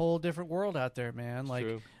whole different world out there, man. Like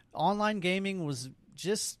True. online gaming was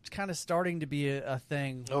just kind of starting to be a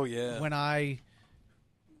thing. Oh yeah. When I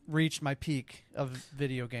reached my peak of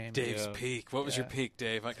video games. Dave's Yeah. peak. What was your peak,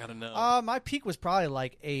 Dave? I gotta know. My peak was probably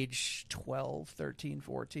like age 12, 13,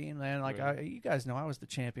 14. Man, like Right. you guys know I was the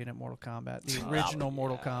champion at Mortal Kombat, the original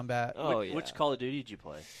Mortal Kombat. Oh Which, yeah. which Call of Duty did you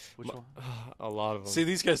play? Which one? A lot of them. See,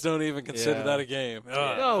 these guys don't even consider Yeah. that a game. no,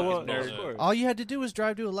 well, fucking of nerd. course. All you had to do was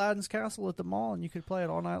drive to Aladdin's castle at the mall, and you could play it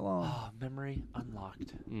all night long. Oh, memory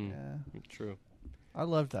unlocked. Yeah, True. I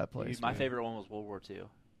loved that place. Dude, my man. favorite one was World War II.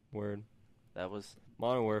 Word. That was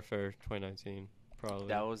Modern Warfare 2019, probably.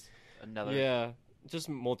 that was another. Yeah. Just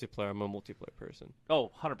multiplayer. I'm a multiplayer person.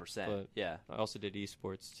 Oh, 100%. But Yeah. I also did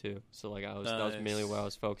esports too. So like that was mainly what I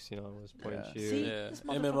was focusing on was point and shoot. See, Yeah. this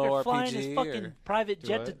motherfucker flying his MMORPG fucking or- private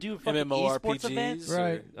jet what? to do fucking esports events. MMORPGs.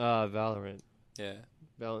 Right. Valorant. Yeah.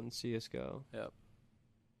 Valorant and CS:GO. Yep.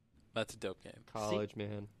 That's a dope game. College,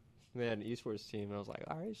 man. They had an esports team, and I was like,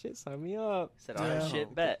 all right, shit, sign me up. Said, all right, Yeah.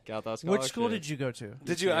 shit, bet. Got that Which scholarship. school did you go to?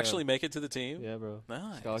 Did you UCM. actually make it to the team? Yeah, bro.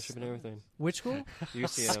 Nice. Scholarship and everything. Which school?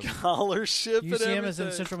 UCM. Scholarship. and UCM is in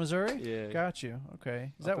everything. Central Missouri? Yeah. Got you.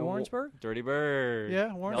 Okay. Is Up that in Warrensburg? Dirty Bird.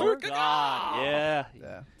 Yeah, Oh, Warrensburg? God. Yeah.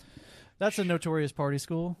 Yeah. That's a notorious party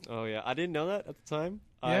school. Oh, yeah. I didn't know that at the time.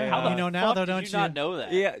 Yeah, How the you know now, fuck though, did don't you not know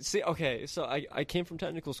that? Yeah, see, okay, so I came from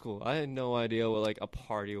technical school. I had no idea what, like, a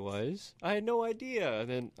party was. I had no idea. And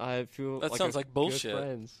then I feel That like sounds a like bullshit. good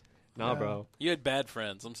friends. Nah, Yeah. bro. You had bad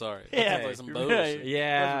friends. I'm sorry. Yeah, That sounds like some you're bullshit. right.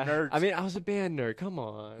 Yeah. Those are nerds. I mean, I was a band nerd. Come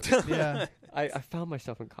on. Yeah. I found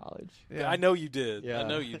myself in college. Yeah. I know you did. Yeah. I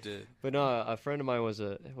know you did. But no, a friend of mine was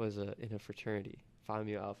in a fraternity, Phi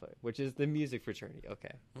Mu Alpha, which is the music fraternity.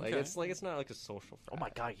 Okay, like Okay. it's not like a social. Oh, frat. my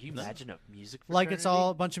God. Can you imagine a music Like it's all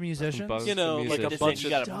a bunch of musicians? Bunch You know, of like a musicians. bunch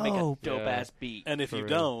you of gotta make a dope. dope-ass beat. And if For you real.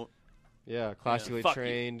 don't, Yeah, classically Fuck you.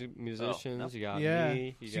 trained musicians. no. You got Yeah.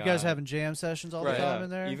 me. So you guys having jam sessions all Right. the time in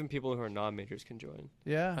there? Even people who are non-majors can join.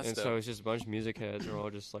 Yeah. That's and dope. so it's just a bunch of music heads. We're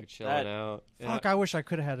all just like chilling That- out. Fuck, I wish I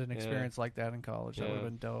could have had an experience like that in college. That Yeah. would have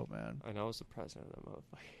been dope, man. And I was the president of that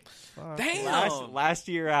motherfucker. Fuck. damn. Last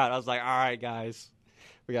year out, I was like, all right, guys,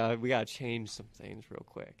 we got to change some things real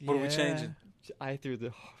quick. What are we Yeah. changing? I threw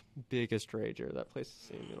the biggest rager that place has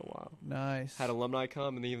seen in a while. Nice. Had alumni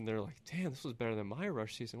come, and even they're like, "Damn, this was better than my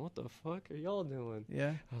rush season. What the fuck are y'all doing?"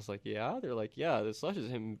 Yeah. I was like, "Yeah." They're like, "Yeah, the slush is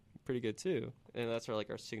him pretty good too." And that's our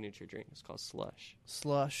signature drink. It's called slush.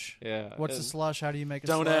 Slush. Yeah. What's a And slush? How do you make a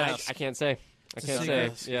Don't slush? ask. I can't say. I It's a can't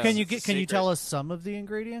secret. say. Yeah. Can you tell us some of the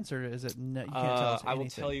ingredients, or is it you can't tell us I will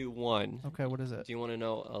anything? tell you one. Okay, what is it? Do you want to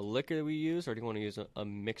know a liquor we use, or do you want to use a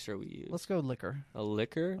mixer we use? Let's go liquor. A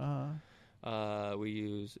liquor? We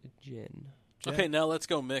use gin. Okay, now let's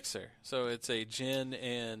go mixer. So it's a gin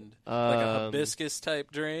and like a hibiscus type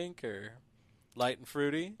drink, or light and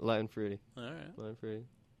fruity. Light and fruity. All right. Light and fruity.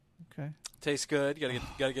 Okay. Tastes good. Gotta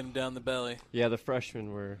get them down the belly. Yeah, the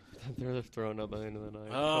freshmen they're throwing up by the end of the night.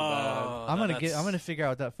 Oh, I'm gonna figure out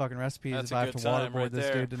what that fucking recipe is if I have to waterboard this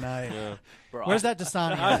dude tonight. Yeah. Bro, Where's that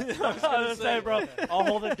Dasani? I was gonna say, bro, I'll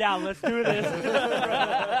hold it down. Let's do this.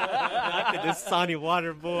 Like the Dasani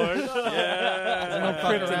waterboard. We don't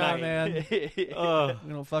fuck around, man. Oh.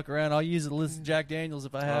 We don't fuck around. I'll use a list of Jack Daniels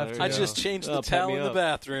if I have to. I just changed the pump towel me in the up.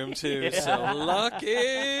 bathroom too. So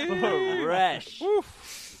lucky. Fresh.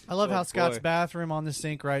 I love how Scott's boy. bathroom on the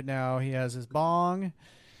sink right now. He has his bong,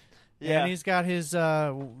 Yeah. and he's got his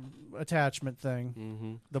attachment thing,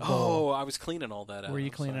 Mm-hmm. the bowl. Oh, I was cleaning all that out. Were you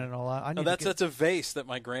I'm cleaning sorry. it all out? I No, need to that's a vase that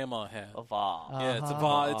my grandma had. A vase. Yeah, it's a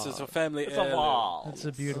Uh-huh. vase. It's a family It's a heirloom. vase. That's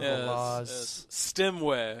a beautiful Yes, vase. yes.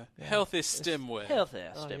 Stemware. Healthy stemware. Healthy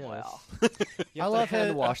Oh, stem yes. well. You I have love to hand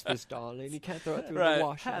it. wash this, darling. You can't throw it through Right. the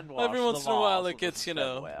washer. Hand wash Every once the in a while, vase it with gets the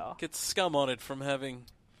stemware. gets scum on it from having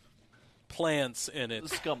plants in it.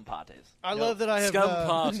 Scum potties. I love that I have Scum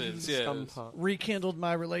potted. Yeah. Scum pot. rekindled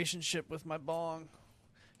my relationship with my bong.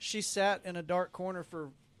 She sat in a dark corner for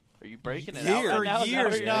Are you breaking it Years. out right now? Is that years.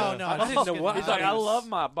 what you're No, doing? no, I I'm didn't just know gonna- what. He's like, I love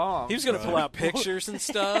my bomb. He was going to pull out pictures and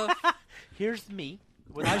stuff. Here's me.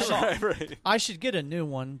 With I my should- bomb. Right. I should get a new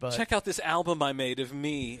one, but Check out this album I made of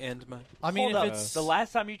me and my. I mean, Hold if up. it's The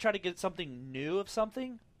last time you tried to get something new of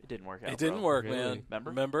something, it didn't work out. It didn't bro. work, Really? man.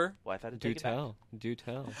 Remember? Wife had to Do take it back. tell. Do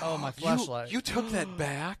tell. oh my flashlight. You took that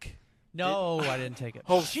back? no, I didn't take it.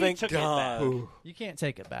 Oh, She thank took it God. back. You can't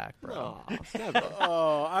take it back, bro.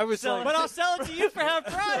 Oh, I was like, But I'll sell it to you for half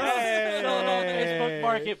price. Sell it on Facebook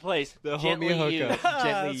Marketplace. The Gently homie used. hookup.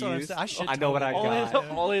 Gently That's what I'm used. saying. I should I know what I totally- got.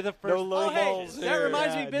 Only the first. low Oh, hey, balls that here.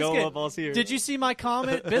 reminds me, Yeah, Biscuit. no levels here. Did you see my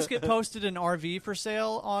comment? Biscuit posted an RV for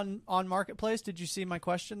sale on Marketplace. Did you see my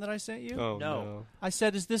question that I sent you? Oh, No. no. I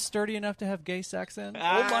said, "Is this sturdy enough to have gay sex in?" Oh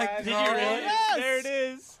my Did you God. really? Yes! There it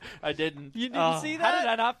is. I didn't. You didn't see that? How did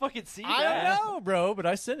I not fucking see I that? don't know, bro, but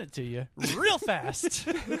I sent it to you real fast.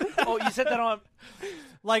 Oh, you said that on.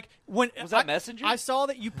 Like when Was that Messenger? I saw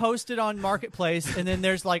that you posted on Marketplace, and then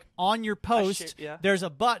there's like on your post, yeah. there's a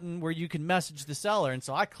button where you can message the seller, and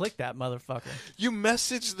so I clicked that motherfucker. You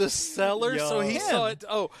messaged the seller, so he Him. saw it.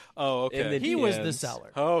 Oh, In okay. the He was the DMs.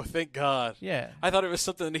 seller. Oh, thank God. Yeah. I thought it was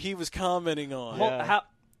something that he was commenting on. Hold- how-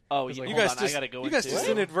 Oh, It's you, like- You hold guys on, just, I gotta go you guys into just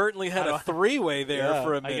it. inadvertently had a three-way there Yeah.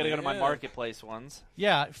 for a I minute. gotta go to my Yeah. Marketplace ones.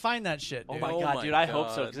 Yeah, find that shit, Oh dude. my Oh god, my dude! I hope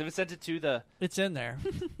so. God. Because if it sent it to the It's in there.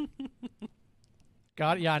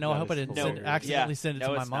 Got it? Yeah, I know. I That hope I is didn't hilarious. accidentally Yeah. send it No,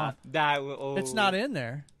 to my it's mom. not. That, It's not in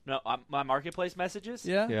there. no my Marketplace messages.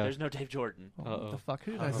 Yeah? Yeah. There's no Dave Jordan. Oh, what the fuck?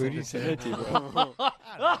 Who did I Who send do you it send to? it to,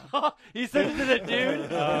 bro? He sent it to the dude who's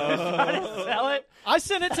trying to sell it. I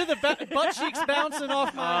sent it to the butt cheeks bouncing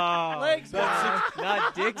off my legs. guy.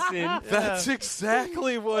 Not Dixon. That's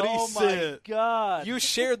exactly what Oh he my said. god! You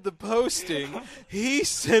shared the posting. He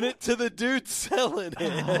sent it to the dude selling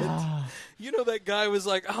it. You know that guy was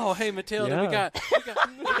like, "Oh, hey Matilda, we Yeah.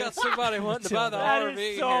 got somebody wanting to buy the That RV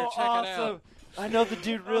is so here. Check awesome. it out." I know the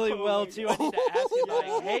dude really well too. I need to ask him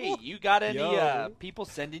like, "Hey, you got any Yo. people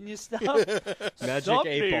sending you stuff?" Magic Sup,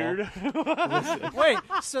 8 ball. dude? Wait,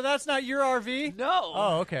 so that's not your RV? No.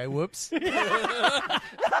 Oh, okay. Whoops.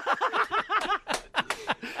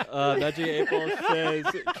 Magic 8 ball says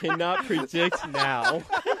cannot predict now.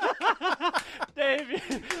 David,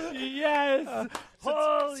 yes.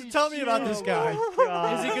 Holy Tell me about this guy.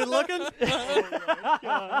 Is he good looking?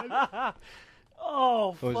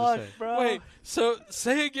 Oh, What was it fuck, say? bro. Wait, so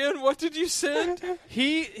say again. What did you send?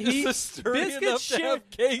 He Is the sturdy Biscuit enough to have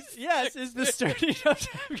case? Yes, is the sturdy enough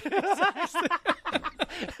to have gay sex?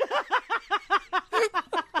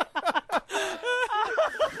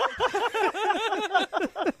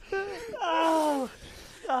 Oh,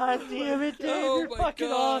 God damn it, Dave. Oh You're my fucking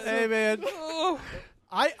God. awesome. Hey, man. Oh.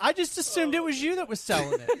 I just assumed it was you that was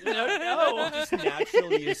selling it. No. Just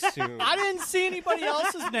naturally assume. I didn't see anybody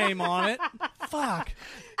else's name on it. Fuck.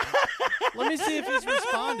 Let me see if he's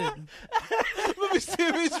responded. Let me see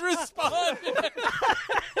if he's responding.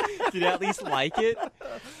 Did he at least like it?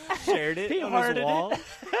 Shared it He on hearted his wall?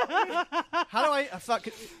 How do I fuck?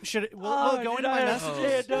 Should it? Will it go into my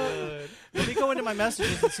messages? Let me go into my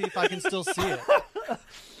messages and see if I can still see it.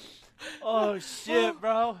 Oh shit,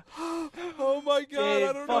 bro! Oh my god! Dude,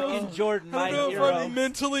 I don't fucking know. Jordan, I my don't know hero. if I'm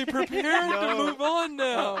mentally prepared to move on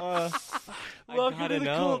now. Welcome to the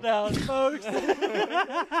cool down, folks.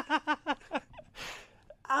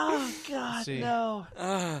 Oh god, See. no!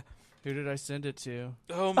 Who did I send it to?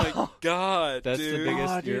 Oh my god, That's dude. the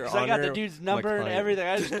biggest. Oh, dude, Your 'cause I got the honor, dude's my number and client. everything.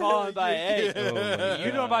 I just call him by, hey, Oh my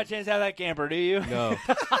you don't by chance have that camper, do you? No.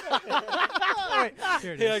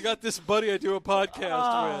 Here it Hey, is. I got this buddy I do a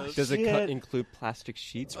podcast with. Does it Shit. include plastic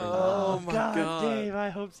sheets or not? Oh my god, god. Dave, I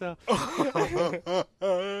hope so.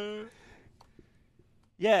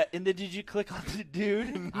 Yeah, and then did you click on the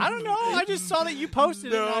dude? I don't know. I just saw that you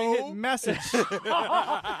posted it and I hit message. He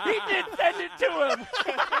did send it to him.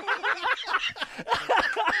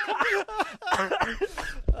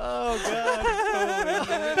 Oh god.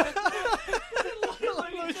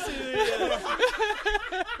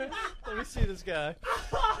 Let me see this guy.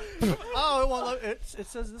 Oh, it won't. It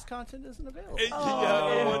says this content isn't available. Yeah,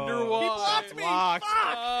 I wonder why. He blocked me. Blocked.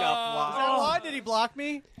 Fuck. Got blocked. Is that why? Did he block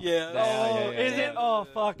me? Yeah. Yeah, Is it? Oh,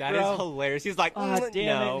 fuck, That bro. is hilarious. He's like, Damn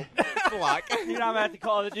no. Block. You know, I'm going to have to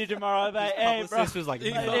call the dude tomorrow. I'm like, hey, bro. Publicist was like,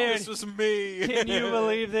 He no. thought this was me. Can you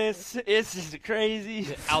believe this? It's just crazy.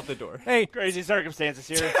 Out the door. Hey, Crazy circumstances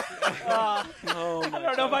here. Oh my I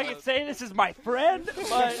don't know if I can say this is my friend,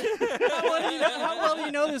 but how well do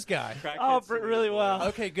you know this guy? oh, really well.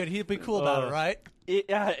 Okay, good. He'd be cool about it, right?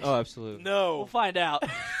 Oh, absolutely. No. We'll find out.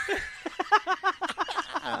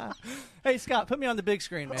 Hey, Scott, put me on the big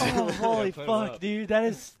screen, man. Oh, holy put 'em fuck, up. dude.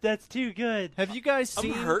 That's too good. Have you guys I'm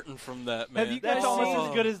seen? hurting from that, man. Have you That's guys almost seen-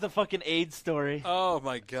 as good as the fucking AIDS story. Oh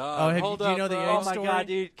my god. Oh, have you- Hold do you up, know the bro. Oh AIDS my story? god,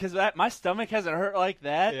 dude! Because my stomach hasn't hurt like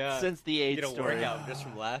that Yeah. since the AIDS Get a story. workout just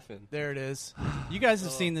from laughing. There it is. You guys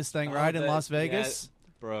have seen this thing, right, in that- Las Vegas?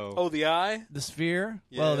 Bro. Oh, the eye? The sphere?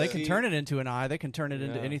 Well, they can Yeah. turn it into an eye. They can turn it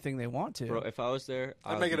into Yeah. anything they want to. Bro, if I was there,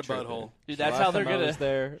 I'd I'd make be it a tripping. butthole. Dude, The that's last how they're time I gonna. was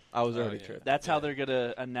there, I was already yeah. tripping. That's how they're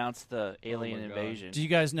gonna announce the alien my God. invasion. Do you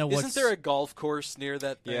guys know what's... Isn't there a golf course near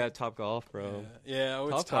that thing? Yeah, Top Golf, bro. Yeah, oh,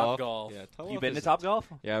 it's Top Golf. Yeah, Top You Golf been to is- Top Golf?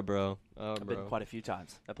 Yeah, bro. Oh, I've bro. been quite a few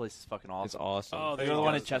times. That place is fucking It's awesome. awesome. Oh, They there go the you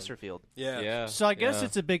one go. in Chesterfield. Yeah. Yeah. So I guess yeah.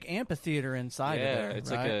 it's a big amphitheater inside yeah, of there,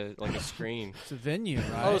 it's right? like a screen. It's a venue,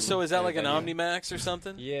 right? Oh, so is that Yeah, like an venue. Omnimax or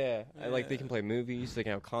something? Yeah, like they can play movies, they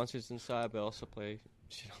can have concerts inside, but also play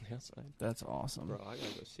shit on the outside. That's awesome. Bro, I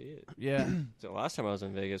gotta go see it. Yeah. The last time I was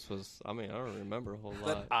in Vegas was, I don't remember a whole That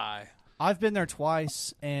lot. eye. I've been there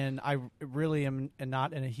twice, and I really am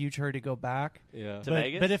not in a huge hurry to go back. Yeah. To But,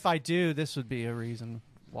 Vegas? but if I do, this would be a reason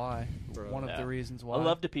why. Bro. One of Yeah. the reasons why. I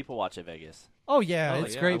love to people watch at Vegas. Oh, yeah. Oh,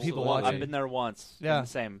 it's yeah, great absolutely. people watching. I've been there once. Yeah. I'm the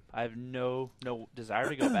same. I have no desire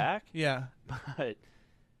to go back. Yeah. But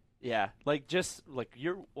yeah, like just like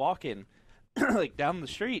you're walking like down the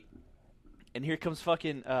street, and here comes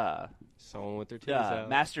fucking Someone with their titties out.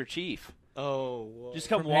 Master Chief. Oh, whoa. Just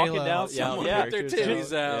come From walking Halo. down. Someone yeah, with their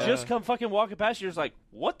characters titties out. just come fucking walking past you. You're just like,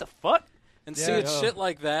 what the fuck? And Yeah. see, it's Yeah. shit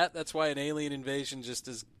like that. That's why an alien invasion just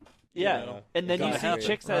is. Yeah, You know, and then you gotta see happen.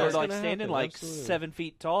 chicks that Right. are It's like gonna standing happen, like absolutely. 7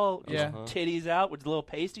 feet tall, Yeah. just titties out with little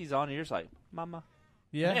pasties on, and you're just like, mama.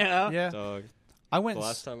 Yeah. You know? Yeah. Dog. I went. The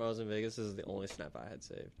last time I was in Vegas, this is the only snap I had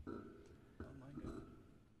saved.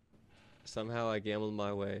 Somehow I gambled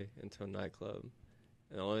my way into a nightclub,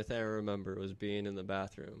 and the only thing I remember was being in the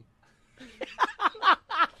bathroom.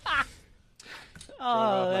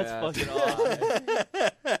 Oh, my that's ass. fucking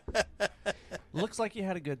awesome. Looks like you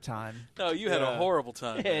had a good time. No, you had a Yeah. horrible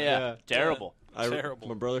time. Yeah. Terrible. Terrible.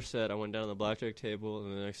 My brother said I went down to the blackjack table,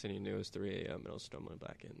 and the next thing he knew it was 3 a.m. and I was stumbling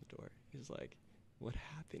back in the door. He's like, "What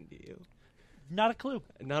happened to you?" Not a clue.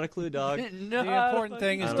 Not a clue, dog. No, The important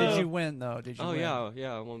thing is, I don't did know. you win, though? Did you Oh win?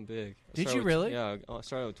 yeah, I won big. I Did started you with- really? Yeah, I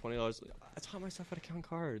started with $20. I taught myself how to count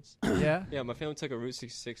cards. Yeah? Yeah, my family took a Route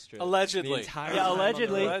 66 trip. Allegedly. The entire Yeah, time on the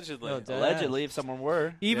allegedly. road. Allegedly. No, dead Allegedly, ass. if someone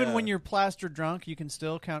were. Even Yeah. when you're plaster drunk, you can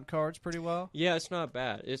still count cards pretty well? Yeah, it's not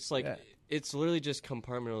bad. It's like Yeah. it's literally just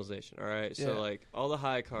compartmentalization. All right, so Yeah. like all the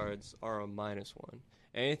high cards are a -1.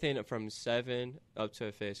 Anything from 7 up to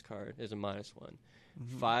a face card is a -1.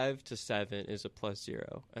 5 to 7 is a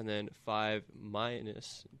 +0, and then 5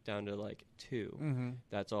 minus down to like 2. Mhm.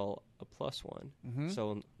 That's all a +1. Mhm.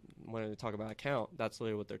 So when they talk about a count, that's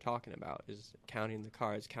literally what they're talking about, is counting the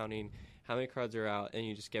cards, counting how many cards are out, and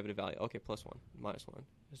you just give it a value. Okay, +1, -1,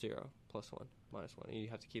 0, +1, -1. And you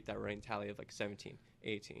have to keep that running tally of like 17,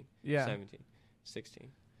 18, Yeah. 17,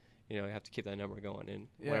 16. you have to keep that number going. And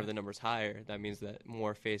Yeah. whenever the number's higher, that means that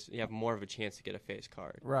you have more of a chance to get a face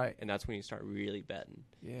card. Right. And that's when you start really betting.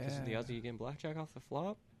 Yeah. Because the odds of you getting blackjack off the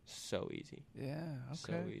flop, so easy. Yeah.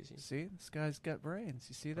 Okay. So easy. See, this guy's got brains.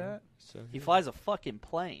 You see that? So He flies a fucking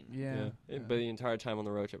plane. Yeah. But the entire time on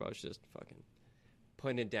the road trip, I was just fucking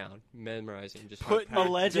putting it down, memorizing, just Putting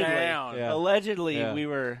Allegedly. down. Yeah. Allegedly, Yeah. we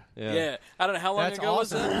were. Yeah. I don't know how long That's ago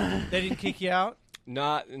was awesome. that. They didn't kick you out?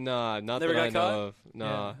 Not Never that I got caught? know of.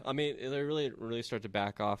 Nah. Yeah. I mean, they really start to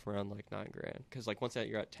back off around like $9,000, because like once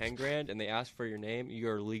you're at $10,000 and they ask for your name, you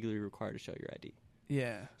are legally required to show your ID.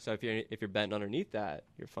 Yeah. So if you're betting underneath that,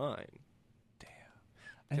 you're fine.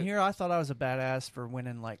 And here I thought I was a badass for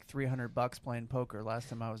winning like $300 playing poker last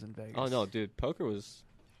time I was in Vegas. Oh no, dude, poker was.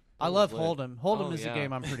 I love lit. Hold'em. Hold'em Oh, is yeah. a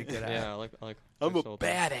game I'm pretty good at. Yeah, I like. I'm a Hold'em.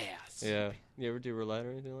 badass. Yeah. You ever do roulette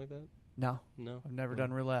or anything like that? No. No. I've never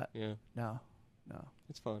done roulette. Yeah. No.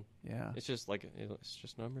 It's fun. Yeah. It's just like it's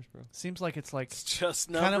just numbers, bro. Seems like it's like It's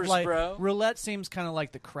just kind numbers, of like bro. roulette seems kind of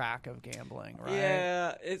like the crack of gambling, right?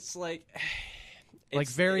 Yeah, it's like. Like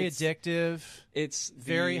very addictive. It's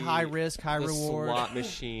very high risk, high the reward. slot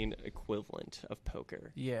machine equivalent of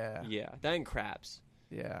poker. Yeah. Yeah. That and craps.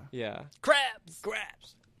 Yeah. Yeah. Crabs.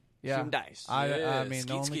 Yeah. Some dice. I Yeah, mean, the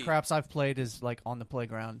skeet, only skeet. craps I've played is like on the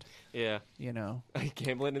playground. Yeah. You know.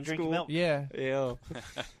 Gambling in Drink school. milk. Yeah. Yeah.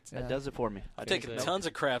 That does it for me. I've taken tons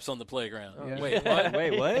of craps on the playground. Yeah. Wait, what?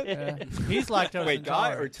 Wait, what? Yeah. He's lactose Wait,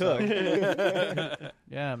 got or intolerant, took?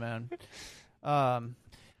 Yeah, man.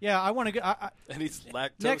 Yeah, I want to go. And he's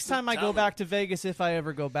lactose Next time I go intolerant. back to Vegas, if I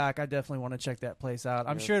ever go back, I definitely want to check that place out.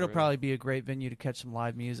 I'm Yeah, sure it'll for real. probably be a great venue to catch some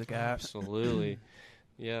live music at. Absolutely.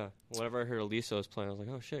 Yeah. Whenever I heard Aliso was playing, I was like,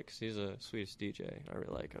 oh shit, because he's a Swedish DJ. I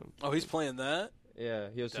really like him. Oh, he's playing that? Yeah,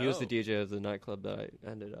 he was the DJ of the nightclub that I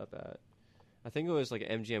ended up at. I think it was like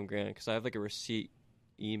MGM Grand, because I have like a receipt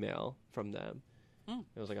email from them.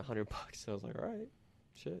 It was like $100. So I was like, all right,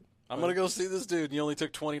 shit. I'm going to go see this dude, and you only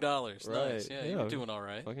took $20. Right. Nice. Yeah, you're doing all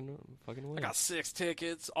right. Fucking win. I got 6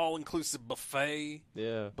 tickets, all-inclusive buffet.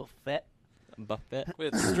 Yeah. Buffet. We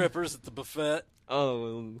had strippers at the buffet.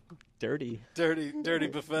 Oh, dirty. Dirty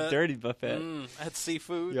buffet. Dirty buffet. I had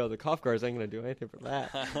seafood. Yo, the cough guards ain't going to do anything for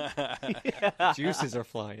that. Juices are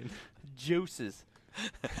flying. Juices.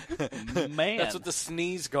 Man. That's what the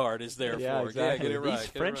sneeze guard is there Yeah, for. exactly. Yeah, get it right. These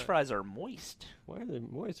get it French right. fries are moist. Why are they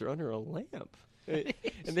moist? They're under a lamp. And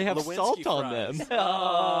they have Lewinsky salt on fries. them.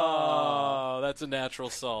 Oh, that's a natural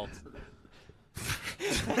salt.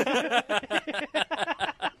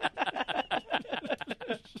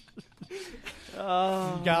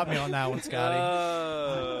 You got me on that one,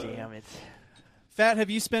 Scotty. Damn it. Phat, have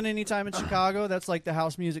you spent any time in Chicago? That's like the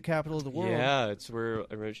house music capital of the world. Yeah, it's where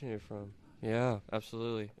I originated from. Yeah,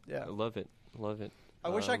 absolutely. Yeah. I love it. Love it. I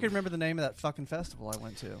wish I could remember the name of that fucking festival I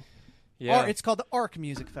went to. Yeah. It's called the Arc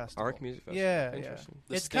Music Festival. Arc Music Festival. Yeah, Interesting. yeah.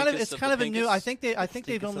 The It's kind of stinkest of the a new. pinkest? I think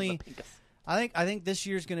they've only. I think this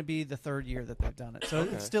year's going to be the 3rd year that they've done it. So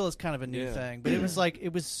Okay. it still is kind of a new Yeah. thing. But it was like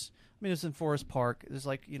it was. I mean, it was in Forest Park. There's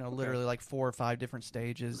like literally like 4 or 5 different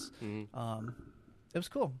stages. It was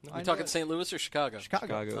cool. You talking St. Louis or Chicago?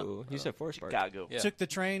 Chicago. You said Forest Park. Chicago. Yeah. Took the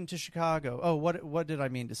train to Chicago. Oh, what did I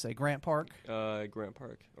mean to say? Grant Park? Grant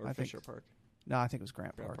Park or I think- Fisher Park. No, I think it was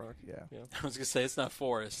Grant Grant Park. Park. Yeah. I was going to say, it's not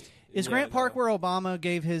Forest. Is Grant Park where Obama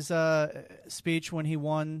gave his speech when he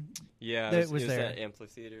won? Yeah, That it was there. that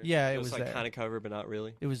amphitheater. Yeah, it it was was like there. kind of covered, but not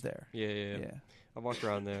really. It was there. Yeah. I walked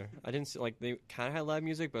around there. I didn't see, like, they kind of had live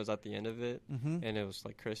music, but it was at the end of it, and it was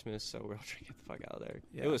like Christmas, so we were all trying to get the fuck out of there.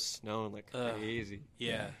 Yeah. It was snowing like crazy.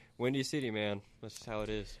 Yeah. Windy City, man. That's just how it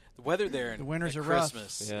is. The weather there The winters at are rough.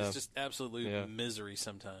 Christmas Yeah. is just absolute misery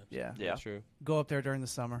sometimes. Yeah. Yeah. True. Go up there during the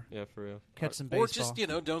summer. Yeah, for real. Catch some baseball. Or just,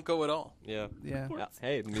 don't go at all. Yeah. Yeah.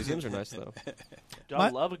 Hey, the museums are nice, though. I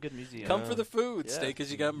love a good museum. Come for the food, Yeah. stay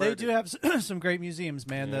because you got They murdered. do have some great museums,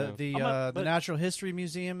 man. Yeah. The Natural History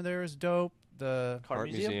Museum there is dope. The Car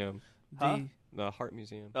Heart museum? Huh? The Heart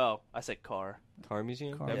Museum. Oh, I said car. Car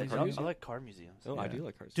Museum? Car They have a museum. car I museum? like car museums. Oh, I Yeah. do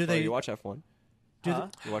like cars. Do Oh, they- you watch F1? Huh?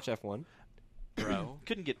 You watch F1? Bro.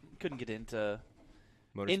 Couldn't get into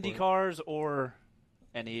Motorsport? Indy cars or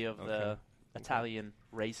any of the Okay. Italian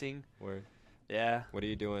racing. Where? Yeah. What are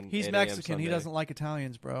you doing? He's 8 a.m. Mexican. He Sunday? doesn't like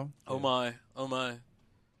Italians, bro. Oh, my. Oh, my.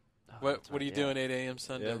 What that's are you right, doing 8 a.m.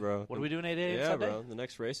 Sunday? Yeah, bro. What are we doing 8 a.m. Yeah, Sunday? bro. The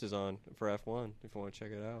next race is on for F1 if you want to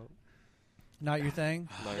check it out. Not your thing.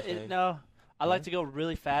 Not your thing. No, I like to go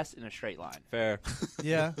really fast in a straight line. Fair.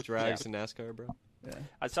 Yeah. Drags in NASCAR, bro. Yeah.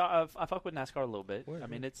 I fuck with NASCAR a little bit. Word, I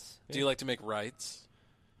mean, it's Do you like to make rights?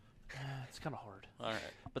 It's kind of hard. All right.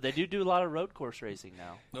 But they do a lot of road course racing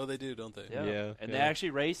now. No, they do, don't they? Yeah. And they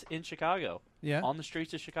actually race in Chicago. Yeah. On the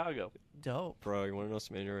streets of Chicago. Dope. Bro, you want to know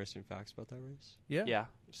some interesting facts about that race? Yeah. Yeah.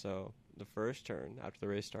 So the first turn after the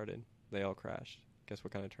race started, they all crashed. Guess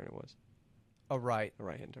what kind of turn it was? A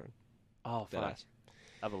right-hand turn. Oh, fuck. Deadass.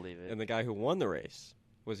 I believe it. And the guy who won the race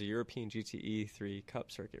was a European GTE 3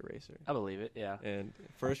 Cup circuit racer. I believe it, yeah. And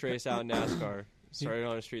first race out in NASCAR, started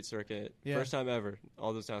on a street circuit. Yeah. First time ever.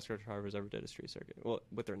 All those NASCAR drivers ever did a street circuit. Well,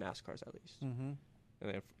 with their NASCARs at least. Mm-hmm.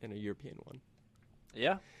 And then in a European one.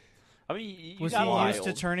 Yeah. I mean, you was got he used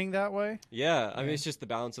to turning that way? Yeah, I mean it's just the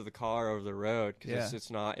balance of the car over the road because Yeah.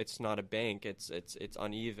 it's not a bank. It's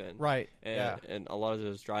uneven. Right. And, Yeah. And a lot of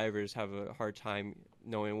those drivers have a hard time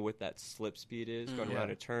knowing what that slip speed is going around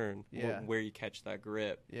a turn. Yeah. Where you catch that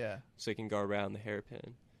grip. Yeah. So you can go around the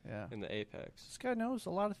hairpin. Yeah. In the apex. This guy knows a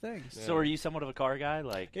lot of things. So are you somewhat of a car guy?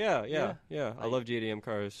 Like Yeah. Like- I love GDM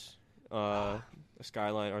cars. A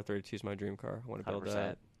Skyline R32 is my dream car. I want to build 100%.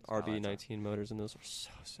 that. RB19 motors, and those are so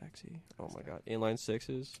sexy. Oh my god, inline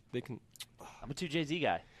sixes. They can. I'm a 2JZ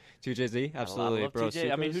guy. 2JZ, absolutely, I love bro.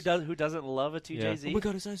 2J. I mean, who doesn't love a 2JZ? Yeah. Oh my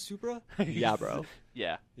god, is that a Supra? Yeah, bro.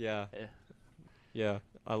 Yeah. Yeah.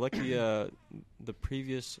 I like the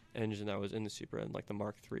previous engine that was in the Supra, and like the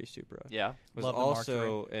Mark III Supra. Yeah. Was Love the Mark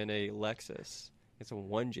also in a Lexus. It's a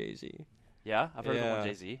 1JZ. Yeah, I've heard of the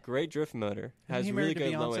 1JZ. Great drift motor. Isn't Has he really married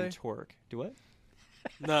to good low Beyonce? end torque. Do what?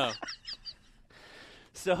 No.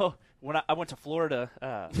 So when I went to Florida,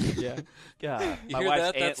 Yeah. You my hear wife's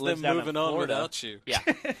that? aunt That's them lives down in moving on Florida. without you. Yeah.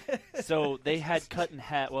 So they had cut and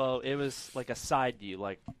hat. Well, it was like a side view,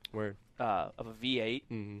 like Where? of a V8,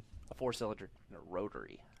 Mm-hmm. a 4-cylinder, and a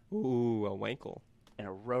rotary, Ooh, a Wankel. and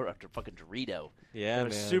a fucking Dorito. Yeah, It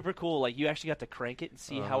was man. super cool. Like you actually got to crank it and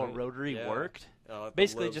see how a rotary yeah. worked. The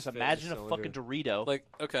Basically, lobes just fit the imagine a cylinder. fucking Dorito, Like,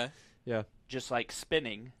 okay. Yeah. just like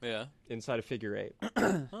spinning, Yeah. Inside a figure 8.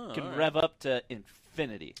 can all right. rev up to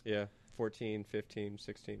infinity Yeah. 14, 15,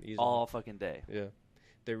 16, easily. all fucking day. Yeah.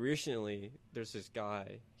 There's this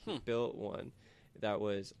guy, he built one that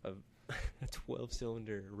was a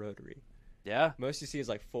 12-cylinder rotary. Yeah. Most you see is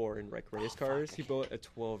like 4 in like race cars. He built a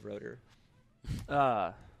 12 rotor.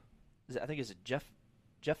 I think it's Jeff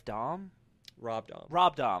Dom? Rob Dom.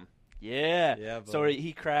 Rob Dom. Yeah. Yeah, So buddy.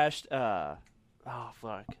 he crashed. Oh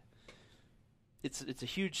fuck. It's a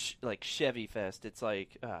huge like Chevy fest. It's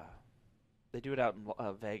like they do it out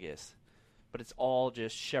in Vegas, but it's all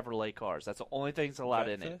just Chevrolet cars. That's the only thing that's allowed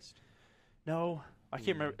in it. Fest? No, I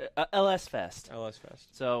can't remember. LS Fest. LS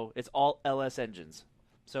Fest. So it's all LS engines.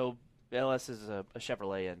 So LS is a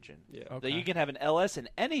Chevrolet engine. Yeah. So you can have an LS in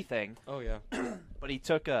anything. Oh yeah. But he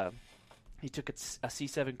took a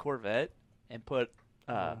C7 Corvette and put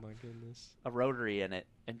oh my goodness. a rotary in it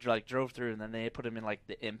and like drove through, and then they put him in like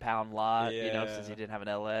the impound lot, since he didn't have an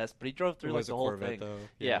LS. But he drove through It like was the a whole Corvette, thing. though.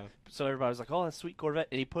 Yeah. Yeah. So everybody was like, "Oh, that's a sweet Corvette,"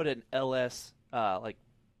 and he put an LS like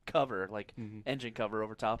cover, like engine cover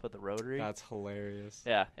over top of the rotary. That's hilarious.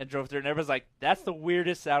 Yeah, and drove through, and everybody's like, "That's the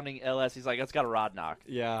weirdest sounding LS." He's like, "It's got a rod knock."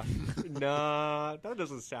 Yeah. Nah, that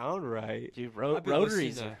doesn't sound right. Dude, I've been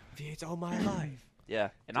rotaries listening are. to V8s all my life. Yeah,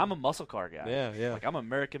 and I'm a muscle car guy. Yeah. Like I'm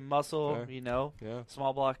American muscle, Fair. Yeah.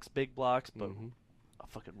 small blocks, big blocks, but a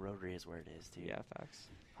fucking rotary is where it is, dude. Yeah, facts.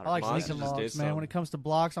 I like 100%. Lincoln just did Logs, man. some. When it comes to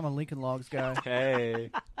blocks, I'm a Lincoln Logs guy. Hey.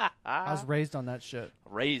 I was raised on that shit.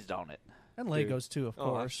 Raised on it. And Legos, too, of Oh,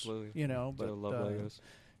 course. absolutely. You know, I but love Legos.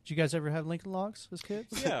 did you guys ever have Lincoln Logs as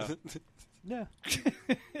kids? Yeah. Yeah.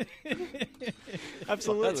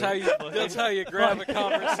 Absolutely. That's how you grab a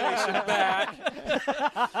conversation back.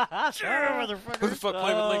 Sure, motherfucker. Who the fuck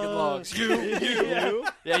played with Lincoln Logs? You.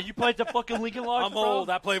 Yeah, you played the fucking Lincoln Logs, I'm bro? old.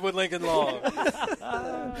 I played with Lincoln Logs.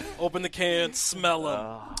 Open the can, smell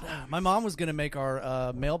them. My mom was going to make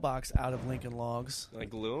our mailbox out of Lincoln Logs. Like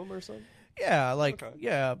glue them or something? Yeah, Okay.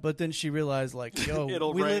 yeah, but then she realized, like, yo,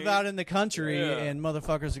 It'll we live rain. out in the country, Yeah. and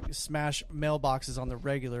motherfuckers smash mailboxes on the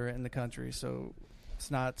regular in the country, so it's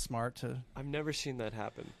not smart to. I've never seen that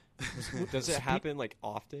happen. Does it happen like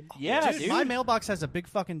often? Yeah, Dude, my mailbox has a big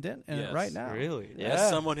fucking dent in Yes. it right now. Really? Yeah. As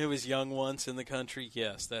someone who was young once in the country,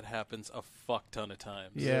 yes, that happens a fuck ton of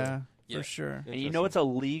times. Yeah, Yeah. for sure. And you know it's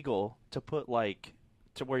illegal to put, like,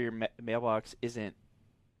 to where your mailbox isn't,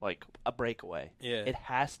 like, a breakaway. Yeah. It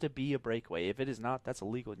has to be a breakaway. If it is not, that's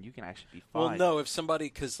illegal, and you can actually be Well, fined. no, if somebody,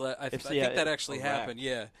 because I think that actually a rack. happened,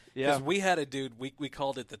 yeah. Yeah. Because we had a dude, we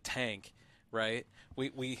called it the tank, right?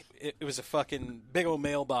 It was a fucking big old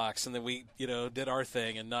mailbox, and then we, did our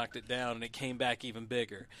thing and knocked it down, and it came back even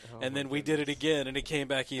bigger. And then we did it again, and it came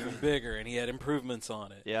back even bigger, and he had improvements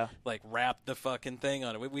on it. Yeah. Like, wrapped the fucking thing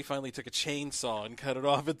on it. We finally took a chainsaw and cut it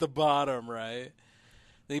off at the bottom, right?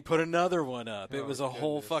 Then he put another one up. It was a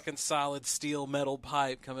whole fucking solid steel metal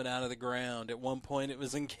pipe coming out of the ground. At one point, it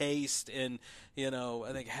was encased in, I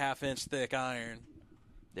think 1/2-inch thick iron.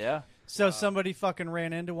 Yeah. So somebody fucking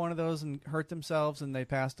ran into one of those and hurt themselves, and they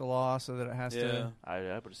passed a law so that it has to. I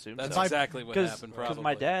would assume that's so. exactly what happened. Probably because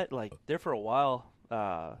my dad, there for a while,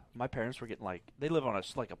 my parents were getting they live on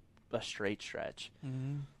a straight stretch,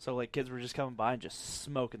 so kids were just coming by and just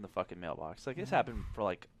smoking the fucking mailbox. This happened for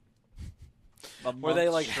a were they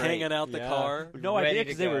month straight. hanging out the car? No idea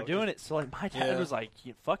because they were doing it. So my dad was like,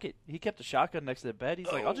 "Fuck it." He kept a shotgun next to the bed.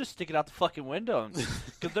 He's like, "I'll just stick it out the fucking window,"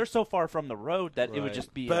 because they're so far from the road that it would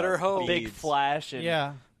just be a big flash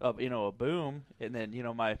and a boom. And then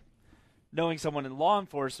knowing someone in law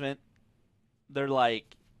enforcement, they're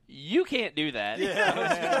like, "You can't do that." Yeah,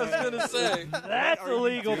 I was gonna say that's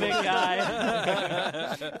illegal, big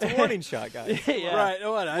guy. It's a warning shot, guys. Yeah. Right.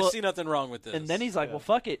 I see nothing wrong with this. And then he's like, "Well,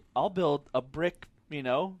 fuck it. I'll build a brick.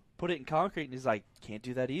 Put it in concrete." And he's like, "Can't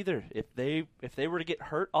do that either. If they were to get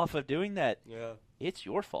hurt off of doing that, it's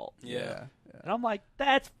your fault." Yeah. And I'm like,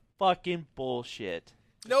 "That's fucking bullshit."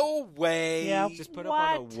 No way. Yeah, just put up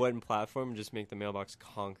on a wooden platform and just make the mailbox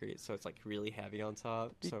concrete so it's really heavy on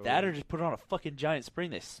top. That or just put it on a fucking giant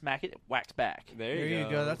spring. They smack it wax back. There you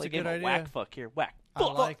go. That's a good idea. Whack fuck here. Whack. I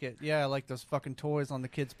like it. Yeah, I like those fucking toys on the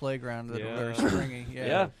kids' playground that are very springy.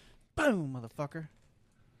 Yeah. Boom, motherfucker.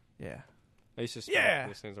 Yeah. I used to smack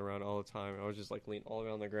those things around all the time. I was just leaning all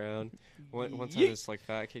around the ground. One time this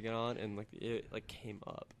fat kid got on and it came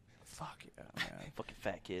up. Fuck yeah, man. Fucking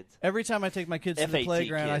fat kids. Every time I take my kids to the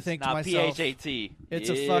playground, kids, I think to not myself, PHAT. It's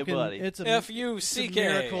yeah, a fucking, buddy. it's a F-U-C-K.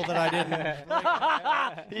 miracle that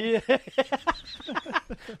I didn't.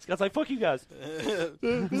 Scott's like, fuck you guys.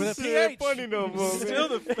 With a PH. Funny no more. Still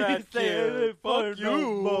the fat kid. Fuck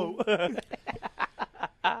you.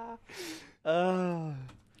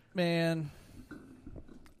 Man,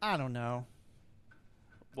 I don't know.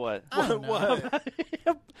 What? I don't know.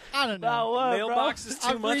 I don't know. What, Mailbox is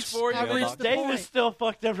too much for you. I've reached the Dave point. is still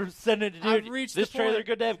fucked up from sending it to I've dude. reached This the point. trailer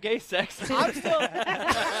good to have gay sex. I'm still.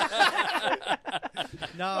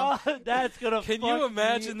 No. Oh, that's gonna. Can you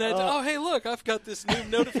imagine that? Oh, hey, look! I've got this new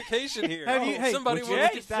notification here. Somebody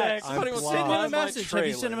wants to sex. Somebody wants to Send him buy a my message. trailer.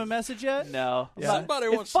 Have you sent him a message yet? No. Somebody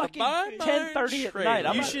It's wants to fucking buy my 10:30 at night.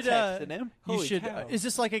 I'm You not should. texting him. You Holy should. cow. Is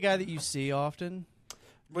this like a guy that you see often?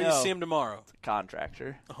 Will you see him tomorrow?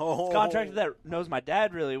 Contractor. Oh. It's a contractor that knows my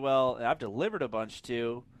dad really well, and I've delivered a bunch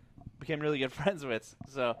to. Became really good friends with.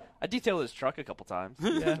 So I detailed his truck a couple times.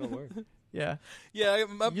 Yeah. Yeah. Yeah,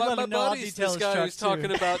 my let him know I'll buddy's detail this his guy truck, who's talking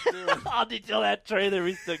too. about doing. I'll detail that trailer.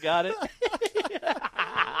 We still got it.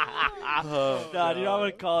 No, dude, I'm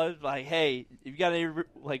gonna call it like, hey, if you got any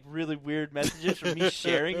really weird messages from me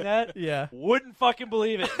sharing that, Yeah. wouldn't fucking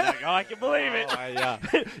believe it. Like, I can believe it. Yeah.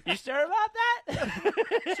 You sure about that?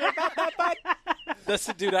 That's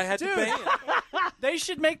the dude I had to ban. They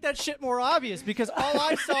should make that shit more obvious because all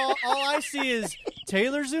I see is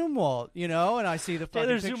Taylor Zumwalt, and I see the fucking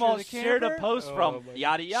Taylor picture Zumwalt of the shared a camper. post from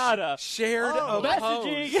yada yada. Shared a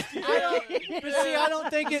Messaging. post. But see, I don't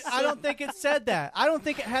think it said that. I don't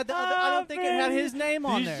think it had I don't think it had his name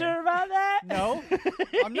on You there. sure about that? No,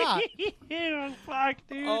 I'm not. Fuck,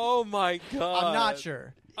 dude. Oh my god! I'm not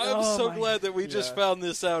sure. I'm so glad that we just found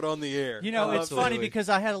this out on the air. It's funny because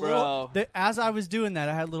I had a little. Bro. As I was doing that,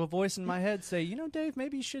 I had a little voice in my head say, Dave,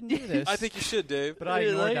 maybe you shouldn't do this. I think you should, Dave. But I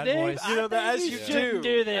ignored that Dave, voice. As you shouldn't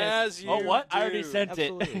do this. As you oh, what? do. I already sent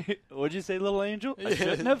it. What'd you say, little angel? I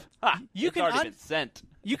shouldn't have. Ha, You it's can already been sent.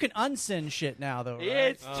 You can unsend shit now, though, right?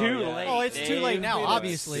 It's too late. Oh, it's too late Dave. now, It's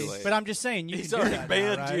obviously. too late. But I'm just saying, you He's can do already that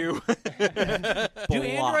banned now, right? you. Do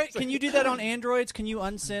Android? Can you do that on Androids? Can you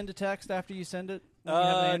unsend a text after you send it? When you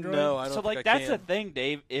have an Android? No, I don't So, think I that's can. the thing,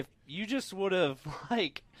 Dave. If you just would have,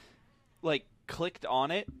 clicked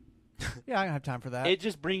on it, Yeah, I don't have time for that. it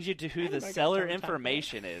just brings you to who the seller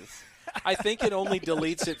information is. I think it only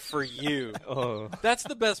deletes it for you. Oh. That's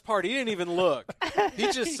the best part. He didn't even look.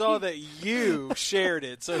 He just saw that you shared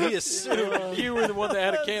it, so he assumed you were the one that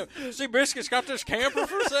had a camp. See, Biscuit's got this camper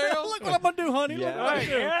for sale. Look what I'm gonna do, honey. Look what I'm gonna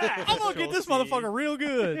do. Yeah. I'm gonna get this motherfucker real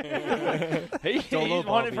good. He's lowball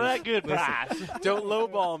wanting me. for that good price. Don't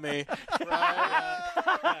lowball me.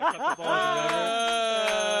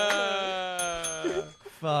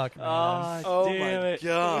 Fuck, man. Oh damn my it.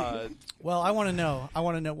 god. Well, I want to know.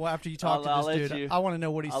 Well, after you talk I'll to let this dude, you- I want to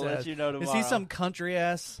know what he I'll says. let you know Is he tomorrow. some country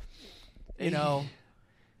ass? I don't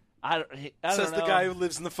Says know. the guy who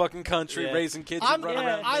lives in the fucking country, Yeah. raising kids I'm, and running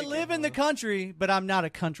around. I naked. live in the country, but I'm not a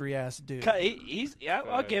country ass dude.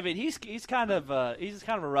 I'll give it. He's kind of a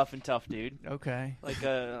rough and tough dude. Okay. Like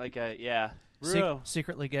a yeah.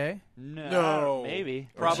 Secretly gay? No. Maybe.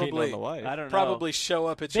 Probably. I don't know. Probably show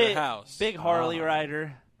up at your house. Big Harley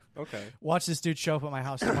rider. Okay. Watch this dude show up at my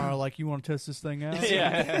house tomorrow. Like, you want to test this thing out?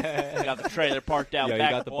 Yeah. Got the trailer parked out Yeah,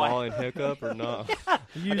 back. you got the ball and hiccup or not?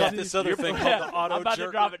 I got this other thing called the auto I'm about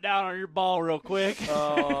to drop it down on your ball real quick.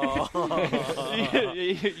 Oh.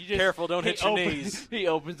 You just- Careful, don't hit your knees. He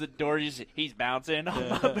opens the door. He's bouncing. You're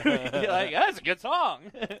like, that's a good song.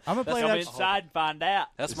 I'm gonna play Come that inside and find out.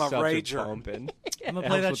 That's my rager. I'm gonna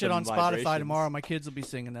play that shit on Spotify tomorrow. My kids will be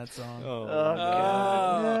singing that song.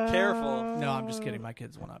 Careful. No, I'm just kidding. My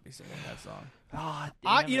kids will not be singing that song. Oh,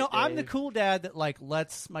 I'm the cool dad that like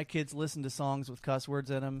lets my kids listen to songs with cuss words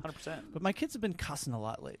in them. 100%. But my kids have been cussing a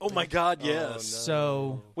lot lately. Oh my God, yes. no.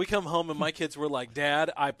 So we come home and my kids were like,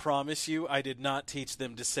 "Dad, I promise you, I did not teach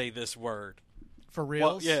them to say this word." For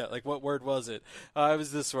reals? Yeah, like what word was it? It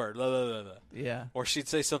was this word. Blah, blah, blah, blah. Yeah. Or she'd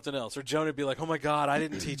say something else. Or Jonah would be like, "Oh my God, I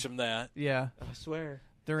didn't teach them that." Yeah. I swear.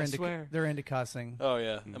 They're I into swear. they're into cussing. Oh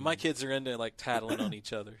yeah, and my kids are into like tattling on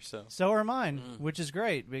each other. So are mine, which is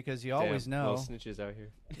great because you always know. Little snitches out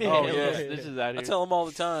here. Oh yeah, Snitches out I here. tell them all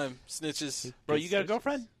the time, snitches. Bro, you got a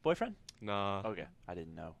girlfriend? Boyfriend? Nah. Okay, I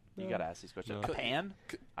didn't know. You No. got to ask these questions. No. Pan?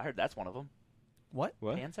 I heard that's one of them. What?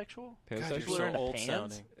 Pansexual? God, you're Pansexual? so into old pans?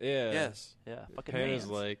 sounding. Yeah. Yes. Yeah, fucking Pan is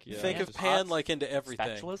pans. like, yeah. Think of Just pan hot like into everything.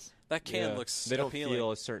 Spatulas? That can Yeah. looks They don't appealing.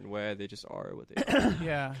 feel a certain way. They just are what they are.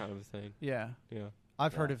 Yeah. Kind of a thing. Yeah. Yeah.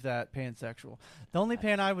 I've heard of that pansexual. The only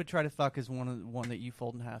pan I would try to fuck is one that you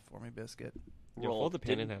fold in half for me, Biscuit. Yeah, Rolled. fold the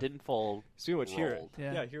pan in half. Didn't fold. See much here. Rolled.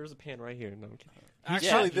 Yeah. Here's a pan right here. No, I'm kidding.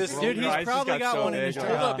 Actually, this Dude, he's probably got one in his Hold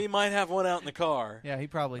truck. up, he might have one out in the car. Yeah, he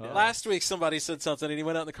probably does. Last week, somebody said something, and he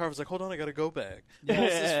went out in the car. and Was like, "Hold on, I got a go bag." Pulls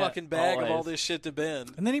this fucking bag of all Always. this shit to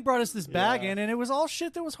bend. And then he brought us this bag in, and it was all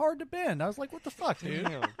shit that was hard to bend. I was like, what the fuck, dude?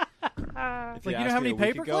 Damn. If Like, you you know asked how me many a week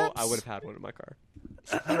paper ago, clips? I would have had one in my car.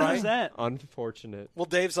 100%. Unfortunate. Well,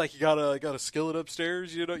 Dave's like, "You got a skillet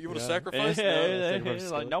upstairs. You want to Yeah. sacrifice?" Yeah, No.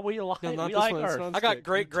 he's like, no, we like, No, not we this like one, it's ours. not I got stick.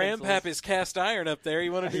 great grandpappy's cast iron up there.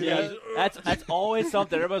 You want to do Yeah, that? that's always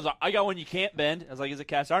something. Everybody's like, I got one you can't bend. I was like, is it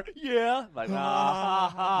cast iron? Yeah. I'm like,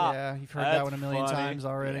 Yeah, you've heard that That's one a million funny. times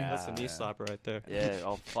already. Yeah. That's a knee slapper right there. Yeah.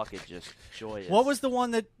 Oh, fuck it, just joyous. What was the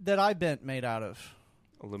one that I bent made out of?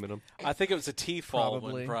 Aluminum. I think it was a T-fall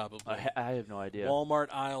Probably. one, probably. I have no idea. Walmart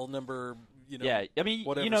aisle number. Yeah, I mean,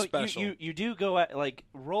 whatever special. you do go at, like,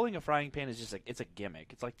 rolling a frying pan is just like, it's a gimmick.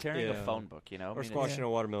 It's like tearing a Yeah. phone book, you know? Or squashing a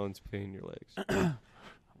watermelon between your legs.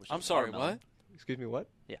 I'm sorry, watermelon. what? Excuse me, what?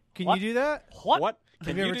 Yeah. Can What? you do that? What? Have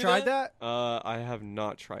Can you you ever do tried that? I have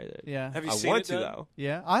not tried it. Yeah. Have you I seen want it to, done? though.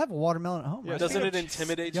 Yeah, I have a watermelon at home. Yeah, right Doesn't now. it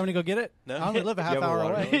intimidate You want me to go get it? No? I only live a half You have a hour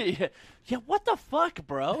watermelon? away. yeah, what the fuck,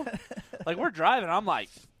 bro? Like, we're driving. I'm like,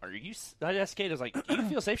 are you... I asked Kate, I was like, do you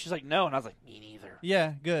feel safe? She's like, no. And I was like, me neither.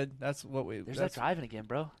 Yeah, good. That's what we. There's that driving again,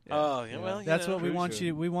 bro. Oh, yeah, well, That's what we Cruise want ship.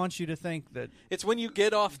 you. We want you to think that. It's when you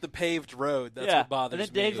get off the paved road. That's yeah. what bothers and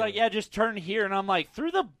then me. Dave's like, yeah, just turn here. And I'm like,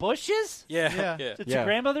 through the bushes? Yeah, Yeah. yeah. To Yeah.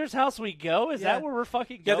 grandmother's house we go? Is Yeah. that where we're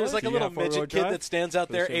fucking Yeah, going? there's like a Do you little have four-wheel midget kid drive? that stands out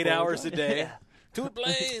For there the 8 four-wheel hours a drive? day. Yeah. To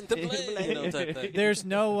blame, you know, type thing. There's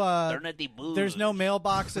no. Turn at the bush. There's no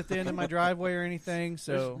mailbox at the end of my driveway or anything.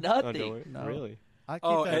 So There's Oh, nothing. don't worry. No. Really? I keep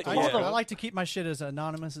Oh, that. yeah. I like to keep my shit as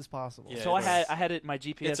anonymous as possible. Yeah. So I had it in my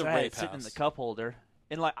GPS. It's a and I had rape it sitting in house. the cup holder,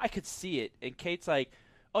 and like I could see it. And Kate's like,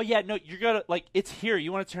 "Oh yeah, no, you're gonna like it's here.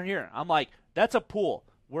 You want to turn here?" I'm like, "That's a pool.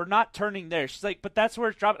 We're not turning there." She's like, "But that's where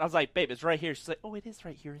it's dropping." I was like, "Babe, it's right here." She's like, "Oh, it is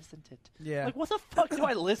right here, isn't it?" Yeah. Like, what the fuck do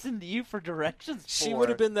I listen to you for directions? She for? would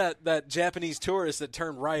have been that Japanese tourist that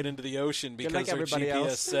turned right into the ocean because like her everybody GPS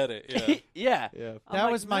else. said it. Yeah. yeah. Yeah. I'm That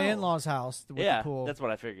like, was my no. in-laws' house with Yeah, the pool. that's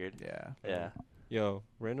what I figured. Yeah. Yeah. Yo,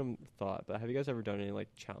 random thought, but have you guys ever done any, like,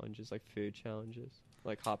 challenges, like food challenges?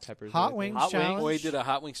 Like hot peppers? Hot or wings anything? challenge. We did a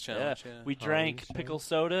hot wings Yeah. challenge. Yeah. We Hot drank wings pickle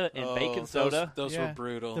soda and Oh, bacon soda. Those Yeah. were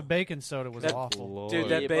brutal. The bacon soda was That- awful. Lord. Dude,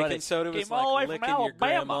 that Yeah, bacon buddy. soda was Came all the way like from licking your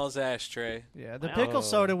Alabama. grandma's ashtray. Yeah, the Wow. pickle Oh.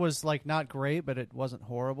 soda was like not great, but it wasn't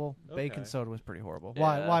horrible. Bacon Okay. soda was pretty horrible.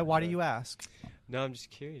 Yeah. Why do you ask? No, I'm just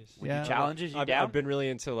curious. Yeah. Challenges you I've down? been really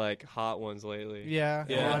into, like, hot ones lately. Yeah.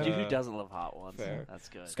 Yeah. Oh, dude, who doesn't love hot ones? Fair. That's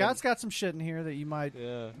good. Scott's got some shit in here that you might.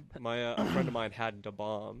 Yeah. My a friend of mine had the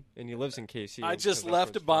bomb, and he lives in KC. I just because that's left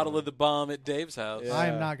where a it's bottle from. of the bomb at Dave's house. Yeah. I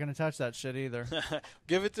am not going to touch that shit either.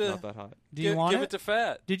 Give it to. Not that hot. Do you want give it? it to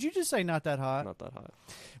Phat. Did you just say not that hot? Not that hot.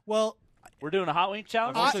 Well, We're doing a hot wing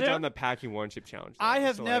challenge. I've also too? done the packing one chip challenge. I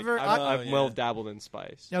have so, never- Like, I've well dabbled in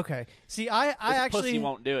spice. Okay. See, I actually pussy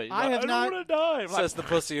won't do it. He's I like, have I not. don't want to die. I'm Says the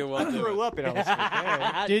pussy who won't I do threw it. up and I was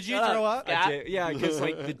like, okay. Did you throw up? I did, yeah, because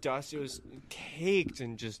like the dust, it was caked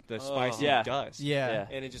in just the spicy dust. Yeah.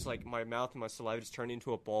 And it just like my mouth and my saliva just turned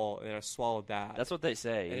into a ball, and then I swallowed that. That's what they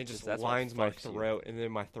say. And it just that's what lines my fucks you. throat, and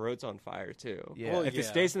then my throat's on fire too. Yeah. Well, If it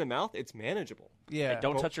stays in the mouth, it's manageable. Yeah. Hey,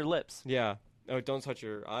 don't touch your lips. Yeah. Oh, don't touch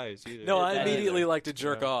your eyes either. No, I immediately like to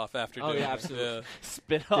jerk off after doing it. absolutely.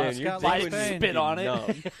 Spit on it. Scott Light likes pain. spit on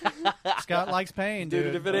it. Scott likes pain, dude.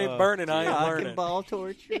 Dude, if it ain't burning, I ain't learning. Fucking ball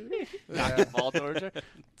torture. Ball torture.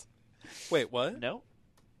 Wait, what? No.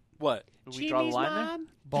 What? We draw the line there.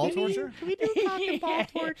 Ball torture? Can we do cock and ball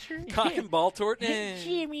torture? Cock and ball torture?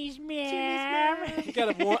 Jimmy's mom.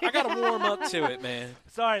 I gotta warm up to it, man.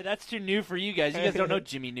 Sorry, that's too new for you guys. You guys don't know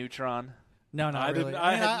Jimmy Neutron. No, not I really. didn't-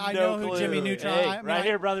 I had I no know who clue. Jimmy Neutron. Hey, I mean, right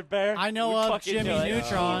here, brother bear. I know We of fucking Jimmy know it.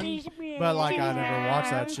 Neutron, Jimmy's mom. but like I Jimmy's never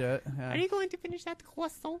watched that mom. shit. Yeah. Are you going to finish that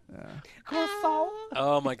croissant?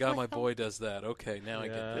 Oh my god, my boy does that. Okay, now I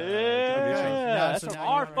get that. Yeah, that's so from now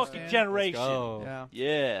our you fucking understand. generation. Yeah.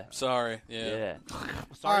 Yeah. Sorry. Yeah. Yeah. All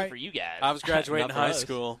Sorry right. for you guys. I was graduating Not for high us.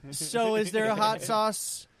 school. So, is there a hot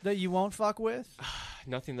sauce that you won't fuck with?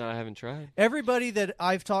 Nothing that I haven't tried. Everybody that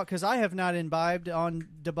I've talked, because I have not imbibed on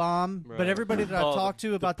the bomb, but Right. everybody that I've Oh, talked to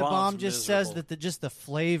the about the bomb's bomb just says miserable. that just the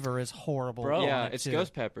flavor is horrible. Bro. on Yeah, it, it's too.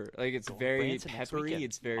 ghost pepper. Like it's very Branson next peppery. weekend.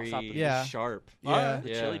 It's very I'll stop Yeah. sharp. Yeah. The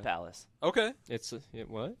Yeah. Chili Palace. Okay. It's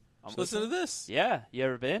what? I'm Listen to this. Yeah. You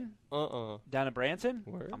ever been Uh-uh. down in Branson?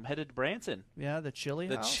 Where? I'm headed to Branson. Yeah, the chili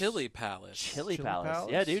The house? Chili Palace. Chili Chili Palace.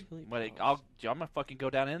 Palace? Yeah, dude. Chili But Palace. I'm gonna fucking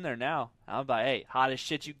go down in there now. I'm like, hey, hottest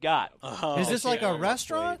shit you got. Oh, Is this like yeah. a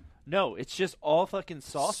restaurant? No, it's just all fucking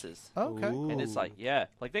sauces. Okay. And it's like, yeah,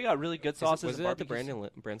 like they got really good sauces. Was and it at the barbecues.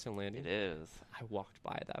 Branson Landing? It is. I walked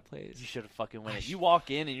by that place. You should have fucking went. You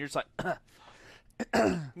walk in and you're just like,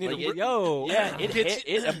 Need like a- it- Yo. yeah, it Gets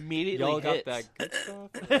hit, it immediately Y'all got hits. that good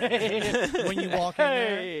stuff? When you walk in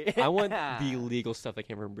there? Hey. I want the legal stuff that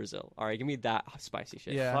came from Brazil. All right, give me that spicy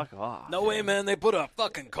shit. Yeah. Fuck off. No way, man. They put a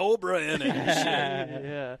fucking cobra in it. and shit.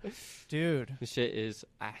 Yeah. Dude, The shit is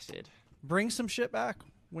acid. bring some shit back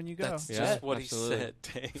when you go. That's Yeah, just what absolutely. he said,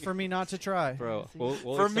 Dave. For me not to try. Bro, we'll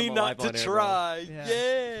For accept me the not live to on air, try. Yeah.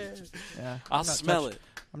 Yeah. Yeah. I'll I'm not smell touch- it.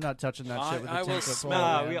 I'm not touching that shit with a I will 10-foot pole, smell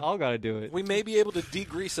Nah, man. we all got to do it. We may be able to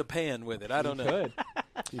degrease a pan with it. I don't know. could.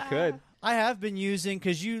 You could. I have been using,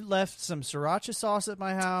 because you left some sriracha sauce at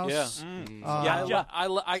my house. Yeah. Yeah,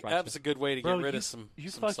 That was a good way to Bro, get rid you, of some you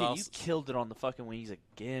some fucking sauces. you killed it on the fucking wings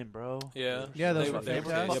again, bro. Yeah. Yeah, those They were they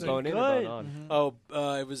fantastic. Yeah, bone in or good. bone on?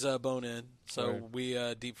 Oh, it was bone in. So Word.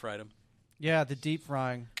 we deep fried them. Yeah, the deep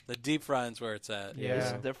frying. The deep frying's where it's at.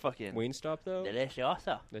 Yeah. They're fucking Wingstop, though?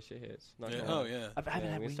 delicioso. That shit hits. Not Yeah. gonna Oh lie. yeah. I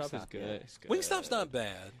haven't had Wingstop is Wingstop good. yet. It's good. Wingstop's not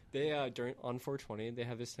bad. They on 420 they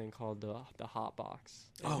have this thing called the hot box.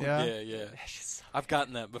 Oh Yeah. yeah. I've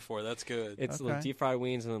gotten that before. That's good. It's Okay. like deep fried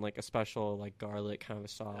wings and then like a special like garlic kind of a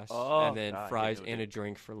sauce, Oh, and then God, fries dude. and a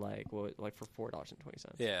drink for like for $4.20.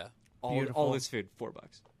 Yeah. all Beautiful. this food $4.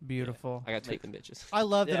 Beautiful. I got to take the bitches. I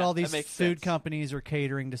love that Yeah, all that these makes food sense. companies are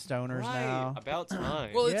catering to stoners now. About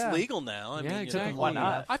time. Well, Yeah. it's legal now. I Yeah, mean, you exactly. know. Why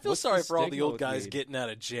not? I feel What's sorry the for all the stigma old with guys weed? getting out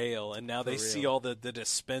of jail, and now they For see real. all the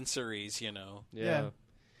dispensaries. You know. Yeah. Yeah. I can't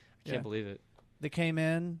Yeah. believe it. They came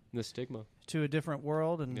in The stigma. to a different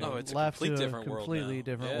world and Yeah. Oh, it's a left complete to different a world completely now.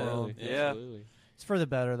 different Yeah. world. Yeah. Absolutely. It's for the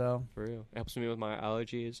better, though. For real. It helps me with my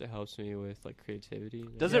allergies. It helps me with like creativity.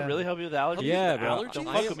 Does Yeah. it really help you with allergies? Yeah, bro. allergies? Don't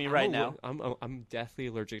I fuck am- with me I'm right a- now. I'm deathly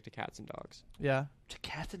allergic to cats and dogs. Yeah, To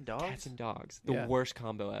cats and dogs? Cats and dogs. The Yeah. worst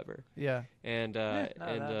combo ever. yeah, And not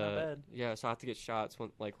bad. yeah, so I have to get shots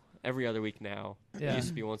like every other week now. Yeah. It used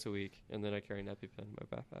to be once a week, and then I carry an EpiPen in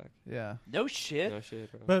my backpack. yeah. No shit. No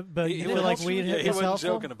shit, bro. But He you feel like helps you- weed yeah, he is wasn't helpful?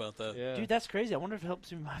 joking about that. yeah. Dude, that's crazy. I wonder if it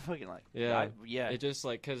helps me with my fucking like. Yeah, yeah. It just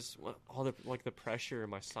like because all the like the pressure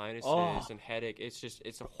in my sinuses Oh. and headache. It's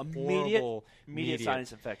a Immediate horrible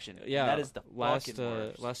sinus infection. Yeah, that is the last fucking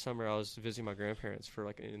worst. last summer I was visiting my grandparents for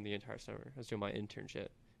like in the entire summer. I was doing my internship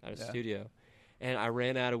at a Yeah. studio, and I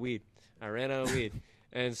ran out of weed.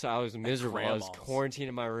 And so I was miserable. I was grandmas. quarantined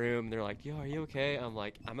in my room. They're like, "Yo, are you okay?" I'm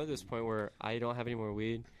like, "I'm at this point where I don't have any more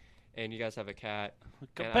weed, and you guys have a cat,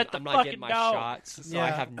 Go and pet the I'm not getting fucking my dog." shots, so I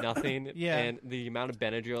Yeah. have nothing." Yeah. And the amount of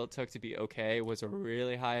Benadryl it took to be okay was a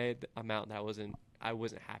really high amount that I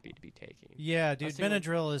wasn't happy to be taking. Yeah, dude, I've seen, like-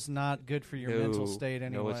 Benadryl is not good for your mental state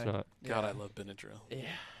anyway. No, it's not. God, I love Benadryl. Yeah.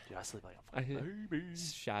 Dude, I sleep like a I fucking hit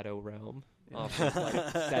Shadow Realm. Off of like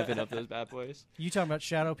 7 of those bad boys. You talking about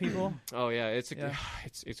shadow people? Oh yeah, it's a Yeah.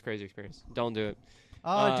 it's crazy experience. Don't do it.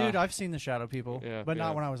 Oh, dude, I've seen the shadow people, Yeah, but yeah.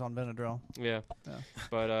 not when I was on Benadryl. Yeah. Yeah.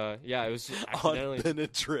 But yeah, it was just On accidentally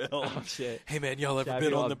Benadryl. Oh shit! Hey man, y'all ever Shout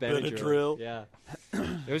been out on the Benadryl? Yeah.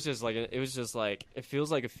 It was just like it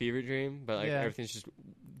feels like a fever dream, but like Yeah. everything's just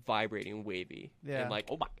vibrating, wavy. Yeah. And like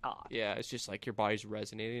Oh my god. yeah, it's just like your body's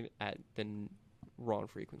resonating at the wrong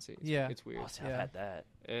frequencies. Yeah. It's weird. Oh, see, I've Yeah. had that.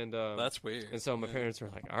 And That's weird. And so my parents were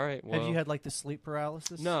like, "All right, well." Have you had like the sleep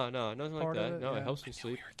paralysis? No, nothing like part of that. it? No, Yeah. it helps me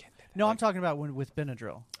sleep. No, I'm talking about with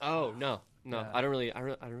Benadryl. Oh no. Yeah. I don't really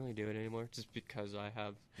do it anymore, just because I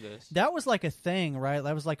have this. That was like a thing, right?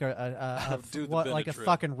 That was like Do the what, like a Benadryl.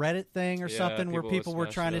 fucking Reddit thing or Yeah, something where people would people were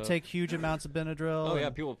smash trying it to up. take huge amounts of Benadryl. Oh yeah,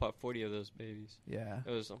 and- people bought 40 of those babies. Yeah. It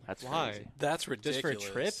was That's why? crazy. That's Just ridiculous. for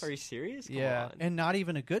a trip? Are you serious? Come Yeah, on. and not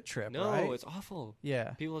even a good trip, No, right? it's awful.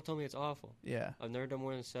 Yeah, People have told me it's awful. yeah, I've never done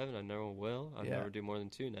more than 7. I never will. I'll Yeah. never do more than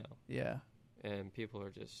 2 now. yeah. And people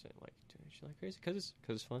are just saying, like, doing shit like crazy because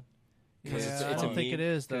it's fun. Yeah, it's I a don't think meme, it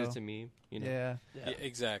is, 'cause though. it's a meme. You know? Yeah. Yeah,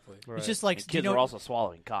 exactly. Right. It's just like, And do you kids know, are also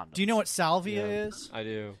swallowing condoms. do you know what salvia Yeah. is? I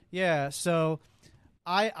do. Yeah, so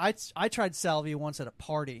I tried salvia once at a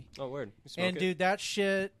party. Oh, word. You smoke And it? dude, that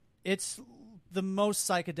shit, it's the most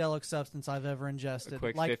psychedelic substance I've ever ingested.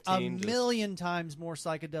 quick Like 15, a just- million times more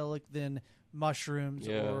psychedelic than mushrooms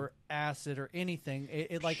Yeah. or acid or anything.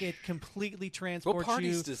 It completely What transports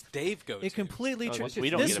parties you. does Dave go to? It completely. Oh, we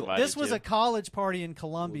don't this get invited this was to. a college party in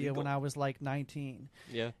Columbia Illegal. when I was like 19,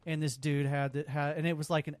 Yeah. and this dude had and it was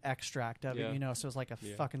like an extract of Yeah. it, you know. So it was like a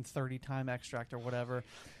Yeah. fucking 30-time extract or whatever,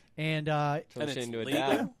 and Turns And it it's into a legal?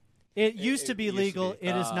 dab. it used to it be used to legal. be.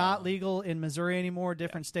 It is not legal in Missouri anymore.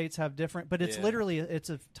 Different states have different, but it's Yeah. literally it's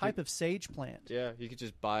a type of sage plant. Yeah, you could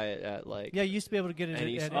just buy it at like. Yeah, you used to be able to get it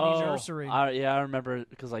Any at store. any nursery. I remember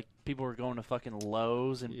because like people were going to fucking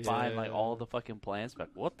Lowe's and buying like Yeah. all the fucking plants. But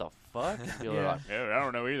what the fuck? People Yeah. are like, yeah, I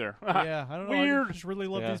don't know either. Yeah, I don't know. Weird. I just really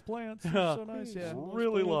love Yeah. these plants. They're so nice. Yeah,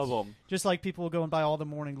 really love them. Just like people will go and buy all the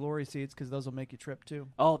Morning Glory seeds because those will make you trip too.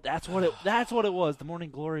 Oh, that's what it was. The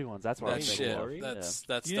Morning Glory ones. That's what I That was shit. Glory? That You didn't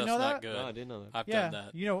stuff's know not that? good. No, I didn't know that. I've Yeah, done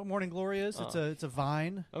that. you know what Morning Glory is? Oh. It's a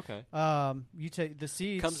vine. Okay. You take the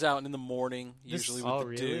seeds. Comes out in the morning, usually with Oh, the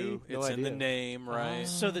really? dew. No It's in the idea. name, right?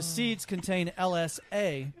 So the seeds contain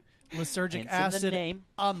LSA, lysergic Hence in the acid name.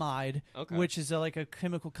 amide, Okay. which is like a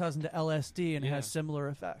chemical cousin to LSD and Yeah. has similar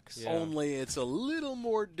effects. Yeah. Only it's a little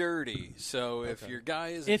more dirty. So if your guy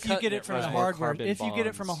is If you get it from right, the More hardware, carbon if you get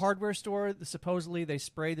it from a bonds. hardware store, supposedly they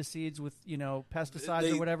spray the seeds with pesticides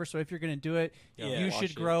They- or whatever. So if you're going to do it, Yeah. you Wash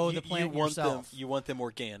should it. grow the you plant want yourself them. You want them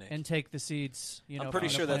organic. and take the seeds. I'm pretty from the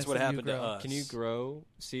sure that's plants what that you happened to grow. us. Can you grow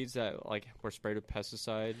seeds that like were sprayed with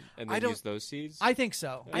pesticide and I then don't- use those seeds? I think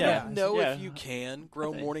so. I Yeah. don't know Yeah. if you can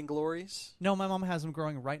grow think- morning glories. No, my mom has them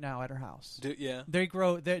growing right now at her house. Yeah. They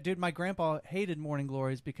grow. Dude, my grandpa hated morning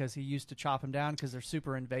glories because he used to chop them down because they're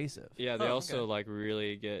super invasive. Yeah, they Oh, also okay. like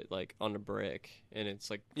really get like on a brick, and it's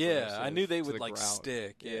like Yeah, I corrosive knew they to would the like grout.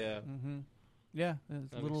 stick. Yeah. Mm-hmm. Yeah,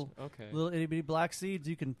 it's That little makes- okay. little itty bitty black seeds.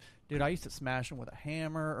 You can, dude. I used to smash them with a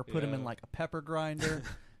hammer or put them in Yeah. like a pepper grinder.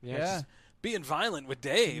 Yeah, yeah, just- Being violent with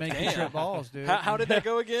Dave. make you Damn. trip balls, dude. How did that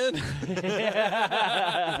go again? Shit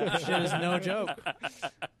is no joke.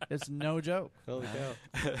 It's no joke. Holy cow.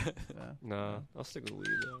 Yeah. No, I'll stick with weed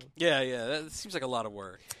though. Yeah. That seems like a lot of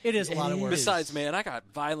work. It is a lot of work, Besides, man, I got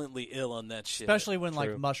violently ill on that shit. especially when like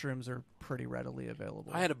True. mushrooms are pretty readily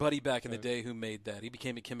available. I had a buddy back in the day who made that. He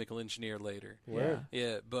became a chemical engineer later. Word.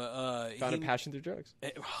 Yeah, but Found he, a passion through drugs.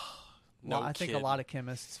 no well, I think a kidding. lot of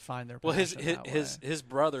chemists find their Well, passion that way. his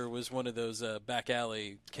brother was one of those back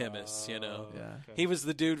alley chemists, you know. Yeah. He was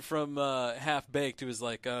the dude from Half Baked who was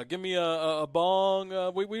like, "Give me a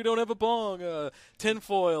bong. We don't have a bong.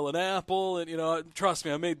 Tinfoil, an apple, and trust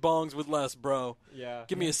me, I made bongs with less, bro. Yeah.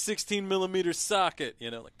 Give me a 16 millimeter socket.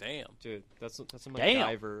 Like, damn, Dude, that's a Damn.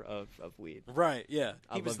 MacGyver of weed. right? Yeah,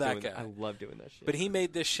 I he was love that doing guy. I love doing that shit. But he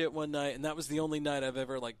made this shit one night, and that was the only night I've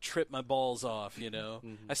ever like tripped my balls off.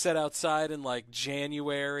 I sat outside in like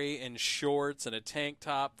January in shorts and a tank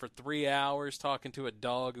top for 3 hours talking to a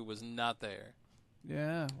dog who was not there.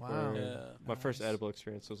 Yeah. Wow. Yeah. My first edible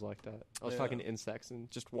experience was like that. I was Yeah. fucking insects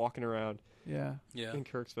and just walking around Yeah. Yeah. in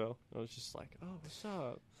Kirksville. I was just like, oh, what's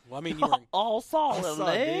up? Well, I mean, you were. All solid, What's up,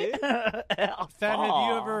 eh? Fat, have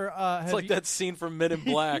you ever? It's like that scene from Men in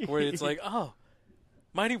Black where it's like, oh,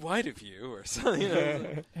 mighty white of you, or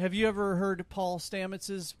something. Have you ever heard Paul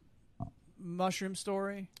Stamets's mushroom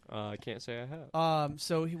story? I can't say I have.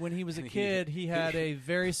 So when he was a kid, he had a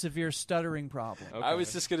very severe stuttering problem. Okay. I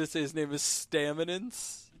was just gonna say his name is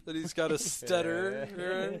Staminance. That he's got a stutter.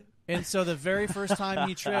 Right? And so the very first time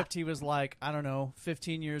he tripped, he was like, I don't know,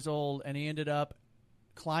 15 years old, and he ended up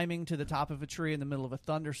climbing to the top of a tree in the middle of a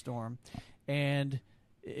thunderstorm, and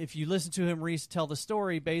if you listen to him tell the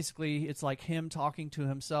story, basically it's like him talking to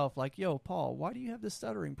himself, like, "Yo, Paul, why do you have this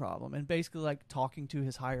stuttering problem?" And basically like talking to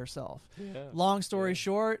his higher self. Yeah. Long story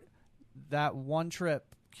short, that one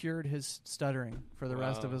trip cured his stuttering for the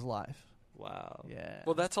rest of his life. Wow. Yeah.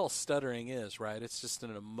 Well, that's all stuttering is, right? It's just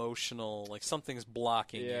an emotional, like something's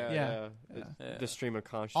blocking you. Yeah. The stream of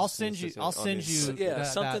consciousness. I'll send you.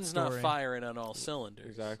 Something's that not story. firing on all cylinders.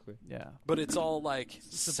 Exactly. Yeah. But it's all like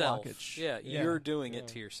It's a self. blockage. Yeah, you're doing it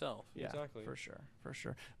to yourself. Yeah, exactly. For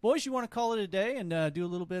sure. Boys, you want to call it a day and do a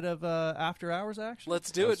little bit of after hours action? Let's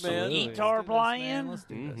do it, man. Guitar playing. Let's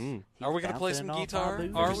do this. Are we going to play some guitar?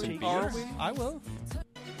 Are we? I will.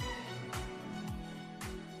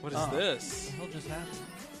 What is this? What the hell just happened?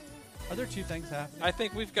 Are there two things happening? I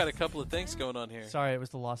think we've got a couple of things going on here. Sorry, it was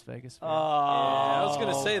the Las Vegas. Yeah, I was going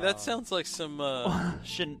to say, that sounds like some...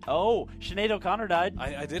 Sinead O'Connor died.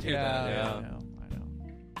 I did hear that. Yeah. I know.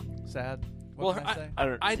 Sad. What Well, can I say?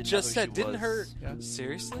 I didn't just know said, who she didn't was. her... Yeah.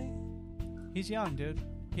 Seriously? He's young, dude.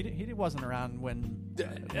 He wasn't around when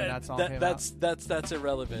that song came that's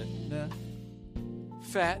irrelevant. out. Yeah.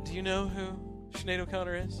 Phat, do you know who Sinead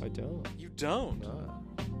O'Connor is? I don't. You don't?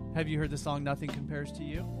 Have you heard the song "Nothing Compares to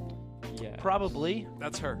You"? Yeah. Probably.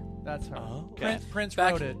 That's her. That's her. Oh, okay. Prince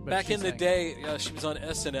back, wrote it. But back she in the sang it. day, she was on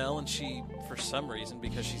SNL, and she, for some reason,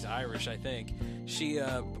 because she's Irish, I think, she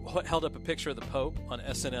held up a picture of the Pope on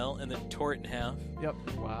SNL and then tore it in half. Yep.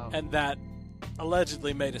 Wow. And that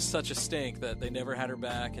allegedly made such a stink that they never had her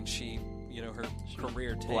back, and she, her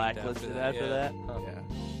career tanked Blacklisted after that.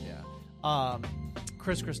 Yeah.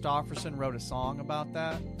 Chris Christopherson wrote a song about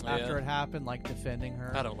that after yeah? it happened, like defending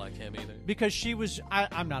her. I don't like him either. Because she was,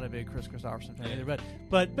 I'm not a big Chris Christopherson fan either,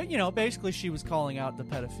 but basically she was calling out the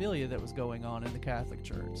pedophilia that was going on in the Catholic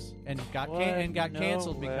Church and got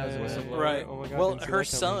canceled because of it. Right. Oh my God, well, didn't see her that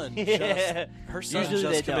son coming. Usually they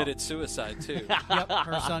just don't. committed suicide too. Yep,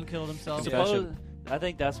 her son killed himself. I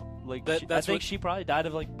think that's like. That's I think she probably died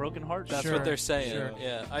of like broken heart. That's Sure, what they're saying. sure.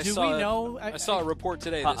 Yeah. We know? I saw a report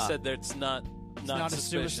today that said that it's not. It's not a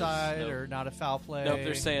suspicious. suicide or not a foul play. No,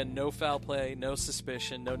 they're saying no foul play, no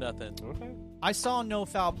suspicion, no nothing. Okay. I saw no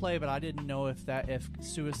foul play, but I didn't know if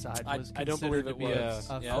suicide was I don't believe it considered to be was.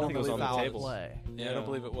 a Yeah, I don't think it was on the foul tables. play. Yeah, I don't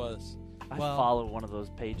believe it was. I follow one of those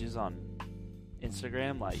pages on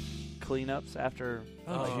Instagram, like cleanups after.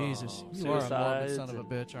 Oh, Jesus! You suicides are a morbid son of a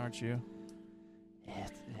bitch, aren't you? Yeah,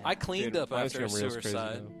 I cleaned up my after a Instagram reel's crazy,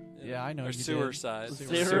 suicide. though. Yeah, I know Or you did. suicide.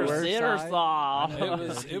 Suicide.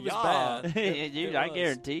 It was bad. Dude, I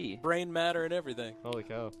guarantee. Brain matter and everything. Holy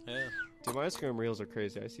cow. Yeah. Dude, my Instagram reels are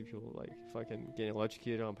crazy. I see people like fucking getting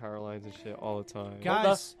electrocuted on power lines and shit all the time.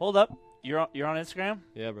 Guys, Hold up. You're on Instagram?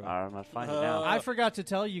 Yeah, bro. All right, I'm gonna find it now. I forgot to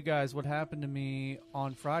tell you guys what happened to me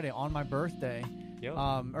on Friday on my birthday. Yep.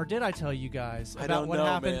 Or did I tell you guys I about don't what know,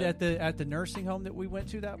 happened man. at the nursing home that we went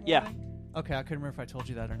to that morning? Yeah. Okay, I couldn't remember if I told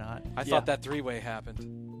you that or not. I thought that three-way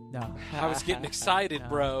happened. No. I was getting excited,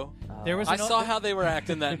 bro. There was I an saw how they were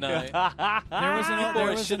acting that night. There was an Boy,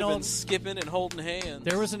 old, should have been skipping and holding hands.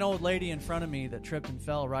 There was an old lady in front of me that tripped and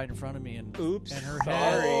fell right in front of me, and Oops. and her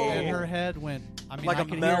Sorry. head went. I mean, Like I a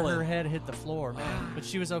could melon. hear her head hit the floor, man. But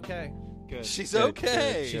she was okay. Good. She's Good,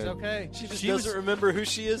 okay. good, She's good. okay. She just She doesn't was- remember who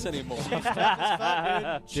she is anymore. She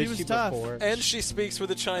Did was she tough. before? And she speaks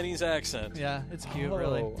with a Chinese accent. Yeah, it's cute, Oh,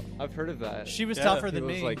 really. I've heard of that. She was Yeah, tougher than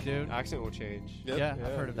People's, me, like, dude. accent will change. Yep. Yeah,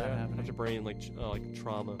 I've heard of that happening. Bunch of brain like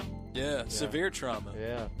trauma. Yeah, severe trauma.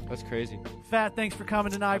 Yeah, that's crazy. Fat, thanks for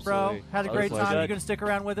coming tonight, Absolutely. bro. Had a That great was time. legit. You gonna stick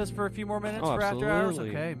around with us for a few more minutes Oh, for after hours?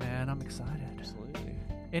 absolutely. Okay, man, I'm excited. Absolutely.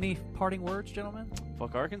 Any parting words, gentlemen?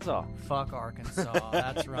 Fuck Arkansas. Fuck Arkansas.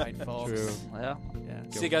 That's right, folks. True. Yeah. Yeah.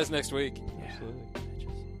 See you guys next week. Absolutely.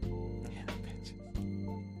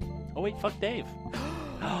 Oh wait, fuck Dave.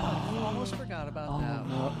 I almost forgot about that.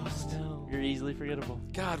 No. You're easily forgettable.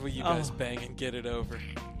 God, will you guys bang and get it over?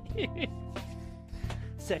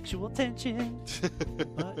 Sexual tension.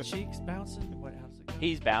 Butt cheeks bouncing. What how's it go?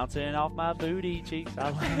 He's bouncing off my booty cheeks. I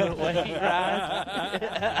love the way he rides.